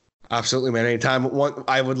 Absolutely, man. Anytime.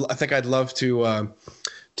 I think I'd love to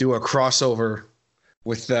do a crossover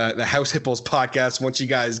with the House Hippos podcast once you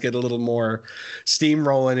guys get a little more steam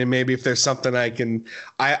rolling, and maybe if there's something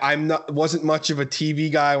wasn't much of a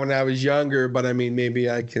TV guy when I was younger, but I mean maybe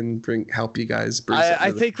I can help you guys bring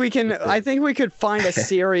I think we could find a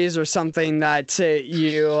series or something that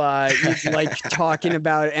you like talking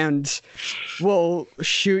about, and we'll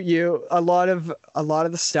shoot you a lot of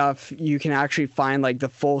the stuff you can actually find like the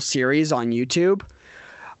full series on YouTube.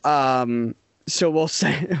 So we'll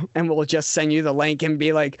just send you the link and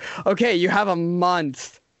be like, okay, you have a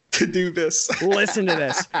month to do this. Listen to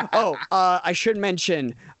this. Oh, I should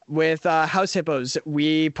mention with House Hippos,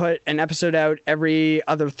 we put an episode out every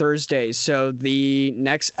other Thursday. So the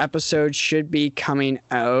next episode should be coming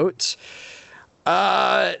out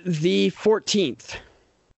the 14th.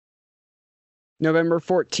 November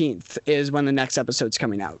 14th is when the next episode's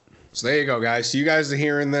coming out. So there you go, guys. So you guys are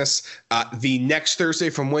hearing this. The next Thursday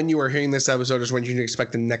from when you are hearing this episode is when you can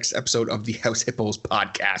expect the next episode of the House Hippos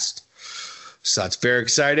podcast. So that's very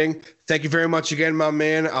exciting. Thank you very much again, my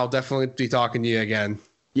man. I'll definitely be talking to you again.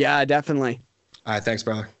 Yeah, definitely. All right. Thanks,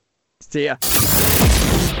 brother. See ya.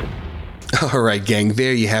 All right, gang,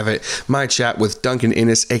 there you have it. My chat with Duncan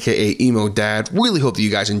Innes, aka EMO Dad. Really hope that you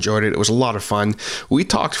guys enjoyed it. It was a lot of fun. We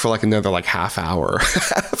talked for like another half hour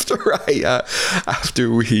after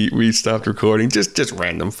we stopped recording. Just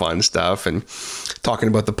random fun stuff and talking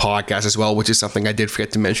about the podcast as well, which is something I did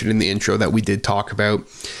forget to mention in the intro that we did talk about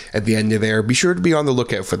at the end of there. Be sure to be on the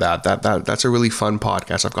lookout for that. That's a really fun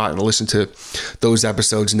podcast. I've gotten to listen to those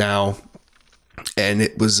episodes now, and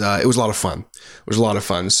it was a lot of fun. It was a lot of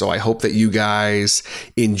fun. So I hope that you guys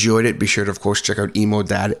enjoyed it. Be sure to, of course, check out EMO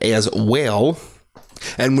Dad as well.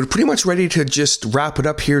 And we're pretty much ready to just wrap it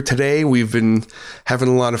up here today. We've been having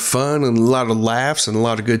a lot of fun and a lot of laughs and a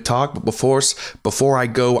lot of good talk. But before I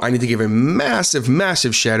go, I need to give a massive,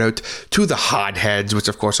 massive shout out to the Hotheads, which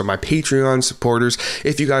of course are my Patreon supporters.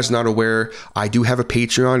 If you guys are not aware, I do have a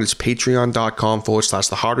Patreon. It's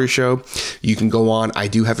patreon.com/The Harder Show. You can go on. I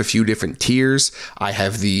do have a few different tiers. I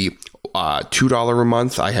have the $2 a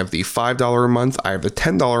month, I have the $5 a month, I have the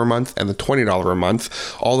 $10 a month, and the $20 a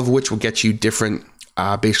month, all of which will get you different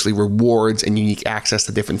basically rewards and unique access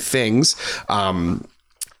to different things.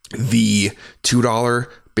 The $2,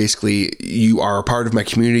 basically you are a part of my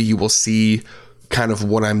community. You will see kind of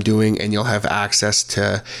what I'm doing, and you'll have access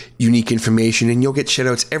to unique information, and you'll get shout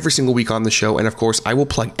outs every single week on the show. And of course, I will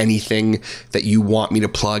plug anything that you want me to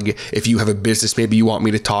plug. If you have a business maybe you want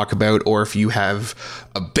me to talk about, or if you have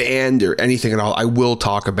a band or anything at all, I will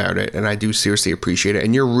talk about it, and I do seriously appreciate it.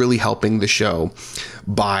 And you're really helping the show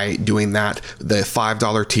by doing that. The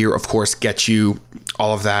 $5 tier, of course, gets you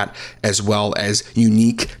all of that, as well as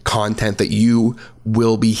unique content that you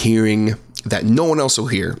will be hearing that no one else will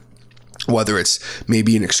hear. Whether it's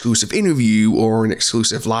maybe an exclusive interview or an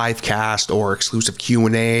exclusive live cast or exclusive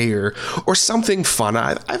Q&A or something fun.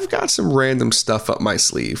 I've got some random stuff up my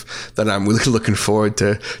sleeve that I'm really looking forward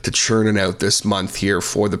to churning out this month here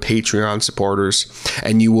for the Patreon supporters.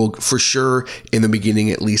 And you will for sure in the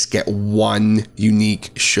beginning at least get one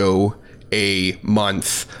unique show a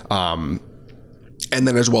month. And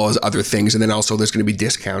then as well as other things. And then also there's going to be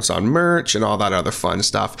discounts on merch and all that other fun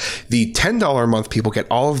stuff. The $10 a month people get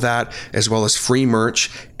all of that, as well as free merch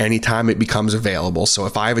anytime it becomes available. So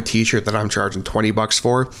if I have a t-shirt that I'm charging $20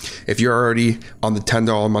 for, if you're already on the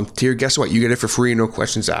 $10 a month tier, guess what? You get it for free, no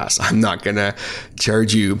questions asked. I'm not going to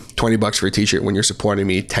charge you $20 for a t-shirt when you're supporting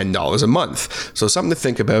me $10 a month. So something to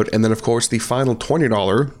think about. And then of course the final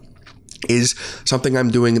 $20 is something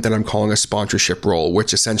I'm doing that I'm calling a sponsorship role,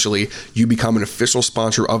 which essentially you become an official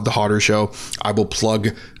sponsor of The Harder Show. I will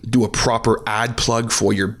do a proper ad plug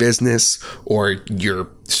for your business or your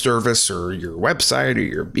service or your website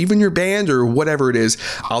or even your band or whatever it is.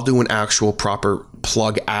 I'll do an actual proper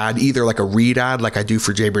plug ad, either like a read ad like I do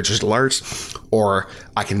for Jay Bridges Alerts, or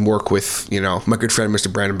I can work with, my good friend,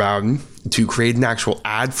 Mr. Brandon Bowden, to create an actual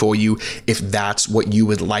ad for you if that's what you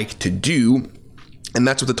would like to do. And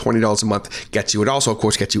that's what the $20 a month gets you. It also, of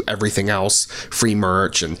course, gets you everything else, free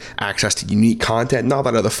merch and access to unique content and all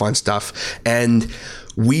that other fun stuff. And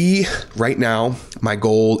right now, my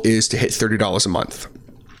goal is to hit $30 a month.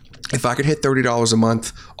 If I could hit $30 a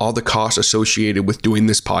month, all the costs associated with doing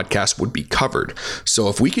this podcast would be covered. So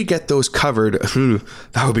if we could get those covered,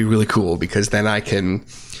 that would be really cool, because then I can,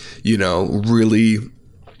 really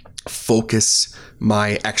focus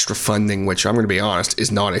my extra funding, which I'm going to be honest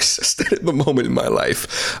is non-existent at the moment in my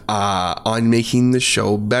life, on making the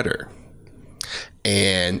show better.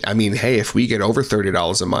 And I mean, hey, if we get over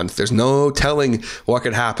 $30 a month, there's no telling what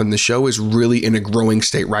could happen. The show is really in a growing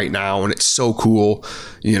state right now, and it's so cool.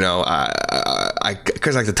 Because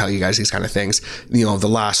I like to tell you guys these kind of things. The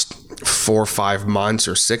last 4 or 5 months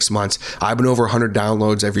or 6 months, I've been over 100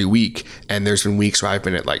 downloads every week. And there's been weeks where I've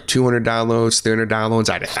been at like 200 downloads, 300 downloads.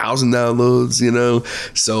 I had 1,000 downloads, you know?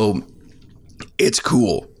 So it's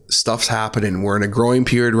cool. Stuff's happening. We're in a growing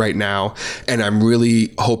period right now. And I'm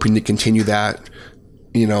really hoping to continue that,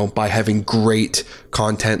 you know, by having great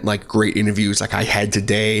content, like great interviews like I had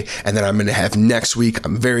today, and then I'm going to have next week.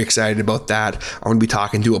 I'm very excited about that. I'm going to be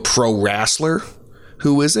talking to a pro wrestler.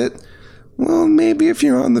 Who is it? Well, maybe if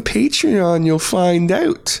you're on the Patreon, you'll find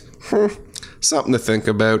out. Something to think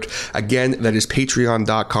about. Again, that is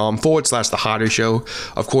patreon.com/The Hotter Show.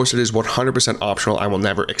 Of course, it is 100% optional. I will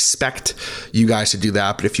never expect you guys to do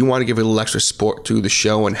that. But if you want to give a little extra support to the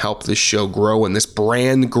show and help this show grow and this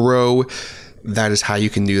brand grow, that is how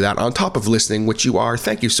you can do that. On top of listening, which you are,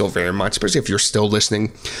 thank you so very much. Especially if you're still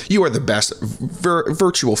listening. You are the best.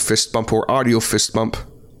 Virtual fist bump or audio fist bump.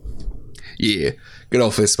 Yeah, good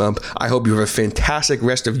old fist bump. I hope you have a fantastic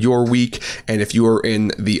rest of your week. And if you are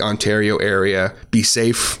in the Ontario area, be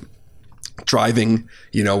safe. Driving,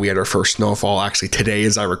 you know, we had our first snowfall actually today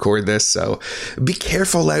as I record this, so be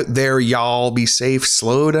careful out there, y'all. Be safe,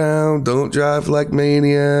 slow down, don't drive like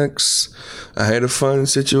maniacs. I had a fun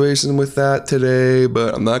situation with that today,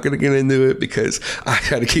 but I'm not going to get into it because I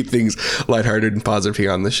got to keep things lighthearted and positive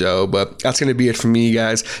here on the show. But that's going to be it from me,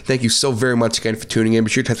 guys. Thank you so very much again for tuning in. Be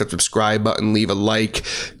sure to hit that subscribe button, leave a like,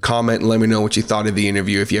 comment, and let me know what you thought of the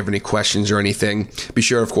interview. If you have any questions or anything, be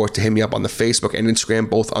sure, of course, to hit me up on the Facebook and Instagram,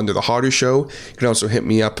 both under The Hotter Show. You can also hit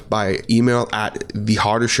me up by email at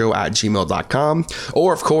thehardershow@gmail.com,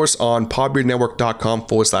 or of course on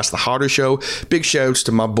podbeardnetwork.com/The Hotter Show. Big shouts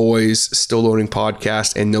to my boys, Still Loading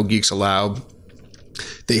Podcast and No Geeks Allowed.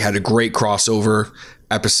 They had a great crossover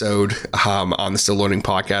episode on the Still Loading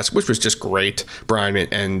Podcast, which was just great. Brian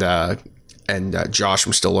and Josh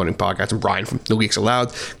from Still Loading Podcast and Brian from No Geeks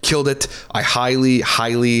Allowed killed it. I highly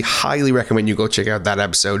recommend you go check out that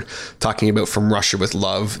episode talking about From Russia with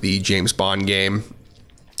Love, the James Bond game,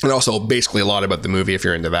 and also basically a lot about the movie if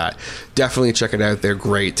you're into that. Definitely check it out. They're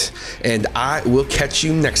great. And I will catch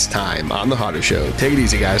you next time on The Hotter Show. Take it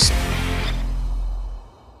easy, guys.